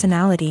character's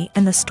personality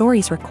and the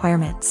story's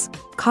requirements.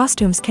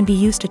 Costumes can be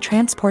used to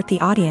transport the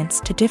audience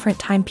to different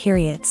time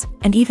periods,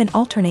 and even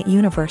alternate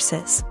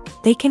universes.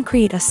 They can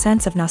create a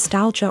sense of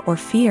nostalgia or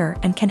fear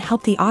and can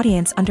help the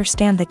audience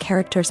understand the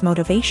character's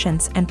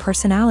motivations and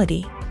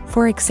personality.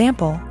 For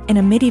example, in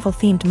a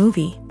medieval-themed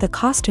movie, the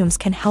costumes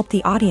can help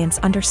the audience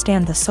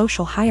understand the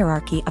social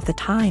hierarchy of the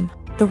time.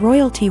 The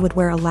royalty would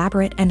wear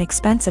elaborate and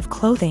expensive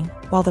clothing,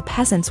 while the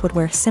peasants would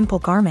wear simple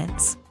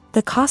garments.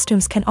 The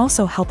costumes can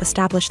also help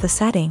establish the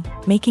setting,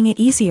 making it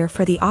easier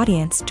for the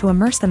audience to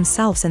immerse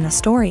themselves in the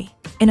story.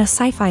 In a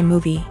sci-fi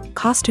movie,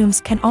 costumes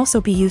can also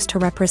be used to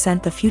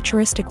represent the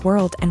futuristic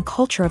world and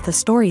culture of the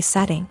story's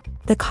setting.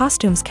 The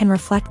costumes can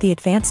reflect the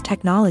advanced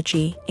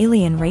technology,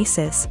 alien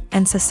races,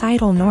 and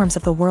societal norms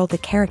of the world the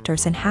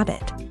characters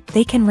inhabit.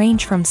 They can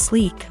range from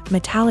sleek,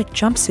 metallic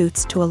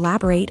jumpsuits to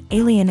elaborate,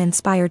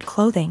 alien-inspired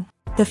clothing.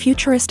 The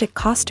futuristic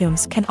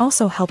costumes can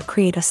also help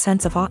create a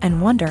sense of awe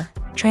and wonder,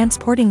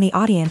 transporting the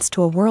audience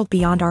to a world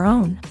beyond our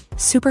own.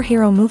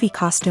 Superhero movie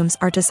costumes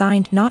are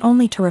designed not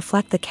only to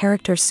reflect the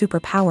character's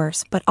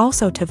superpowers but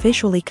also to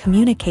visually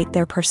communicate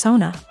their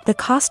persona. The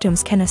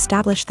costumes can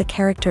establish the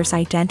character's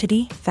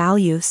identity,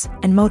 values,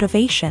 and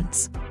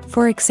motivations.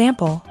 For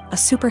example, a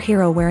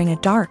superhero wearing a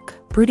dark,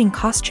 brooding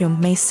costume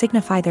may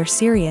signify their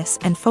serious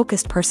and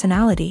focused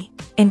personality.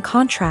 In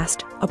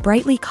contrast, a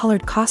brightly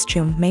colored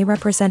costume may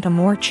represent a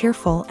more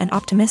cheerful and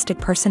optimistic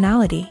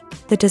personality.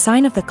 The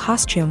design of the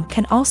costume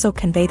can also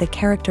convey the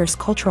character's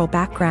cultural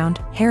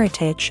background,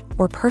 heritage,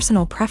 or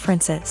personal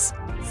preferences.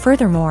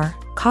 Furthermore,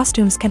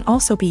 costumes can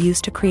also be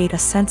used to create a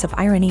sense of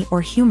irony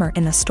or humor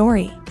in the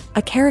story.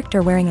 A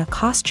character wearing a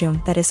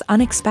costume that is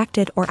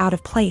unexpected or out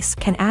of place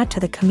can add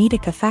to the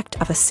comedic effect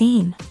of a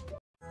scene.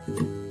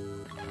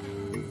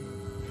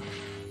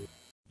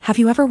 Have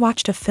you ever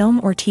watched a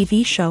film or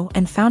TV show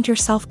and found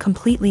yourself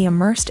completely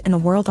immersed in the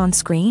world on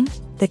screen?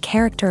 The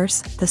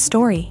characters, the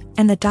story,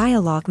 and the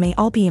dialogue may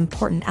all be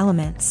important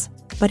elements,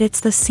 but it's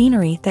the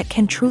scenery that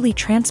can truly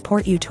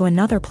transport you to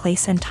another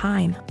place and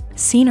time.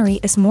 Scenery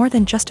is more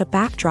than just a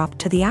backdrop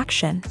to the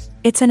action.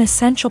 It's an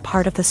essential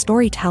part of the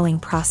storytelling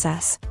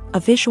process, a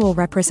visual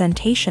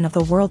representation of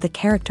the world the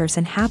characters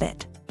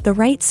inhabit. The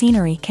right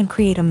scenery can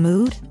create a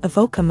mood,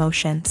 evoke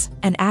emotions,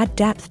 and add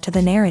depth to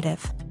the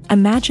narrative.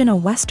 Imagine a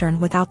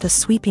Western without the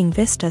sweeping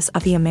vistas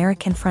of the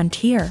American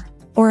frontier,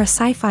 or a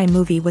sci-fi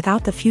movie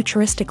without the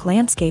futuristic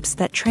landscapes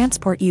that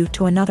transport you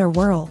to another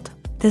world.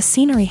 The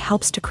scenery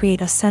helps to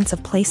create a sense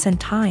of place and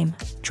time,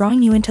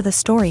 drawing you into the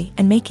story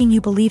and making you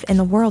believe in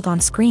the world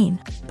on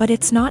screen. But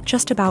it's not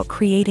just about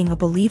creating a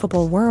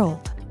believable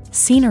world.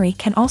 Scenery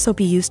can also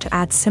be used to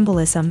add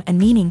symbolism and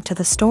meaning to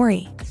the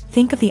story.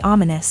 Think of the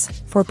ominous,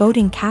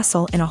 foreboding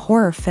castle in a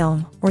horror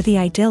film, or the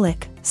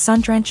idyllic,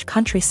 sun-drenched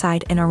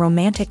countryside in a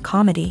romantic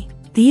comedy.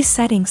 These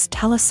settings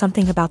tell us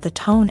something about the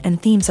tone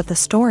and themes of the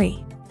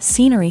story.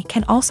 Scenery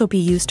can also be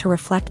used to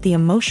reflect the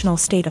emotional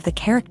state of the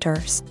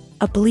characters.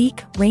 A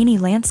bleak, rainy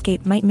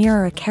landscape might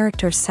mirror a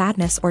character's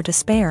sadness or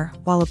despair,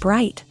 while a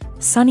bright,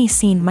 sunny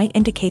scene might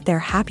indicate their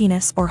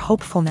happiness or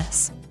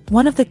hopefulness.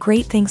 One of the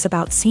great things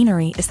about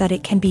scenery is that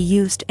it can be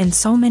used in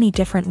so many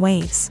different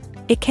ways.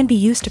 It can be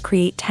used to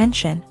create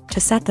tension, to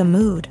set the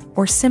mood,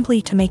 or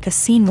simply to make a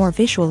scene more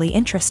visually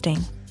interesting.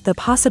 The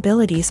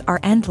possibilities are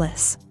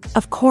endless.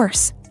 Of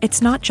course,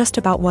 it's not just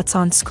about what's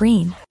on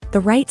screen. The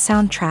right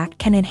soundtrack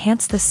can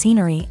enhance the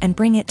scenery and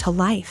bring it to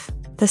life.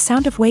 The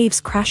sound of waves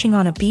crashing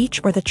on a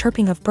beach or the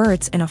chirping of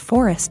birds in a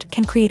forest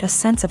can create a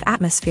sense of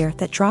atmosphere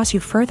that draws you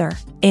further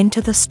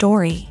into the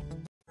story.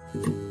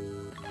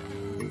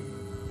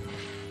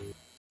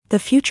 The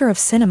future of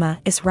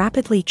cinema is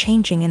rapidly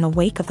changing in the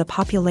wake of the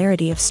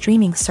popularity of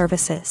streaming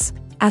services.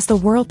 As the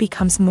world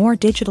becomes more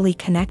digitally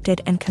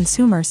connected and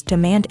consumers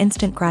demand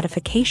instant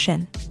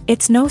gratification,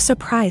 it's no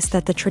surprise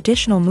that the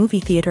traditional movie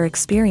theater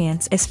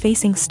experience is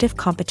facing stiff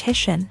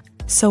competition.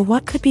 So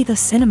what could be the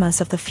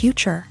cinemas of the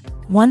future?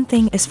 One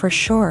thing is for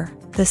sure,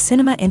 the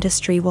cinema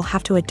industry will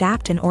have to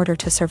adapt in order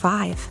to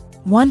survive.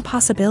 One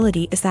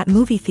possibility is that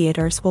movie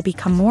theaters will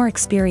become more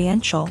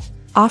experiential,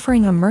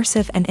 offering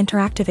immersive and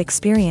interactive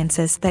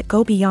experiences that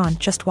go beyond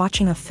just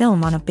watching a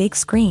film on a big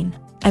screen.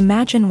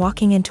 Imagine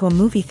walking into a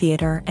movie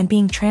theater and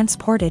being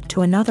transported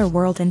to another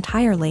world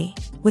entirely.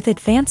 With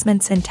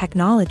advancements in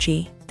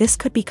technology, this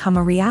could become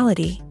a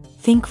reality.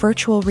 Think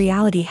virtual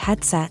reality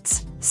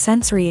headsets,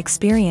 sensory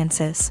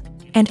experiences,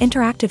 and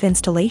interactive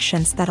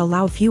installations that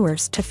allow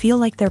viewers to feel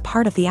like they're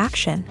part of the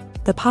action.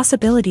 The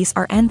possibilities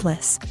are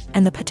endless,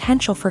 and the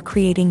potential for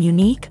creating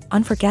unique,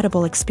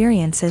 unforgettable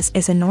experiences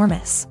is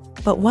enormous.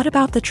 But what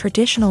about the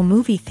traditional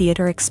movie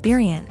theater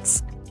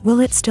experience? Will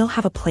it still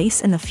have a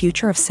place in the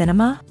future of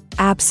cinema?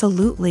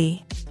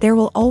 Absolutely. There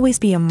will always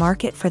be a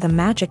market for the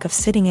magic of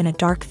sitting in a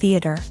dark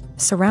theater,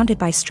 surrounded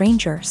by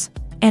strangers,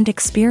 and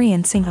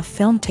experiencing a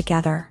film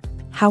together.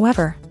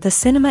 However, the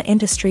cinema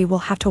industry will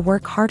have to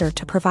work harder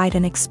to provide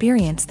an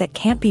experience that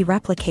can't be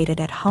replicated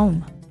at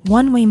home.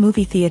 One way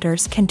movie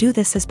theaters can do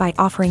this is by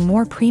offering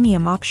more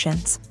premium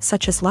options,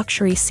 such as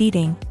luxury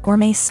seating,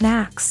 gourmet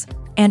snacks,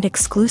 and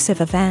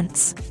exclusive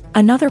events.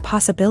 Another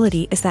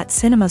possibility is that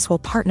cinemas will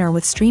partner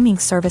with streaming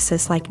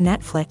services like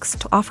Netflix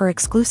to offer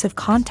exclusive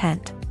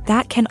content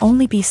that can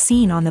only be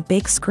seen on the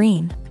big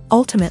screen.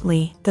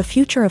 Ultimately, the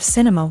future of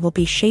cinema will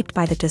be shaped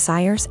by the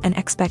desires and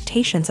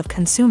expectations of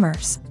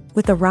consumers.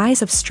 With the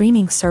rise of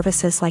streaming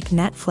services like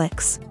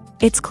Netflix,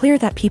 it's clear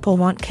that people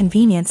want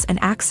convenience and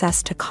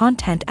access to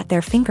content at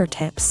their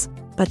fingertips.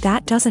 But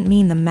that doesn't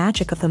mean the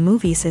magic of the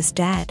movies is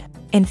dead.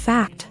 In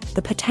fact,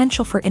 the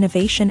potential for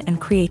innovation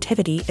and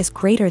creativity is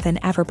greater than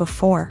ever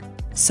before.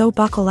 So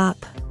buckle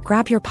up,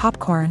 grab your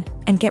popcorn,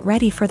 and get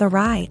ready for the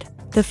ride.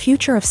 The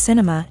future of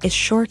cinema is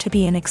sure to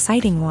be an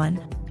exciting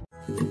one.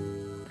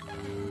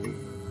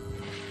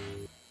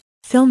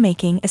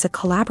 Filmmaking is a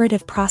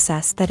collaborative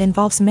process that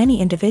involves many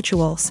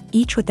individuals,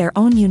 each with their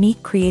own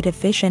unique creative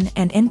vision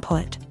and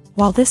input.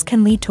 While this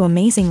can lead to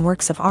amazing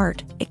works of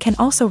art, it can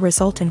also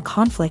result in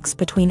conflicts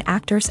between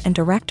actors and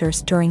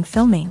directors during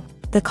filming.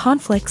 The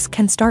conflicts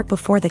can start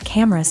before the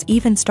cameras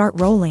even start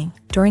rolling,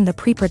 during the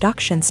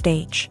pre-production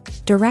stage.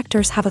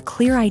 Directors have a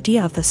clear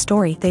idea of the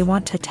story they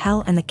want to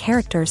tell and the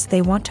characters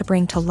they want to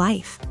bring to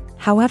life.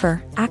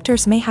 However,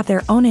 actors may have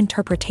their own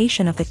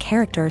interpretation of the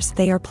characters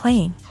they are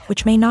playing,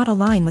 which may not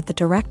align with the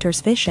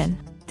director's vision.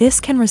 This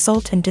can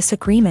result in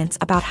disagreements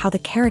about how the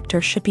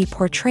characters should be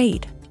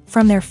portrayed,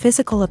 from their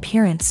physical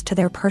appearance to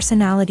their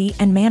personality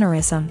and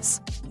mannerisms.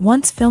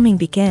 Once filming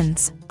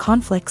begins,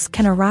 conflicts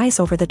can arise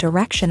over the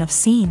direction of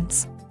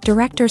scenes.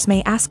 Directors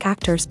may ask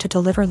actors to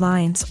deliver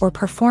lines or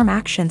perform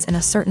actions in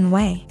a certain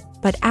way,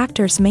 but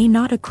actors may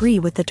not agree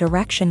with the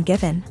direction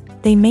given.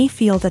 They may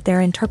feel that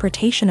their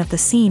interpretation of the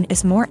scene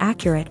is more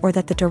accurate or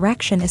that the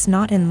direction is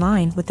not in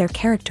line with their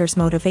character's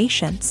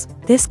motivations.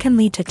 This can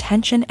lead to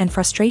tension and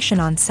frustration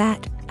on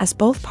set, as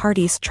both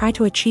parties try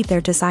to achieve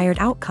their desired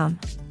outcome.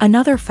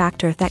 Another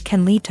factor that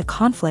can lead to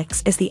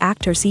conflicts is the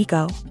actor's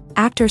ego.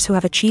 Actors who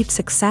have achieved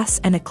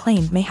success and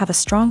acclaim may have a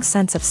strong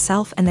sense of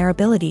self and their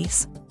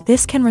abilities.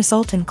 This can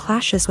result in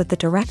clashes with the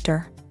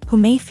director, who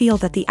may feel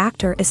that the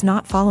actor is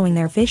not following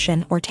their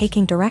vision or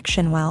taking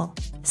direction well.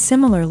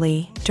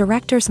 Similarly,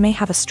 directors may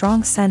have a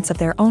strong sense of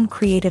their own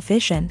creative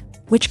vision,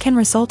 which can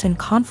result in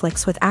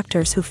conflicts with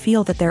actors who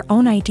feel that their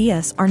own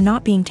ideas are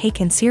not being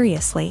taken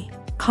seriously.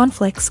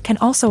 Conflicts can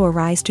also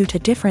arise due to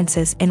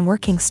differences in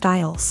working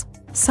styles.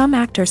 Some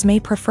actors may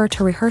prefer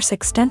to rehearse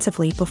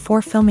extensively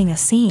before filming a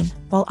scene,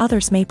 while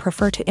others may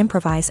prefer to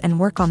improvise and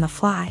work on the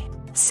fly.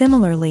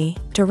 Similarly,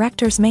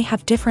 directors may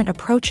have different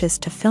approaches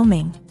to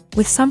filming,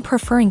 with some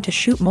preferring to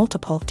shoot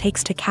multiple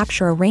takes to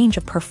capture a range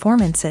of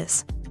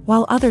performances,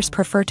 while others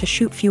prefer to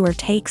shoot fewer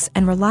takes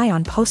and rely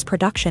on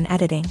post-production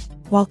editing.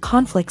 While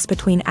conflicts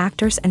between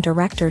actors and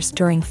directors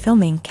during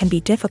filming can be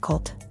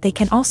difficult, they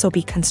can also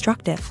be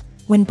constructive.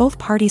 When both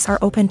parties are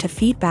open to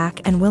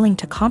feedback and willing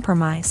to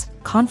compromise,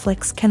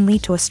 conflicts can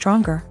lead to a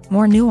stronger,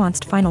 more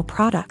nuanced final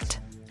product.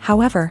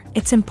 However,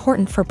 it's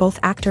important for both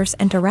actors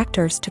and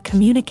directors to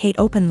communicate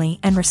openly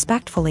and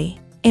respectfully,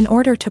 in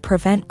order to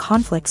prevent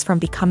conflicts from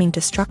becoming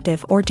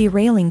destructive or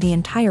derailing the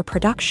entire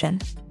production.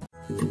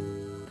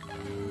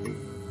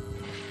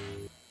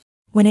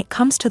 When it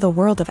comes to the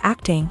world of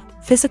acting,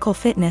 physical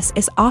fitness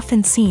is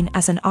often seen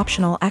as an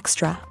optional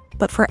extra.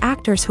 But for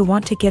actors who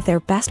want to give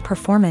their best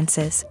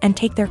performances and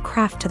take their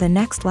craft to the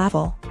next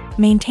level,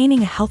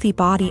 maintaining a healthy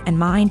body and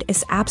mind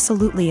is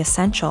absolutely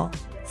essential.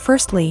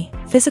 Firstly,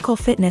 physical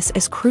fitness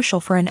is crucial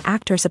for an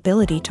actor's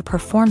ability to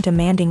perform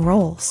demanding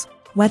roles.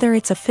 Whether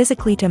it's a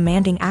physically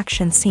demanding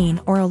action scene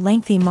or a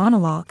lengthy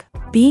monologue,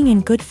 being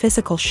in good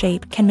physical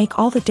shape can make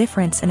all the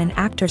difference in an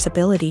actor's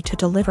ability to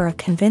deliver a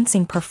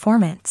convincing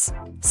performance.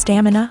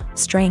 Stamina,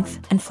 strength,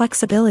 and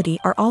flexibility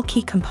are all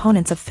key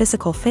components of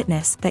physical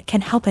fitness that can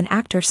help an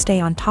actor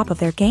stay on top of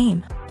their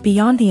game.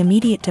 Beyond the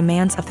immediate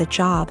demands of the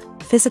job,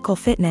 physical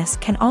fitness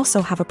can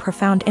also have a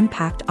profound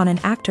impact on an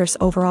actor's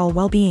overall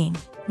well-being.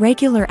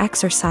 Regular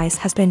exercise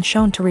has been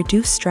shown to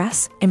reduce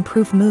stress,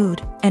 improve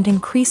mood, and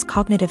increase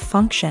cognitive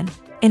function.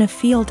 In a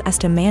field as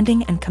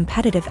demanding and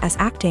competitive as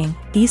acting,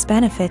 these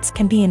benefits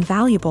can be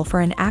invaluable for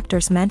an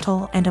actor's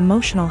mental and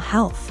emotional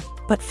health.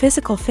 But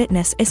physical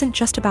fitness isn't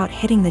just about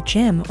hitting the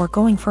gym or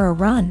going for a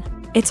run.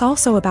 It's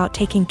also about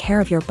taking care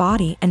of your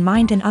body and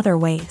mind in other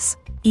ways.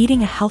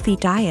 Eating a healthy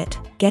diet,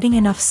 getting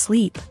enough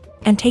sleep,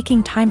 and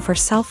taking time for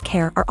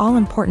self-care are all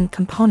important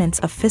components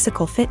of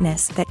physical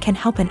fitness that can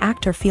help an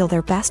actor feel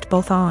their best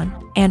both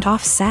on and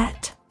off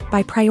set.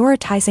 By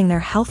prioritizing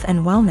their health and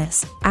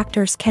wellness,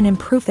 actors can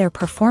improve their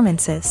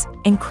performances,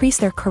 increase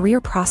their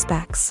career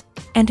prospects,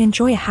 and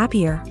enjoy a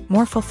happier,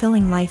 more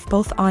fulfilling life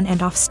both on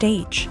and off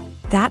stage.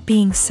 That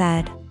being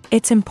said,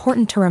 it's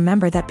important to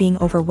remember that being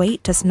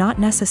overweight does not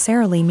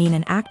necessarily mean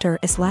an actor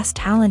is less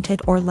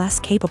talented or less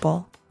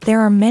capable.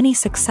 There are many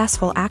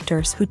successful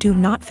actors who do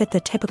not fit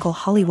the typical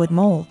Hollywood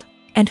mold,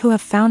 and who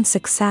have found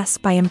success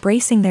by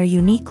embracing their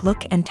unique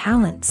look and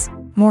talents.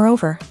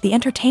 Moreover, the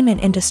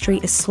entertainment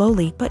industry is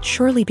slowly but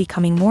surely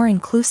becoming more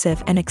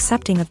inclusive and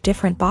accepting of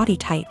different body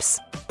types.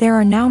 There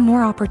are now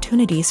more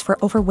opportunities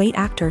for overweight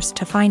actors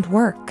to find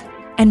work,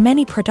 and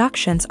many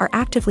productions are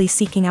actively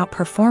seeking out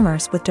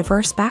performers with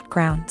diverse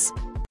backgrounds.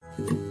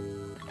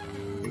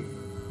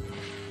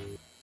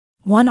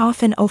 One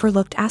often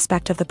overlooked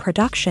aspect of the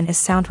production is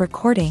sound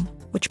recording,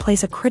 which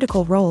plays a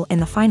critical role in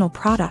the final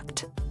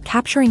product.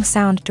 Capturing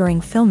sound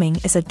during filming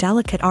is a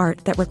delicate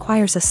art that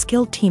requires a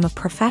skilled team of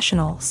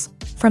professionals.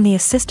 From the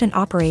assistant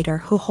operator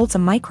who holds a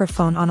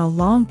microphone on a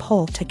long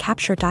pole to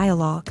capture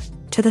dialogue,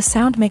 to the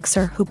sound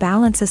mixer who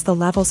balances the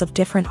levels of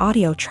different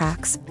audio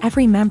tracks,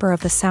 every member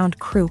of the sound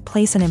crew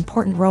plays an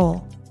important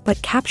role.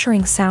 But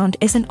capturing sound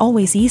isn't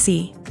always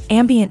easy.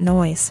 Ambient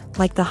noise,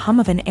 like the hum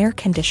of an air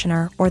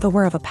conditioner or the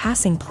whir of a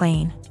passing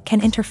plane,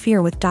 can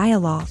interfere with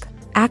dialogue.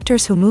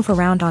 Actors who move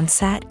around on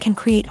set can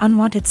create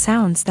unwanted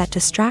sounds that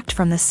distract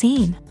from the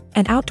scene.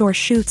 And outdoor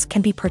shoots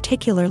can be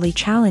particularly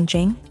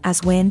challenging,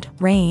 as wind,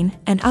 rain,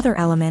 and other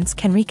elements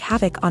can wreak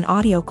havoc on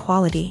audio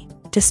quality.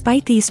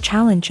 Despite these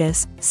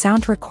challenges,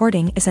 sound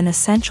recording is an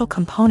essential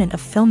component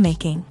of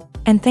filmmaking.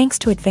 And thanks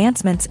to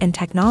advancements in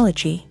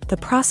technology, the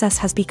process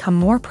has become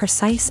more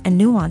precise and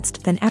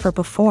nuanced than ever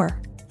before.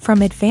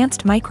 From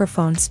advanced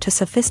microphones to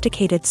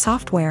sophisticated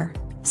software,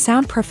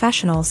 sound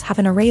professionals have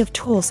an array of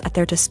tools at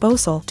their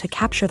disposal to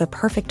capture the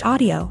perfect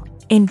audio.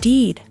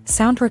 Indeed,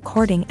 sound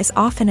recording is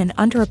often an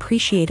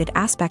underappreciated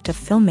aspect of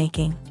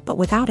filmmaking, but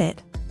without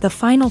it, the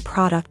final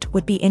product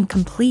would be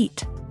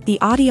incomplete. The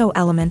audio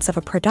elements of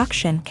a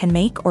production can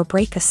make or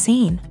break a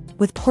scene,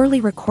 with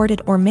poorly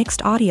recorded or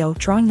mixed audio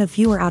drawing the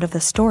viewer out of the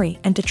story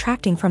and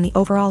detracting from the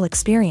overall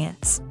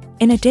experience.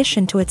 In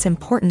addition to its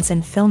importance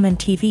in film and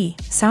TV,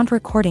 sound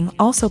recording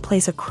also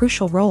plays a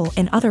crucial role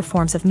in other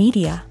forms of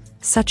media,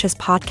 such as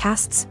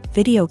podcasts,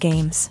 video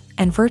games,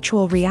 and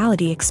virtual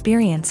reality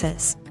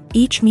experiences.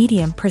 Each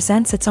medium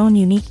presents its own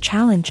unique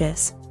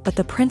challenges, but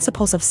the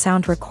principles of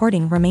sound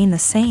recording remain the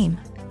same: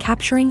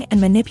 capturing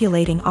and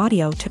manipulating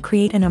audio to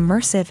create an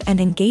immersive and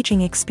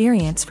engaging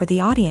experience for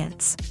the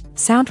audience.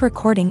 Sound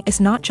recording is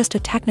not just a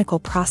technical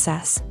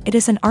process, it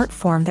is an art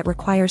form that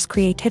requires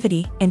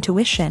creativity,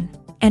 intuition,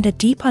 and a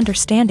deep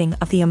understanding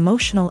of the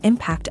emotional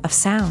impact of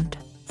sound.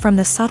 From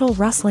the subtle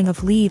rustling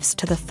of leaves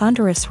to the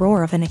thunderous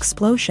roar of an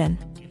explosion,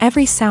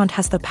 every sound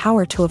has the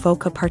power to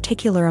evoke a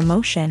particular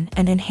emotion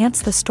and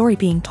enhance the story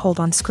being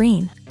told on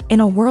screen. In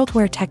a world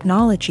where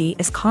technology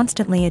is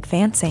constantly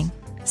advancing,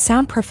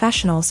 sound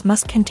professionals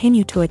must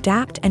continue to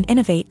adapt and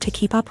innovate to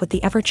keep up with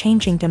the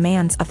ever-changing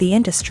demands of the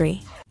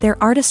industry.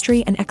 Their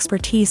artistry and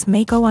expertise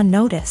may go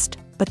unnoticed,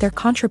 but their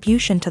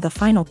contribution to the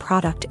final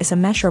product is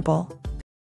immeasurable.